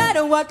 no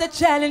matter what the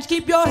challenge,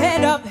 keep your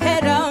head up,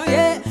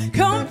 yeah.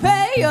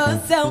 Compare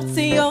yourself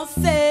to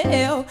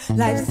yourself.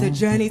 Life's a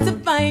journey to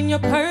find your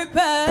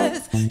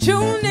purpose.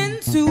 Tune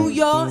into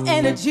your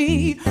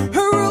energy,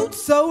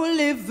 roots, soul,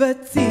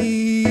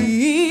 liberty.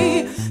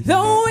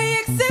 Though we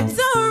accept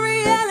our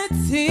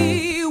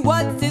reality,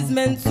 what is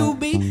meant to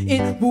be,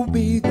 it will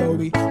be. Though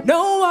we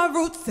know our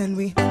roots and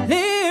we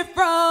live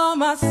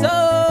from our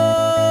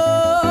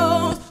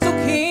souls. So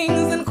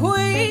kings and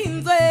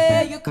queens,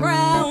 wear your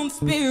crown,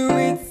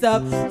 spirits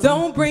up,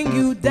 don't bring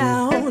you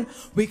down.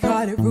 We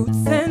call it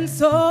roots and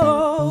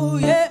soul,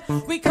 yeah.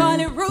 We call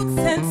it roots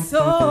and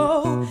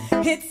soul.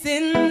 It's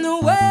in the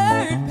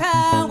word,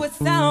 power,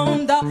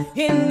 sound,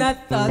 in the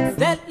thoughts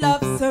that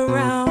love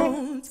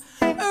surrounds.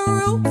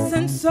 Roots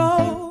and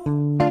soul.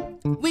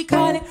 We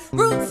call it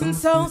roots and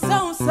soul,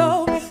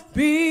 soul.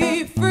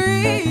 Be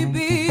free,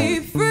 be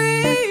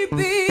free,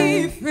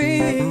 be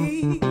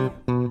free.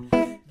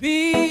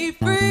 Be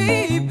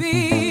free,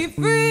 be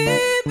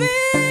free,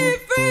 be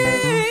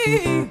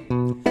free.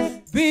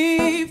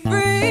 Be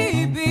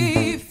free,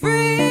 be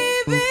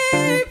free,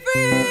 be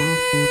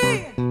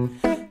free.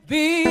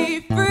 Be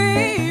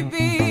free,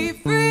 be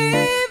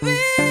free, be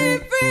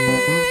free.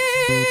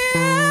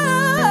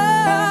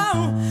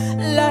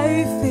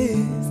 Life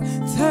is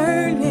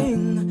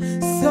turning,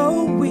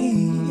 so we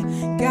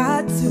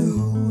got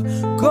to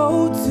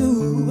go to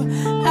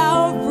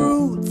our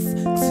roots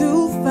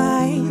to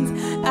find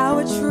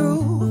our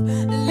truth,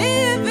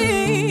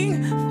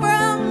 living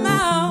from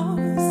our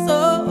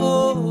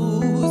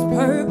soul's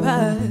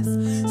purpose,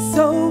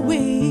 so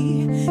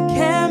we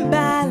can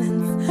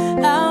balance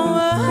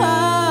our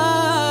hearts.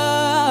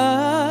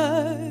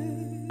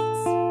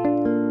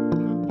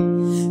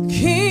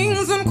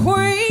 Kings and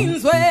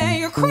queens, wear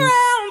your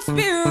crown,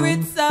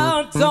 spirits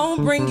up,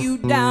 don't bring you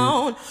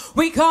down.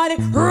 We call it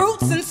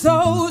roots and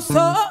soul.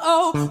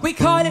 We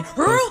call it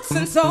roots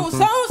and soul. It's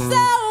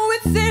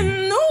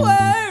in the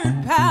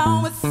word,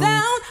 power,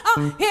 sound,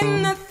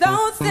 in the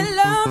thoughts that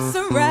love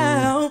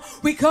surround.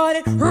 We call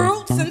it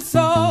roots and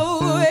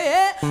soul,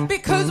 yeah,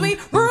 because we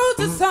roots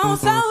and soul.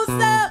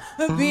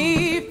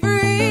 Be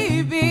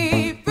free,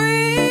 be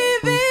free,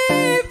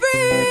 be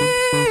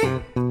free.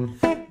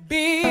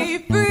 Be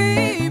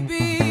free,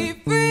 be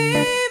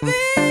free,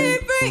 be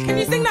free. Can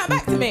you sing that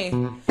back to me?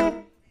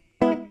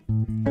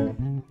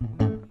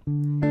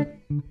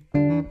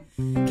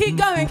 Keep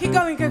going, keep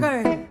going, keep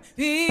going.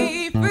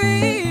 Be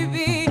free,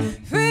 be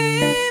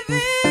free,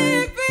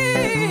 be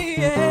free.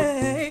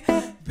 Yeah.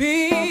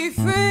 Be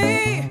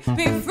free,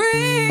 be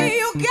free.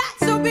 You got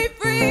to be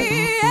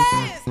free.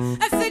 Yes.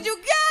 I said you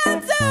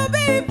got to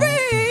be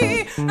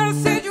free. I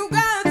said you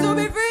got to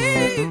be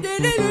free.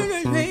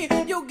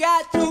 You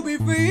got to be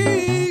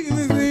free,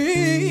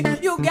 free.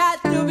 You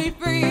got to be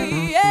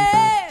free.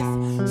 Yes.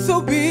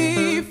 So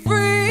be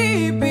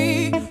free,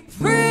 be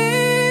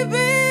free,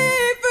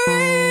 be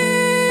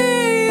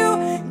free. You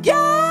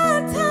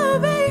got to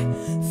be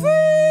free.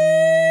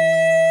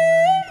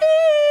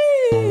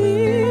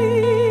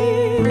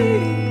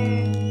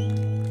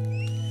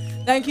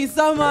 Thank you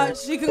so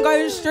much. You can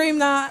go and stream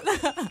that.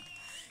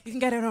 You can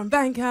get it on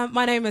Bandcamp.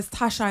 My name is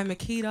Teshay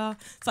Makeda.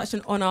 Such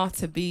an honour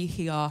to be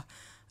here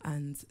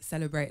and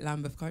celebrate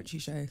Lambeth Country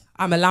Show.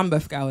 I'm a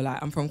Lambeth girl, like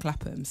I'm from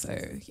Clapham, so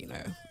you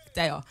know,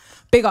 they are.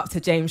 Big up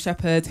to James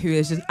Shepherd, who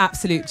is just an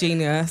absolute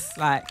genius,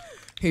 like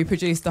who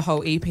produced the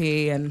whole EP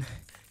and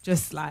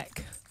just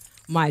like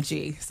my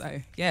G.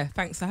 So yeah,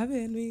 thanks for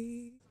having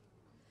me.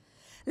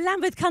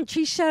 Lambeth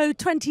Country Show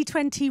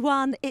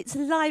 2021. It's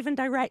live and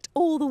direct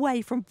all the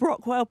way from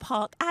Brockwell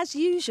Park. As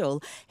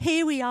usual,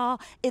 here we are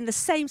in the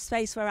same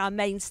space where our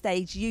main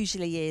stage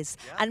usually is.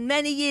 Yeah. And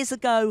many years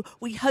ago,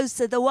 we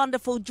hosted the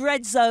wonderful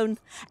Dread Zone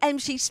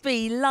MC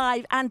Spee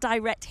live and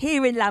direct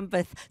here in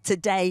Lambeth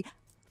today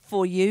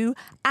for you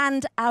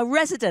and our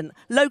resident,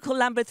 local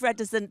Lambeth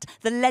resident,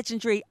 the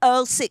legendary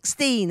Earl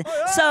 16.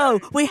 So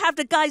we have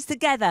the guys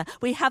together.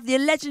 We have the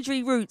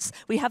legendary Roots.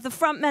 We have the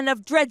frontmen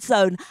of Dread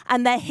Zone,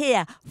 and they're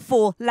here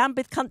for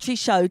Lambeth Country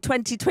Show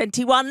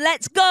 2021.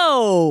 Let's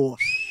go!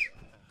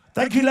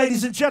 Thank you,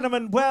 ladies and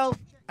gentlemen. Well,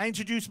 I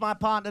introduced my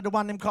partner, the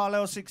one named Carl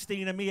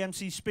L16, and me,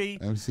 MC Spee.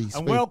 And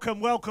welcome,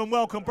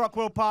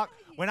 Brockwell Park.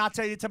 When I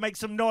tell you to make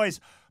some noise,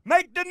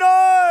 make the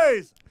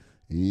noise!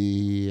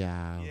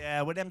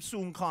 Yeah, well, them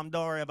soon calm.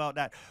 Don't worry about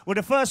that. Well,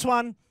 the first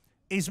one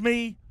is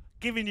me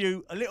giving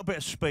you a little bit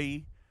of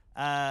Spee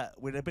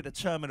with a bit of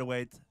Terminal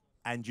Head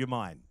and Your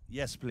Mind.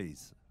 Yes,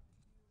 please.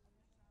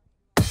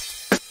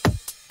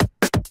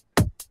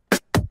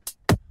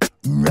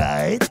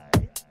 Right.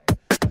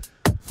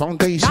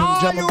 Foundation, now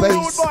drum and bass.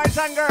 Rude boys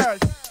and girls.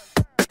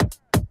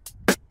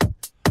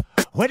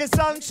 When the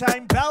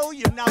sunshine blow,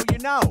 you know.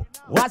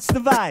 What's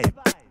the vibe?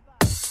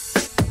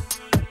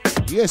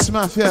 Yes,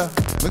 Mafia.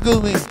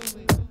 Megumi.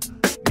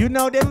 You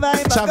know them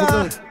vibe. Travel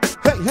good.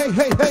 Hey.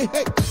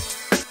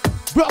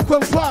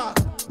 Brockwell Park.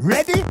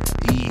 Ready?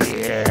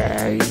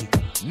 Yeah.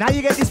 Now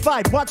you get this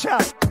vibe. Watch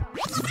out.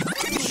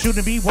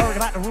 Shouldn't be worried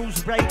about the rules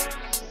of break.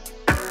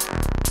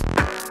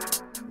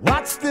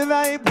 What's the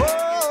vibe,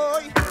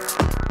 boy?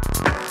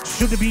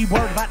 Shouldn't be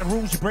worried about the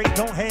rules you break.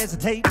 Don't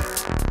hesitate.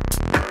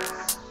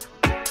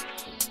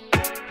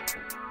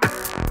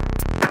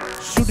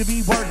 Shouldn't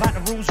be worried about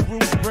the rules you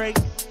break.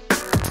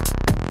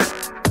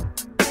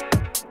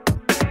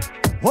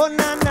 Oh,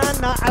 na,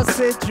 I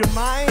said you're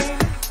mine.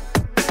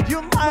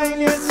 You're mine,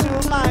 yes,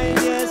 you're mine,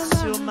 yes,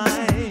 you're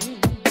mine.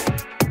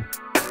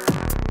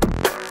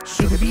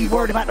 Shouldn't be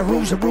worried about the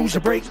rules you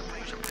break.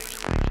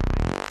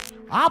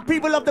 Our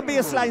people love the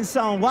bassline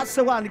sound. What's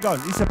the one to go?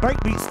 It's a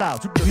breakbeat style.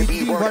 Shouldn't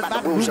be worried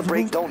about the rules you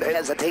break. Don't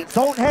hesitate.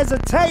 Don't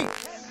hesitate.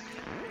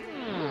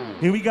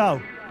 Here we go.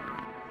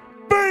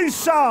 Bass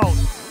sound.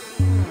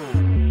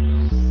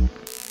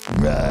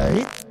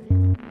 Right.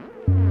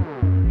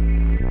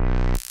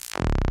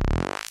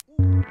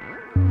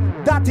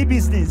 Dirty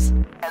business.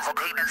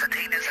 Hesitate.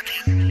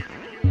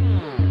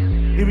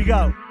 Here we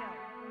go.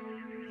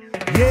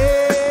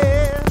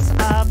 Yes,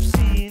 I've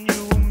seen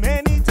you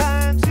many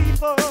times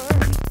before.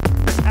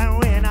 And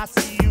when I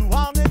see you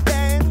on the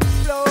dance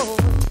floor,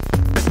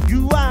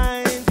 you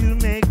whine to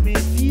make me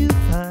feel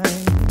fine.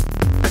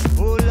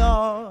 Oh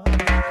Lord,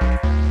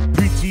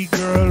 pretty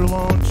girl,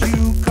 won't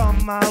you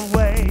come my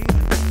way?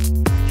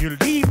 You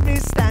leave me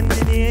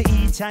standing here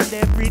each and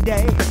every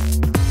day.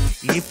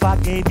 If I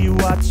gave you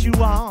what you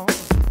want,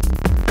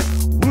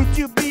 would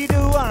you be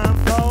the one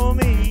for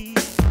me?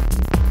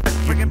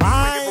 Bring it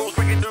rules,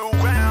 bring it new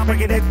ground. Bring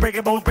it bring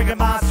it bones, bring it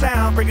my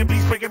sound. Bring it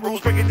beats, bring it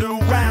rules, bring it new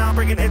ground.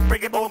 Bring it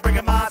bring it bones, bring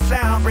it my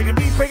sound. Bring it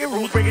beats, bring it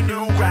rules, bring it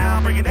new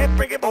ground. Bring it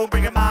bring it bones,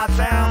 bring it my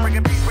sound. Bring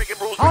it beats, bring it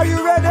rules. Are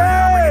you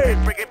ready?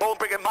 Bring it bones,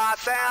 bring it my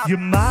sound. You're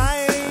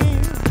mine,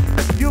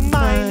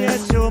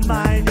 yes, you're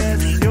mine,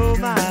 yes, you're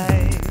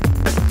mine.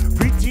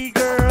 Pretty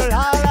girl,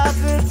 all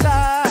of the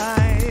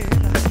time.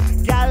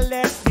 Gotta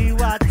let me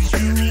watch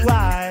you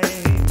whine.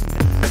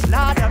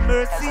 Lord have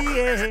mercy,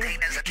 yeah.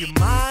 You're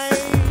mine,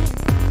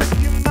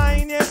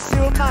 yes,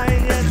 you're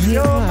mine, yes,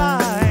 you're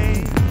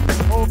mine.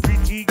 Oh,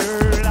 pretty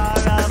girl,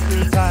 all of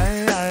the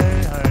time.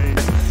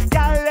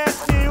 Gotta let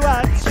me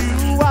watch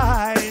you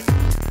whine.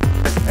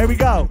 Here we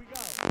go.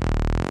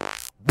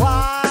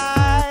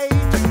 Why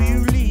do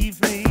you leave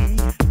me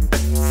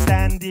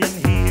standing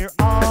here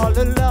all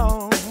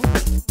alone?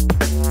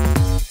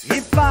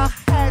 If I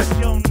had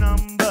your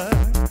number,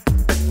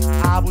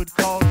 I would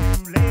call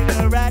you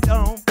later at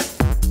home.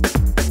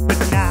 But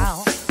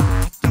now,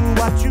 do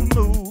what you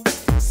move.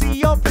 See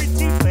your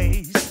pretty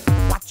face,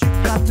 what you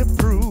got to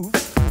prove.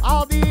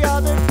 All the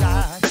other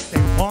guys,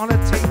 they wanna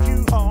take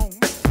you home.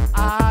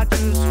 I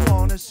just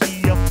wanna see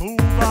you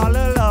move all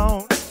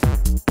alone.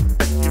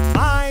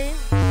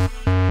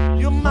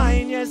 You're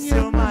mine, yes,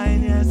 you're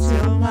mine, yes,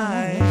 you're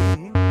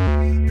mine.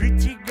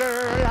 Pretty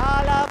girl,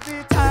 all of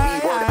the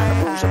time.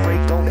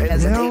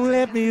 Don't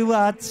let me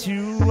watch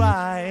you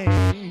whine.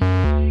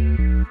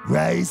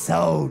 Right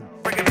sound.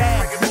 Bring it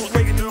back,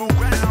 bring it new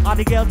ground. All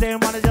the girls, they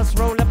wanna just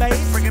roll the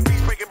bass. Bring it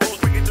beats, bring it moves,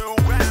 bring it new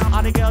ground.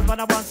 All the girls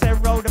wanna say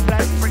roll the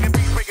place. Bring it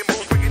beats, bring it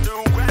moves, bring it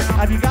new ground.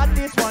 Have you got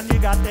this one, you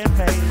got them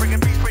face. Bring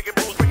it beats, bring it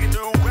moves, bring it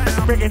new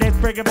ground. Bring it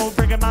moves,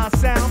 bring it my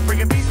sound. Bring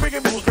it beats, bring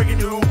it moves, bring it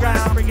new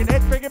ground. Bring it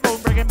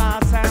moves, bring it my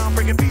sound.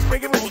 Bring it beats,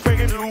 bring it moves, bring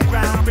it new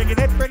ground. Bring it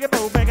moves,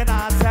 bring it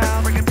my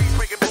sound. Bring it beats,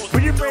 bring it moves.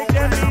 Will you break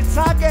them beats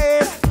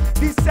again?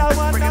 This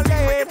someone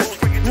again.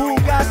 Who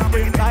got the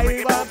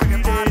vibe of the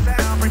day?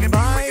 Bring it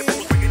mine.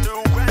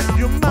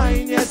 You're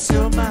mine, yes,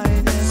 you're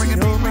mine, yes,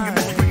 you're mine.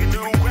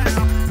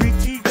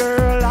 Pretty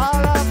girl,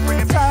 all of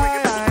the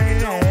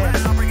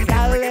time.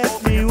 Gotta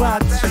let me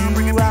watch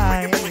you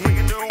whine.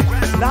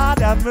 Lord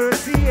have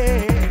mercy,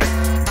 yeah.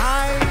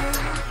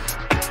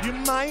 You're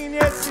mine,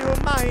 yes, you're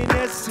mine,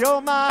 yes,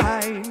 you're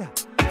mine.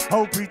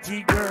 Oh,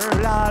 pretty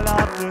girl, all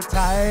of the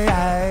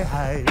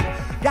time.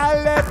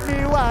 Gotta let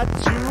me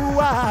watch you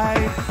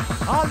whine.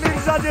 All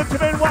ladies and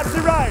gentlemen, watch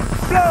the ride.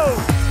 Blow!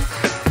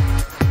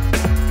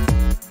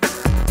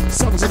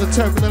 Songs of the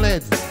terminal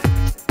end.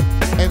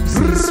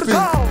 MC Spee.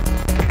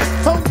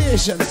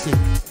 Foundation team.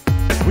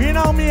 We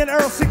know me and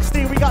Earl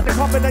 16, we got the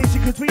combination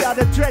because we are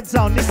the dread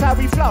zone. This how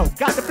we flow,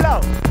 got the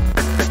flow.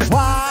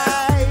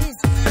 Why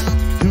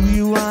do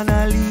you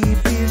wanna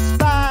leave this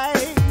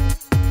fight?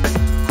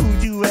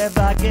 Could you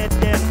ever get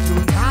them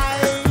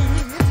tonight?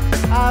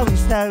 I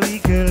wish that we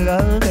could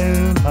love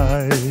them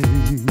right.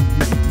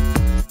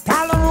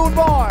 Tell the rude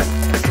boy.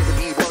 Shouldn't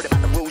be worried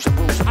about the rules you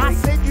break. I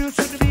said you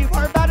shouldn't be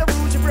worried about the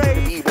rules you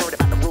break. Be worried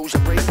about the rules you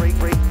break.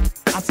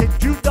 I said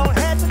you don't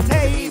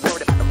hesitate. Be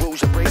worried about the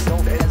rules you break.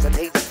 Don't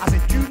hesitate. I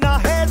said you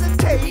not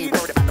hesitate. Be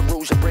worried about the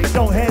rules you break.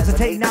 Don't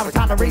hesitate. Now it's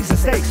time to raise the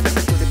stakes.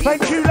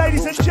 Thank you,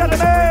 ladies and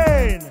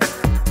gentlemen.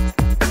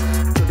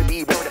 Shouldn't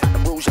be worried about the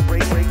rules you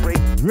break.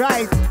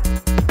 Right.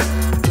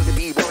 Shouldn't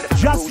be worried about the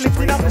Just rules you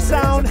lifting break. up the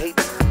sound.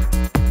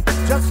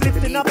 Just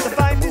lifting up the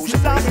vibe. This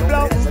is how we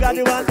blow. Who got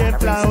the one that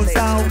flow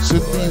sound?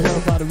 Shouldn't be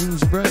worried about the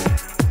rules you break.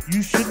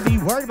 You shouldn't be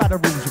worried about the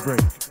rules you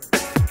break.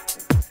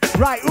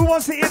 Right, who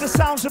wants to hear the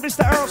sounds of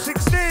Mr. Earl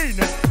 16?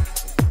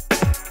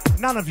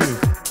 None of you.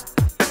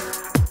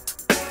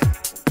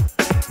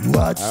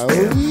 What's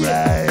the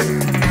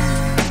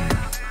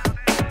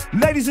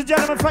Ladies and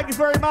gentlemen, thank you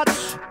very much.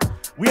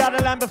 We are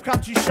the Lambeth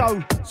Country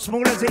Show.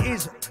 Small as it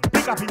is,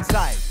 big up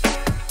inside.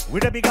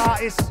 With a big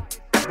artist,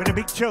 with the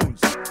big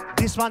tunes.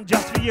 This one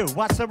just for you.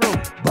 What's the rule?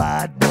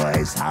 Bad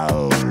boys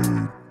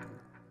home.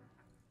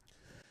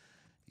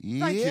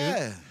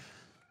 Yeah.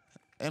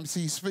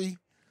 MC Spee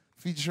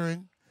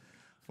featuring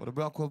for the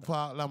Brockwell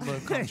Park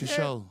Lambeth Country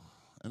Show.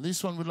 And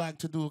this one we'd like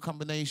to do a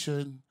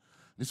combination.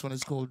 This one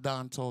is called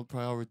Dancehall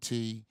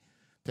Priority,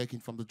 taken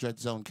from the Dread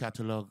Zone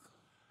catalogue.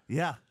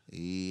 Yeah.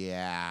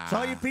 Yeah.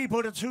 So you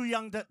people that are too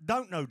young that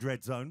don't know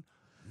Dread Zone,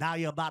 now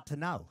you're about to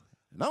know.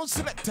 No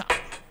selector.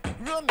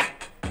 Run.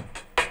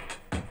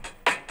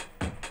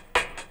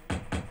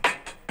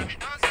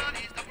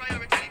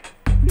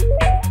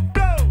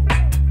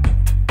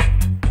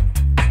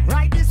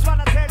 Right, this one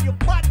I tell you,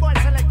 bad boy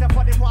selector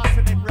for them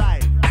watching them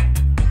right.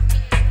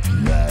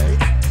 Right.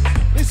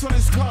 This one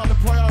is called The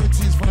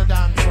Priorities for the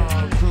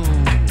Dancehall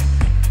Crew.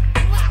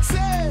 What's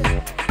it?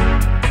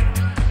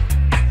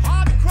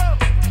 Hardcore.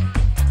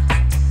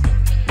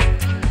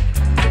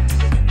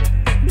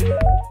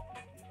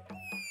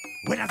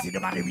 When I see the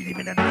body rhythm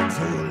in the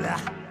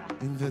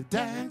dancehall. In the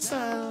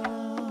dancehall.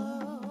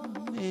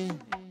 Yeah.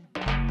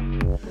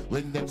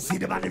 When them see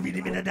the body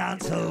rhythm in the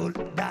dancehall,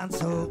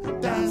 dancehall,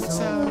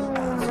 dancehall,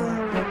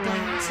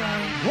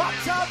 dancehall.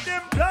 Watch out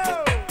them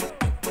blow.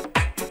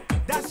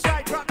 That's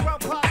right, Brockwell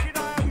Park, you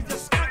know, we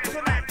just smack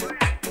tonight.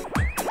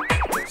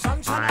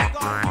 Sunshine and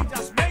God, we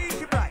just make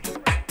it right.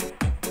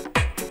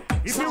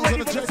 If you're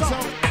ready for the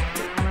song.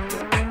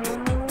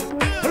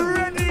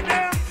 Ready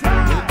now, try.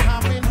 We're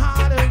coming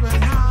harder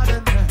and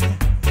harder now.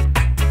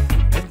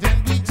 And then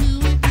we do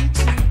it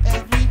each and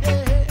every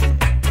day.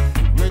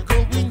 We're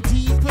going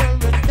deeper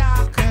and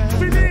darker.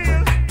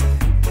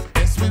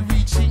 Yes, we're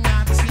reaching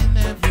out in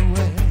every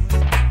way.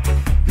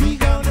 We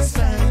gonna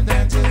stand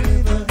and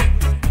deliver.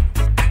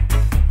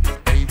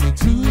 Baby,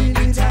 doing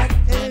it at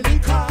any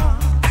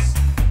cost.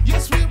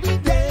 Yes, we'll be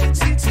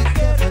dancing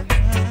together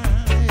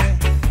now. Yeah.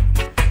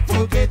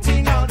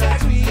 Forgetting all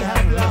that we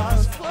have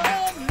lost.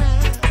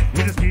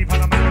 We just keep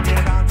on a melody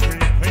and dance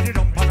break. When you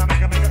jump on a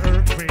make an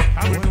earthquake.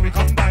 And when we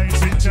combine,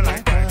 switch you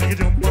like that. You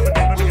jump on a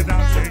make a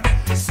dance break.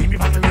 See me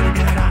from the rhythm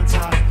in a dance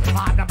hall.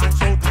 Hard the man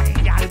so tight,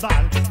 y'all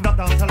ball. Not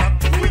down to love,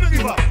 we don't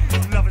give up.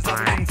 Love is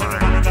something for the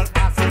animal. I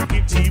say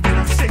hip G with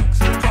a 6.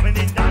 Coming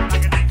in down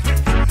like an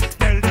eclipse.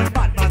 Tell them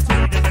bad man to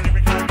the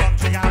lyrical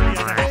country. I'll be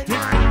on the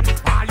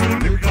hot are you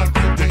lyrical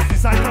critics?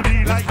 Decide for me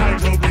like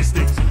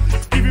hydroglistics.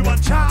 Give you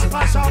one chance,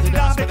 pass off the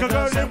dance. Make a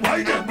girl then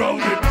wine and roll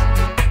it.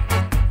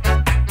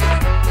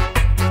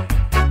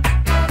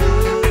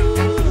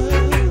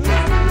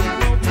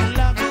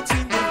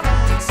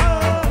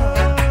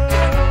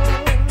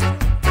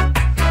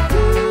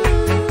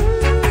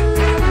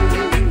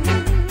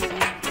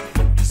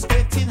 It's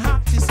getting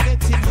hot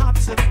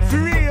now. For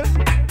real.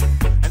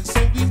 And so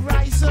we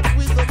rise up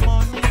with the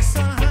morning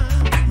sun.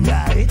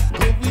 Right.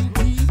 Going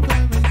deeper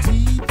and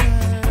deeper.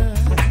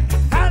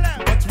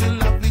 But we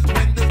love it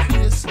when the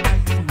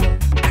bassline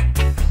runs.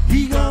 We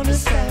gonna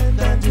stand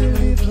and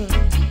deliver.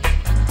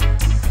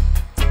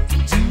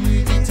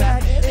 Doing it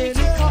at any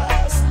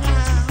cost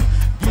now.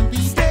 We'll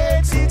be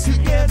dancing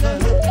together.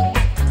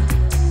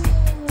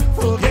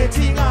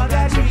 Forgetting all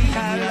that we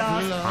had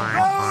lost.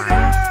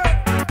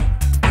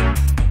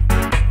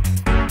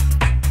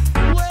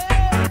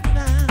 Well,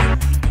 now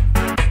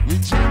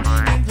we're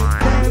jamming in the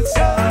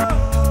dancehall.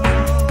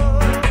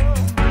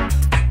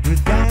 The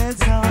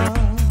dancehall.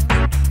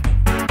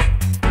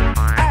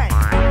 Hey,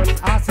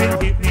 I said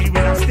hit me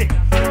with a stick.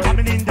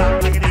 Coming in down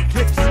like an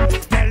eclipse.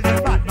 Tell them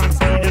bad man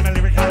speed them a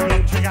lyrical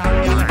blood trigger.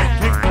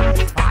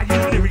 Are you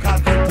lyrical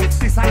critics?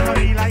 Decipher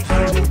me like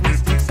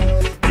hydroglistics.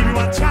 Give me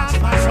one chance,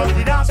 my son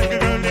did ask a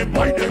girl them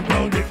white them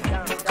round it.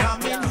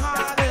 Coming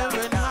harder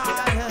and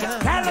harder.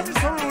 Tell them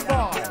it's a rude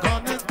boy.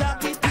 Gonna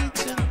dab it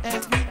each and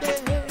every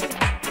day.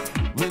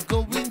 We're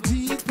going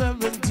deeper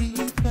and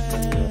deeper.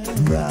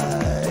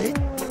 Right.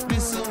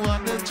 Listen what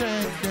the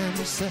dread them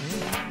say.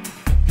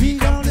 We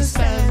gonna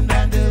stand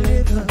and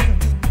deliver.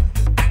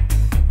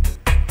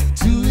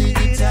 Doing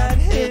it at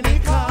any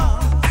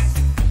cost.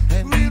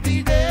 And we'll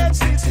be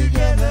dancing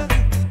together.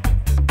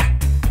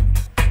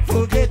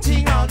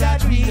 Forgetting all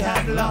that we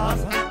have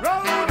lost.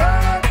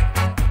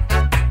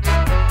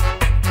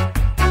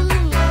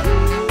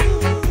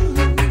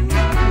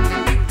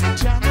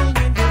 Jamming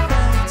in the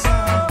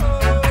dancehall.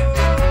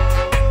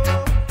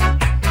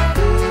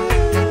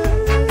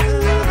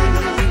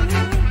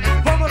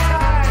 One more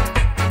time.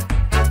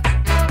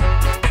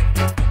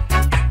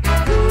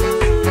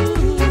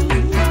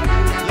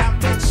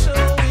 Lambeth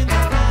show in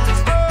the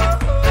dancehall.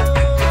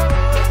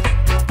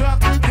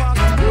 Brockwell Park.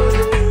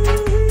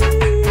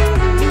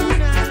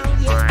 Now,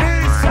 yeah.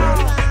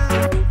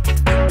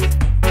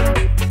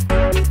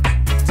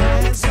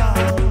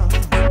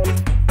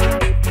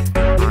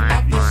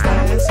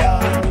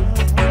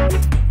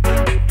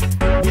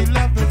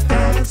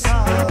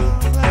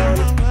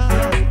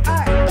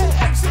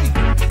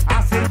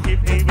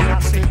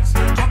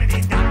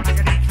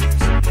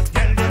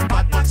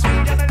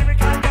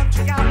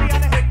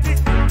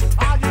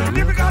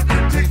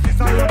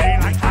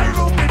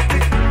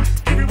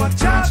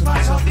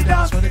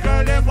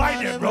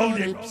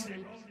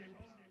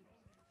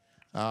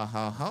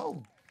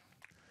 Ho.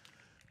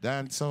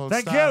 Dancehall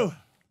Thank style. you.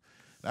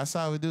 That's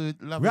how we do it.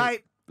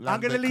 Right. I'm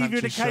going to leave you in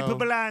the Country Show.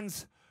 capable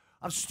hands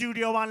of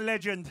Studio One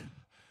legend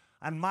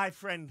and my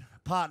friend,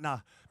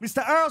 partner,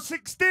 Mr. Earl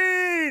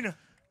 16.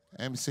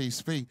 MC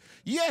Spee.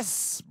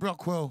 Yes,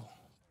 Brockwell.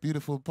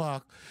 Beautiful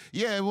park.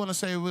 Yeah, I want to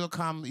say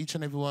welcome each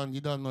and everyone.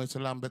 You don't know it's a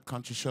Lambeth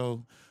Country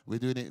Show. We're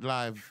doing it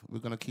live. We're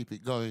going to keep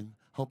it going.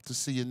 Hope to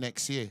see you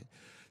next year.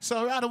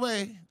 So right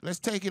away, let's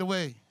take it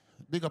away.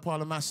 Big up all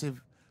the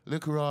massive.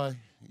 Roy.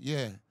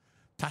 Yeah.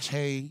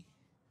 Teshay.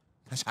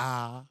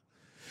 Teshay.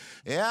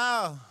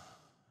 Yeah.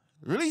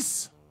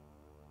 Release.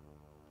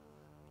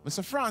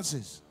 Mr.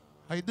 Francis.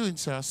 How you doing,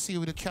 sir? I see you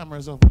with the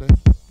cameras over there.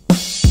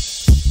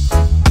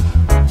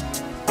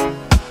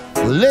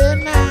 Well,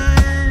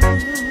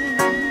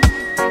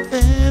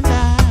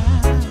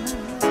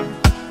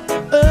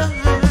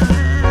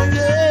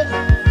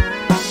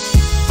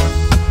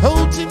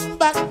 holding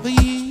back the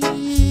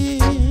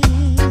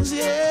years,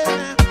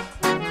 yeah.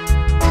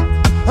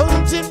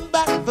 Holding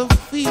back the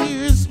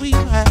fears we've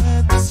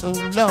had so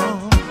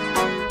long.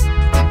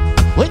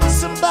 When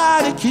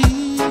somebody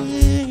kills,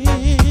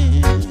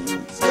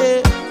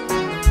 yeah.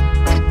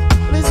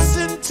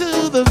 Listen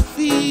to the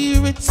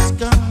fear, it's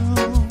gone.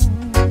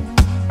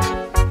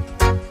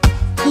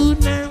 Ooh,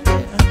 now,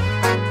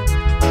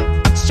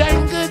 yeah.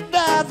 Strangled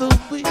by the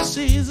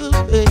wishes of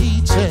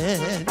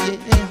hatred,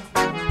 yeah.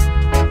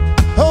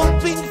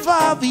 Hoping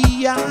for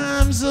the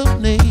arms of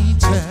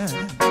nature.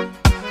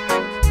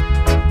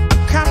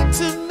 Come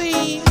to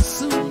me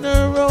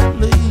sooner or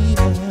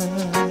later.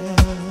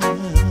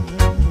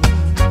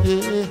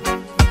 Yeah.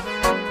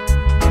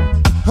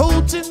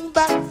 Holding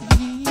back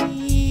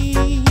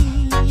years,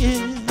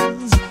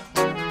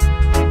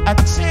 a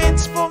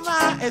chance for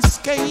my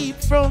escape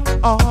from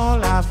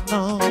all I've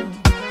known.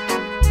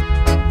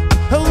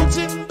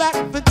 Holding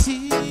back the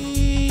tears,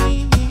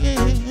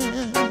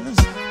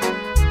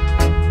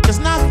 'cause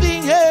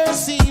nothing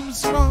else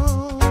seems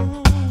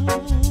wrong.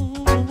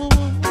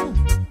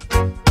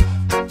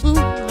 Ooh.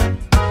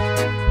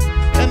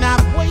 And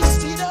I've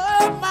wasted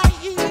all my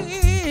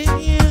years,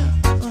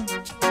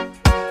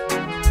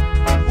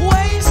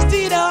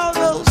 wasted all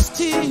those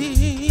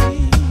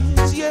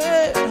tears,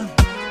 yeah.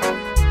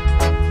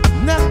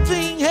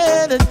 Nothing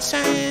had a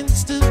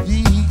chance to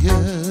be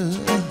good.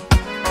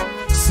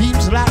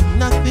 Seems like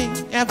nothing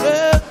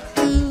ever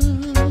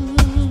could.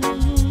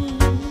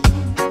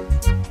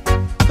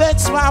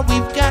 That's why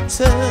we've got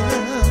to.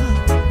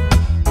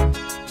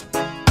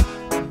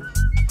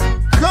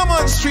 Come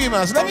on,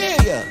 streamers, let me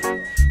hear you.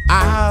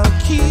 I'll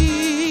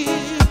keep,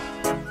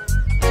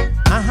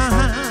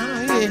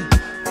 yeah.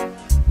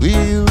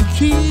 We'll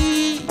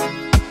keep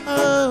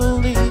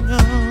holding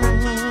on.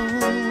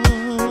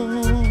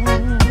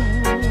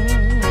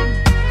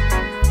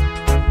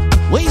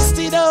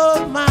 Wasted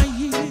all my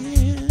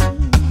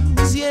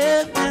years,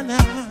 yeah, and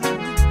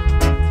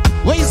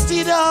I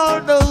wasted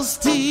all those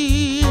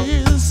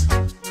tears,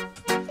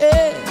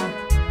 yeah.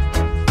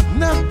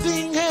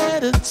 Nothing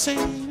had a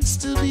chance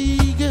to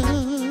be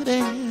good,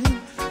 and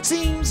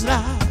seems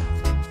like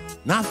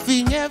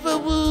nothing ever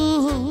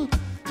would.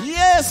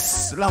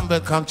 Yes,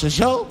 Lambeth Country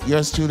Show,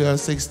 your Studio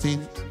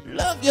 16.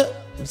 Love you,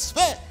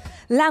 respect.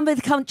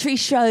 Lambeth Country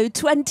Show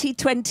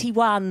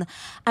 2021,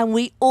 and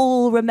we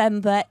all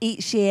remember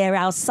each year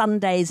our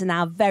Sundays and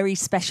our very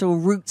special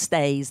Roots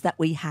Days that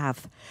we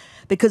have,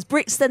 because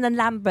Brixton and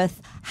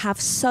Lambeth have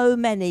so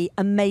many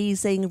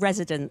amazing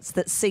residents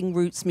that sing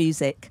roots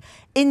music,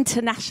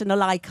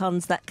 international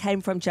icons that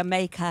came from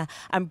Jamaica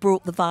and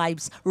brought the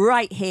vibes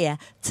right here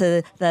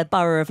to the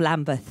borough of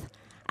Lambeth.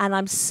 And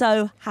I'm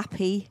so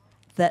happy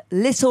that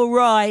Little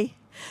Roy,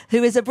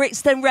 who is a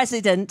Brixton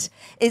resident,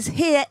 is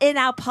here in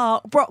our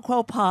park,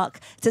 Brockwell Park,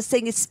 to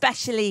sing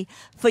especially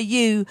for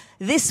you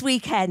this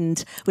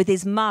weekend with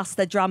his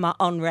master drummer,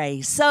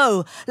 Henri.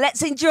 So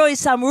let's enjoy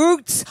some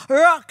roots,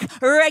 rock,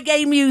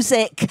 reggae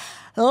music.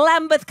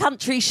 Lambeth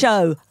Country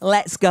Show,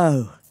 let's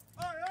go.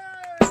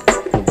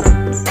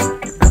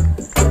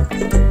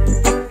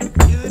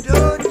 You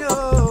don't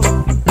know.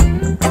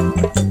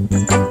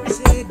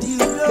 Said you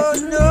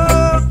don't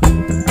know.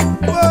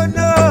 Oh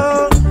no.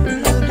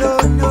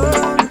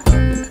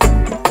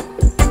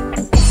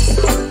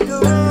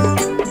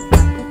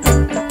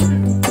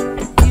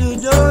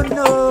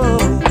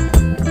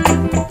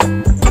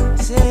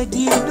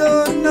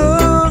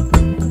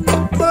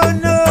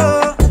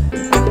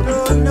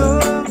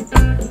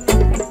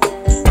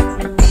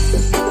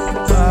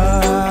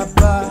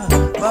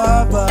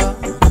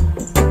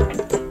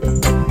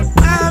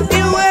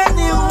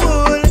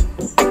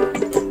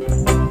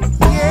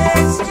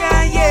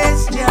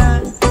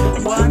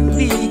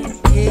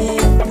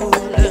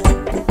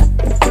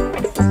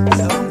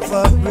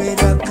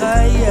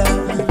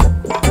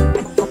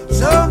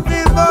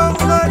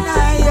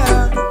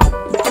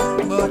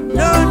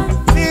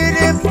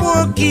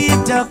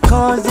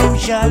 Cause him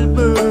shall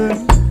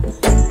burn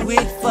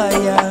with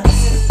fire,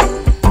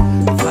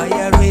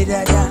 fire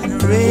redder than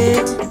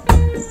red.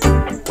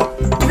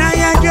 Now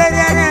you're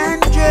dreader than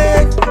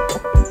dread.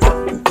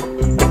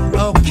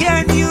 How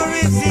can you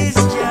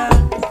resist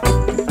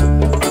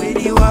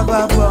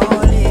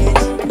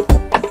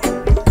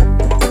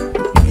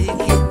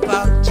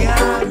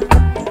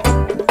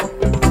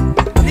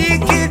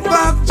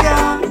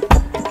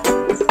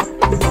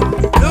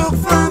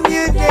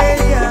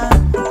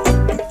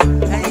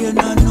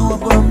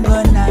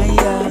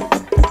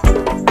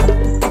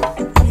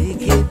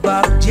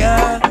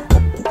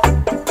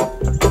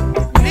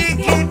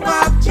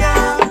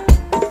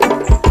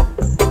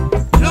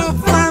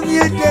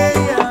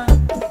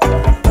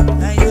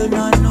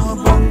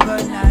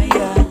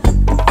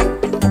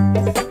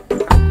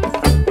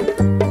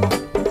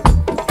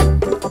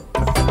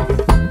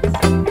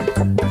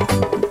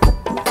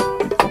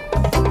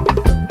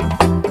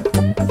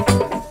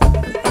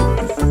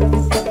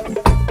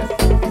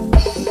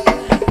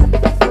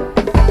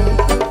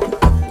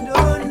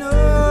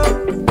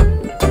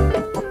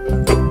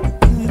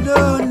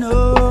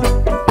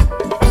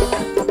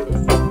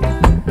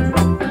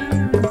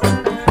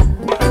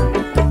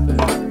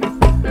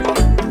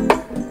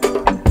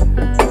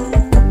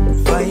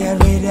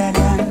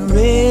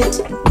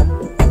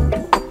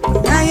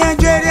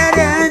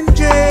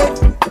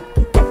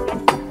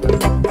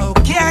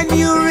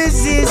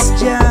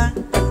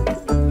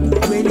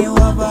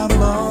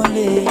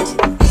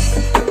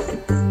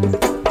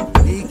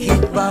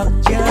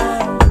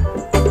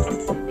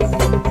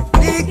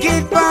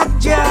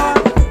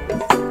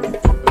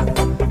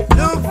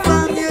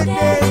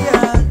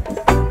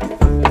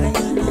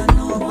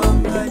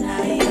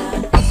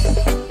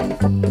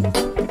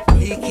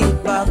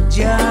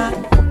Jah.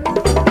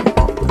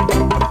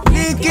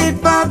 Lick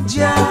it back,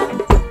 Jah.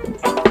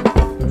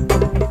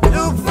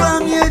 Look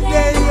from your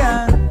day,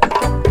 yeah.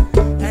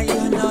 And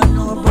you don't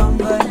know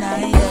bongo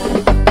naya.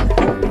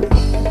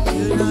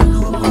 You don't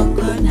know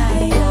bongo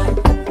naya.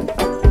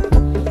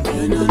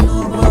 You don't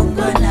know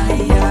bongo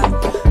naya.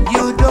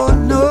 You don't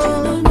know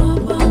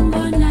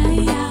bongo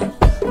naya.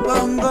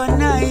 Bongo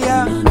naya.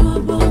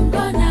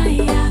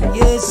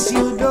 Yes,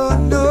 you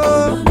don't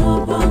know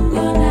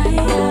bongo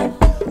naya.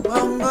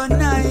 Bongo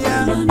naya.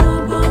 You don't know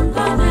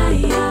bongo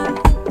naya.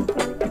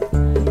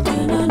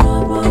 You don't know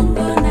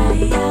bongo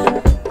naya.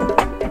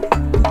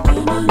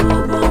 You don't know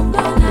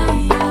bongo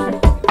naya.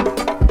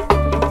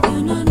 You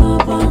don't know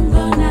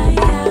bongo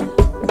naya.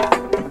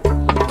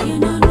 You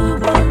don't know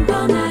bongo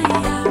naya.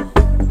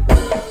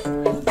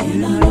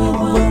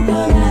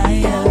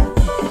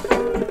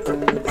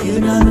 You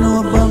don't know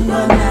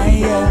bongo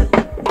naya.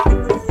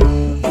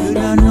 You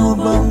don't know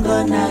bongo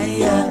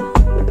naya.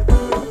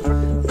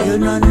 You don't know bongo naya. You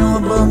don't know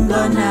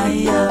bongo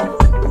naya.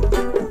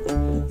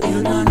 You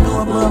don't know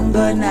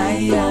bongo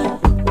naya.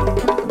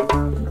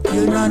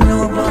 You don't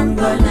know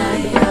bongo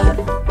naya.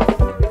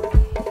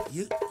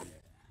 You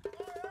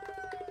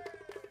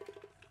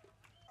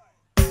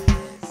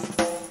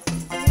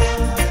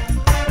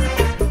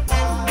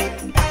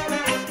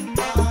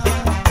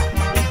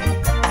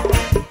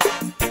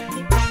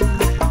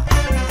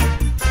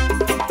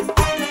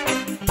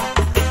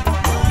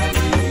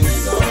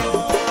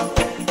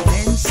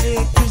Then say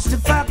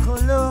Christopher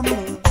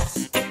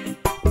Columbus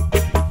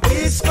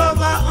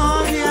discover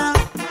Anya,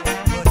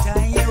 but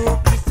I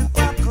know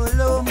Christopher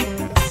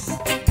Columbus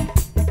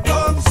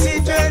come see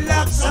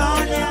dreadlocks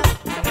on ya.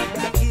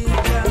 I give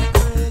them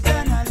praise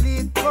and I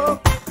lick up,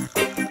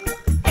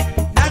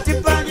 not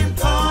upon him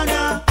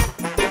corner.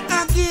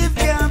 I give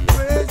them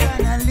praise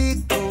and I lick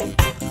up.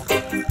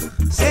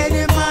 Say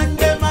the man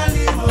them a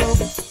live up,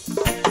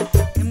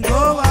 him go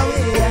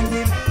away and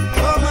him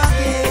come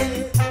again.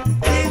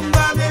 Bring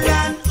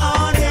Babylon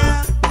on ya,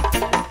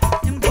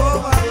 him go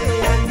away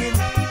and him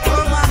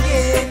come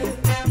again.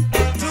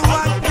 To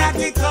what not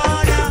the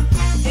corner,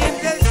 him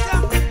they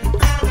stop.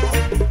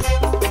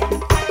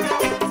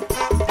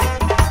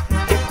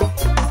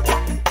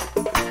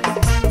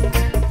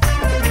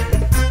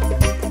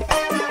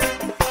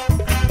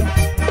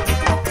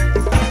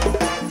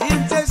 Him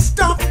they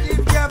stop,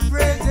 give your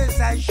praises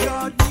I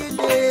short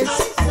this.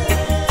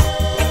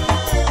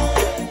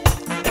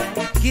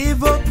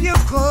 Give up your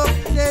cup,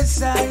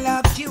 lest I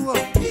lock you up.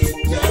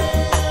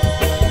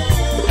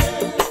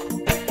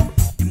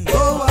 Him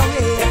go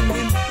away and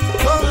him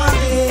come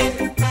again.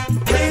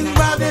 Bring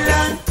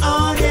Babylon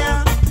on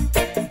ya.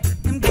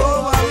 Him go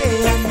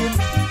away and him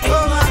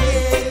come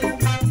again.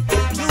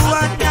 To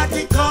what not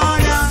the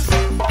corner.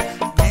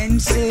 Men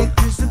say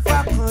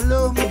Christopher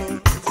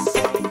Columbus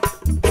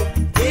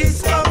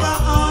discover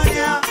on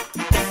ya.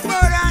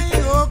 But I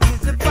know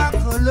Christopher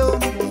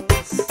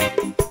Columbus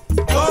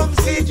come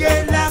see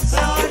dreadlocks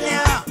on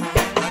ya.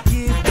 I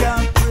give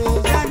them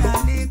praise and I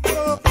lick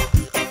up,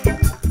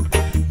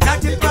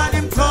 not upon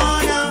him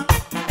corner.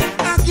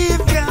 I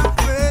give them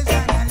praise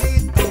and I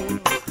lick up.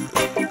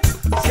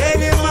 Say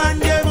the man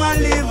them a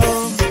live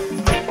up,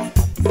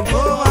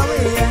 go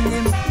away and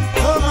him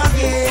come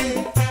again.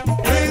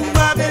 Bring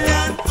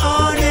Babylon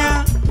on ya.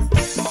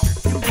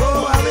 Him go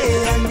away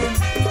and him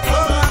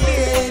come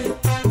again.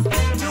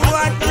 To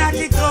what not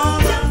the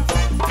corner.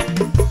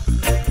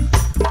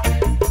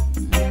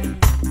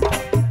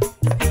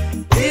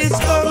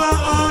 Discover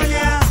on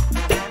ya,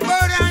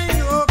 but I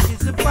know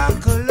Christopher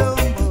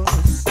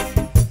Columbus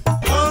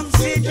come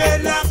see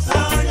dreadlocks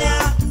on ya.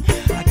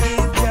 I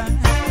give them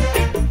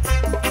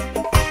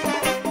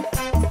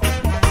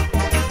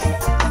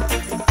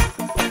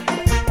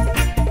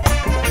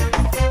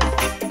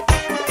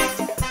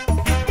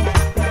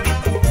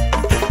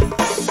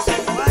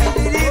why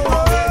did he go?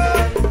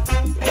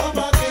 Come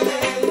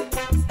again.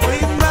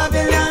 Bring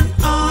Babylon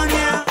on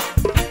ya.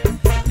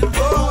 Him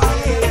go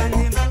away and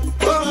him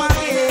come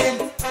again.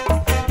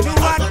 To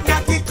what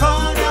not the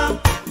corner.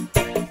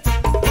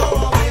 Go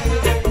away,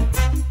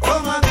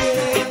 come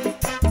again.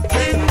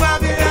 Bring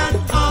Babylon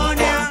on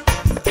ya.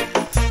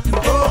 Him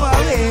go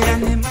away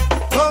and him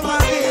come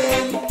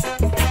again.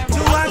 To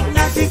what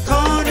not the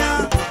corner.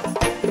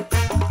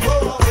 Go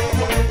away,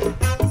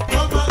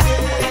 come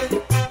again.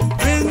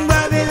 Bring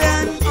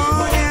Babylon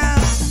on ya.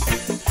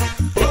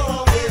 Go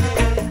away,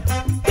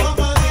 come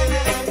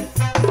again.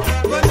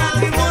 But not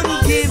he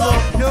wouldn't give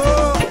up, no.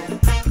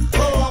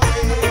 Go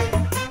away,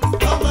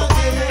 come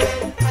again.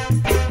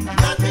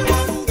 Not he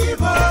wouldn't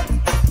give up.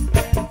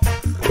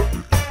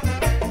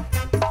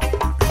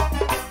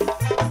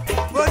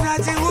 But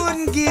not he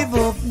wouldn't give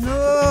up, no.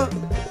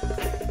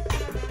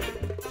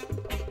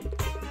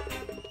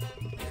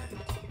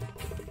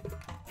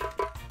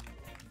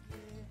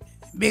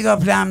 Big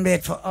up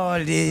Lambeth for all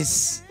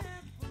these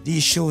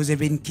shows they've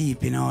been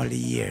keeping all the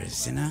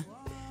years, you know.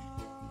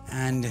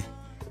 And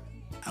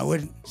I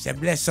would say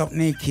bless up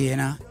Nikki, you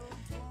know,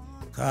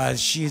 because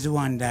she's the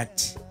one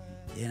that,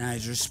 you know,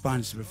 is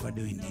responsible for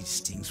doing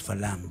these things for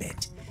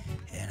Lambeth,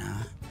 you know.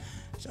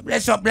 So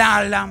bless up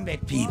all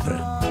Lambeth people. I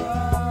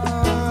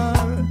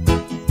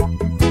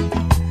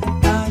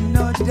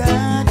know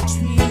that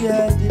tree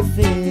I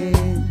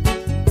defend.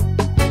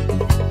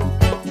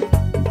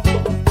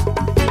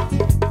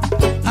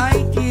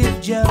 I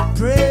give your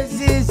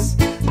praises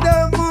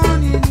the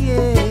morning,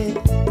 yeah.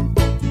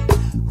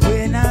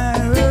 When I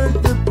heard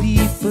the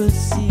people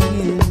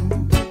singing,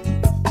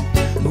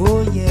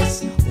 oh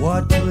yes,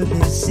 what were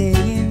they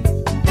saying?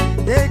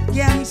 The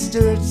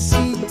gangsters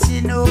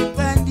sitting up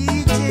and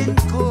eating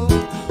coke.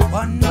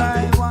 One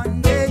by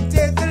one they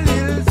take a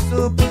little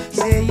soup,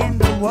 saying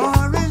the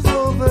war is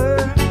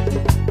over,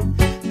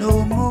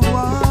 no more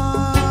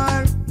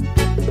war.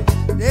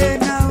 They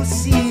now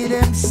see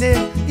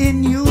themselves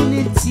in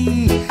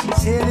unity,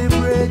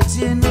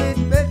 celebrating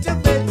with better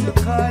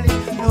call it.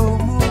 No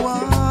more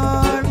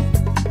war,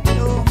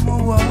 no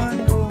more war,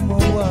 no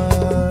more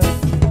war.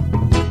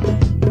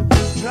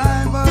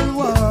 Tribal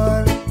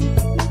war.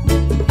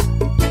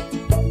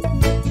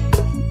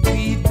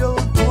 We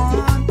don't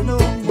want no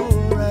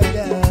more of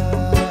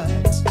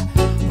that.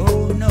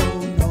 Oh no,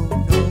 no,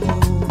 no.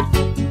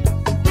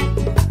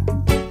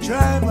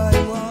 Tribal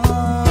war.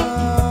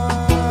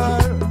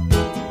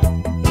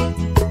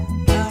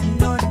 I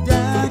know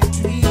that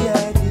we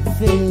are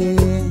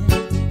defend.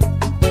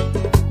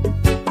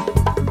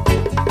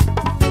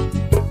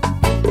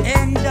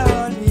 And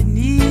all we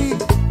need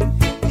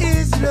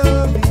is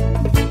loving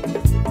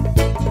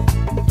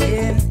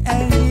in a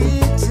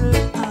little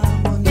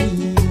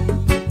harmony.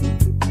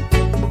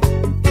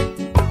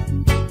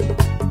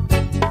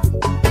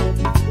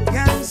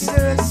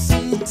 Gangsters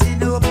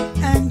sitting up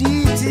and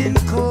eating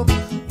coke.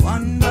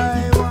 One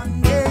by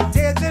one they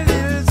take a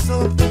little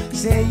soap,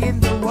 saying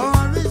the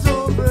war is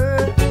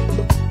over,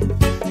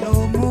 no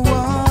more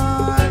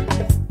war.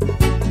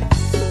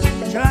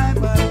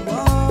 Tribal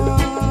war.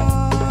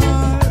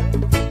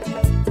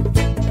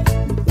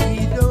 We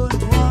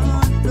don't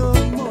want no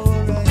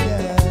more of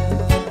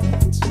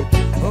that.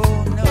 Oh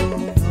no,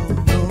 no,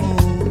 no.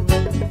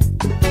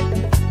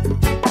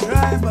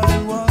 Tribal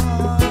war.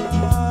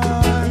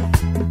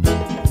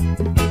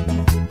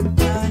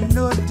 I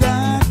know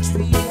that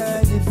we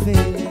are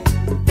defend.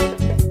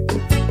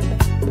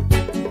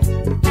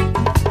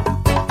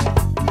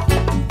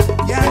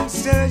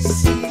 Youngsters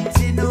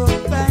sitting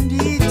up and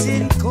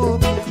eating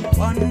coke.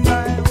 One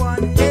by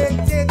one they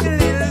take a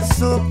little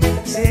soap,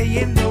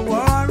 saying the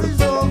war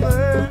is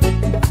over,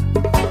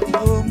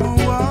 no more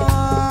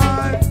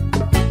war.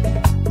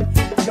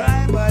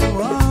 Tribal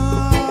war.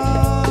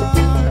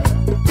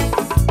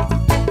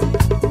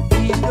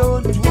 We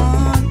don't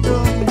want no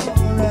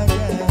more of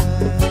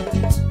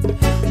that.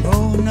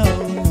 Oh no,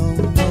 no,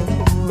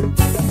 no.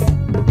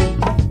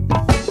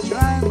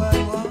 Tribal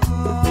war.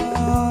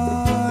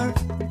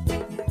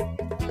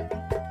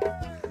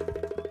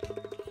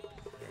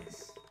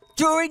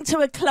 Drawing to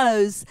a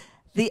close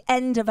the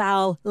end of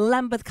our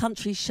Lambeth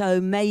Country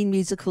Show main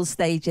musical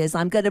stages,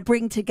 I'm going to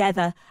bring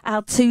together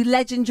our two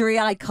legendary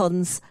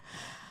icons.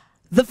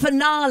 The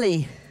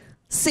finale,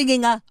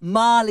 singing a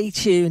Marley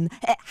tune.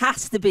 It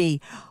has to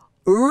be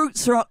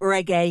roots rock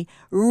reggae,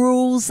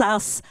 rules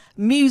us,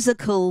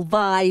 musical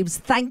vibes.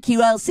 Thank you,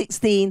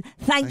 L16.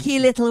 Thank you,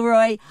 Little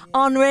Roy.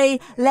 Henri,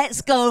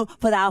 let's go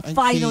for our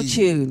final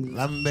tune.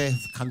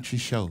 Lambeth Country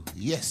Show.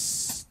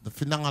 Yes, the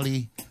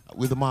finale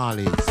with the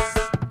Marleys.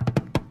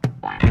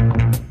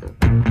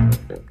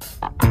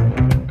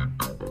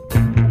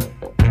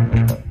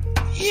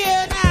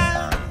 Yeah,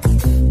 now.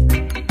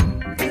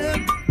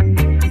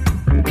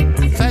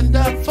 Stand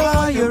up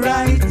for your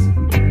right.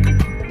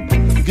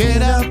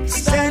 Get up,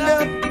 stand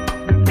up.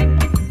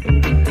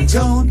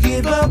 Don't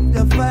give up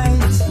the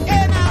fight.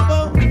 Yeah,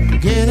 now.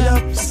 Get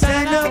up,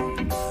 stand up.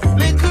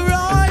 Little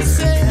Roy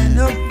say, stand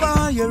up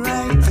for your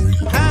right.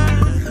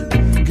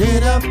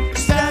 Get up,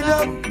 stand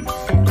up.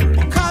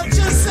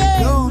 Culture say,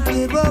 don't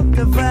give up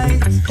the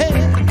fight.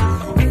 Hey.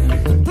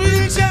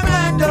 Preacher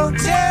man, don't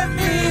tell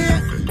me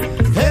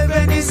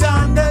heaven is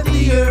under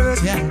the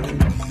earth. Yeah.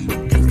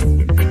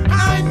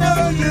 I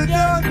know you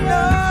don't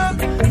know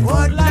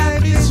what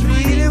life is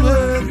really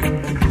worth.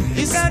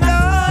 It's an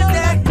all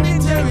that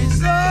glitter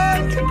is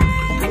old.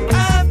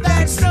 And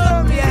that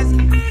story has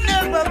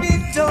never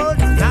been told.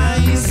 Now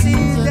you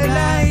see the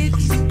light.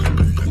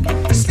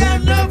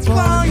 Stand up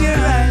for your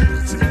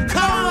rights.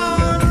 Come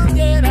on,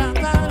 get up,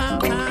 come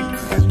on.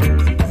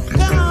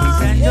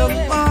 Stand up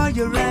for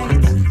your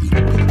rights.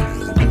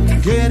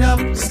 Get up,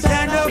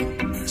 stand up.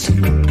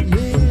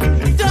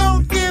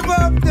 Don't give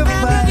up the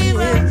fight.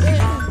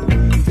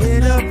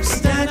 Get up,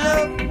 stand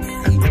up.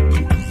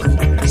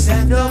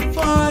 Stand up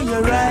for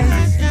your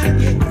rights.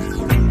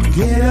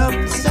 Get up,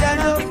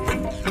 stand up.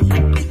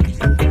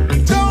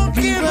 Don't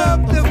give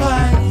up the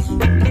fight.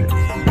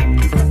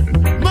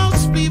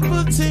 Most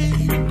people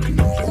think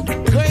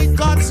great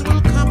gods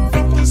will come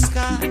from the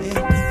sky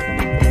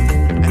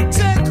and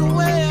take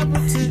away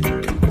everything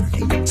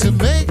to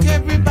make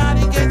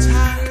everybody get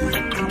high.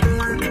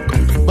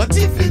 But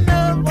if you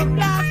know what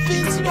life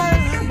is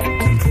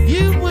worth,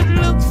 you would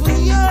look for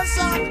yours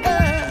on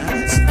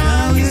earth.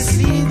 Now you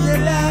see the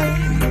light.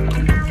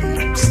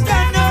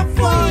 Stand up.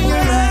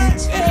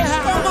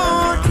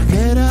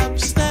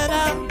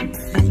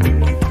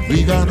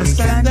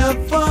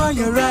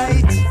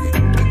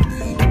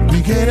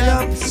 Get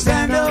up,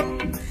 stand up.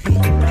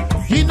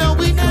 You know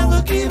we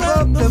never give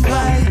up the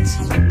fight.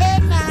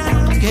 And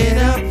now, get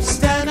up,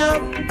 stand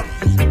up.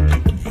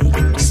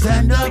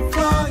 Stand up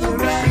for your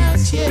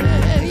rights,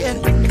 yeah, yeah.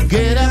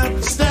 Get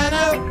up, stand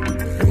up.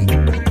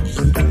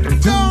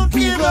 Don't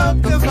give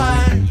up the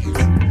fight.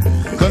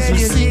 Cause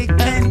we're sick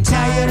and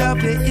tired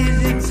of the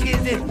ism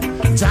schism.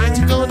 Time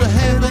to go to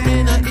heaven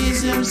in a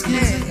ism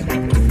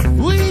schism.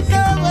 We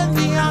know and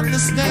we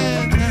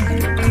understand.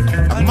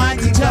 A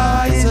mighty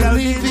joy is a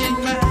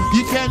living man.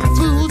 You can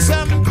fool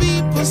some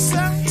people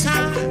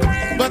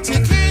sometime, but you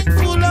can't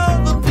fool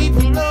all the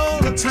people all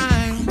the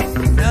time.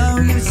 Now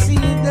you see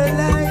the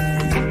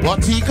light.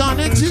 What he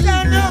gonna do?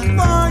 Stand up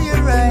for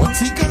your right. What's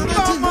he gonna do?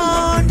 Come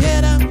on,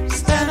 get up,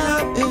 stand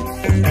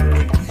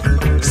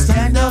up.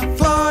 Stand up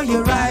for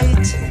your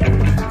right.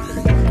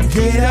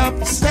 Get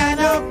up, stand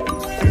up.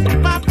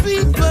 My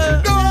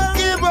people, don't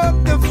give up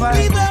the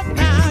fight. Give up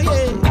now,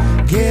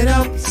 yeah. Get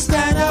up,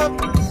 stand up.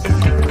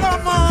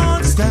 Come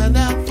on, stand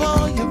up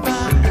for your right.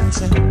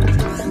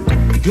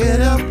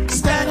 Get up,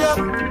 stand up.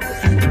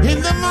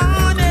 In the morning.